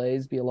bonehead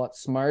plays, be a lot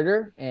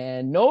smarter,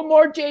 and no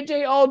more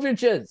JJ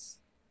Aldriches.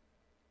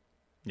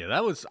 Yeah,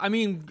 that was. I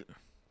mean,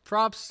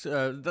 props.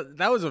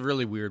 That was a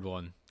really weird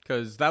one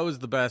because that was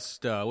the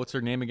best. What's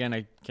her name again?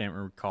 I can't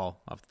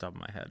recall off the top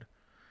of my head.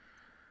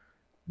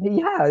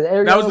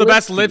 Yeah, That was Ariana the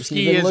best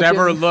Lipsky. Lipsky has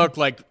ever looking... looked.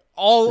 Like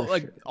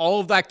all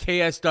of that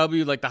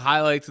KSW, like the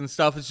highlights and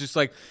stuff. It's just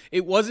like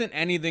it wasn't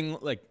anything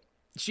like.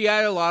 She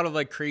had a lot of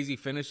like crazy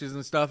finishes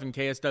and stuff in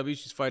KSW.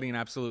 She's fighting an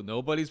absolute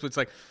nobodies, but it's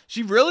like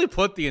she really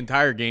put the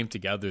entire game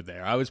together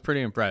there. I was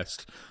pretty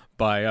impressed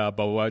by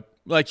what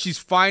like she's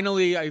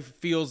finally, I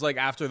feels like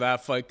after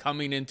that fight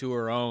coming into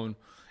her own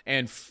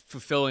and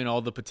fulfilling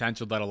all the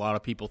potential that a lot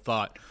of people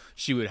thought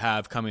she would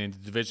have coming into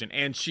the division.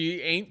 And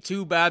she ain't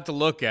too bad to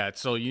look at.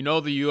 So the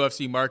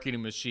UFC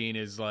marketing machine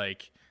is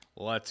like,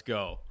 let's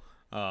go.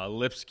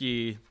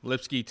 Lipsky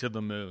to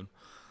the moon.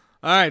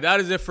 All right,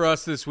 that is it for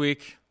us this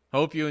week.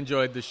 Hope you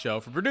enjoyed the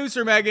show. For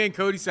producer Megan and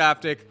Cody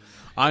Saftik,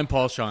 I'm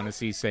Paul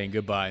Shaughnessy saying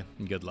goodbye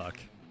and good luck.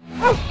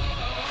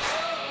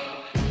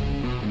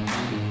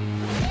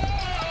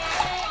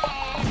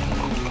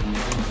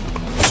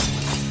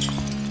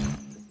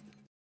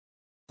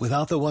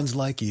 Without the ones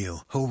like you,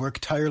 who work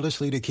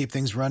tirelessly to keep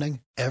things running,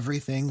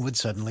 everything would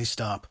suddenly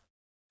stop.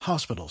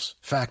 Hospitals,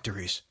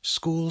 factories,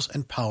 schools,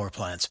 and power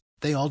plants,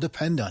 they all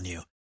depend on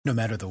you. No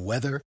matter the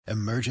weather,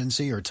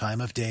 emergency, or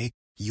time of day,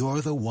 you're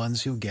the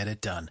ones who get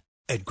it done.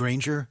 At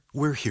Grainger,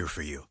 we're here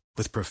for you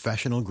with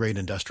professional-grade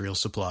industrial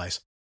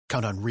supplies.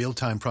 Count on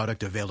real-time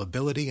product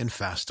availability and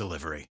fast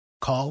delivery.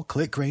 Call,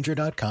 click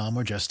Grainger.com,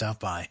 or just stop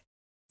by.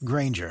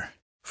 Grainger,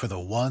 for the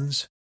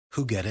ones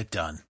who get it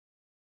done.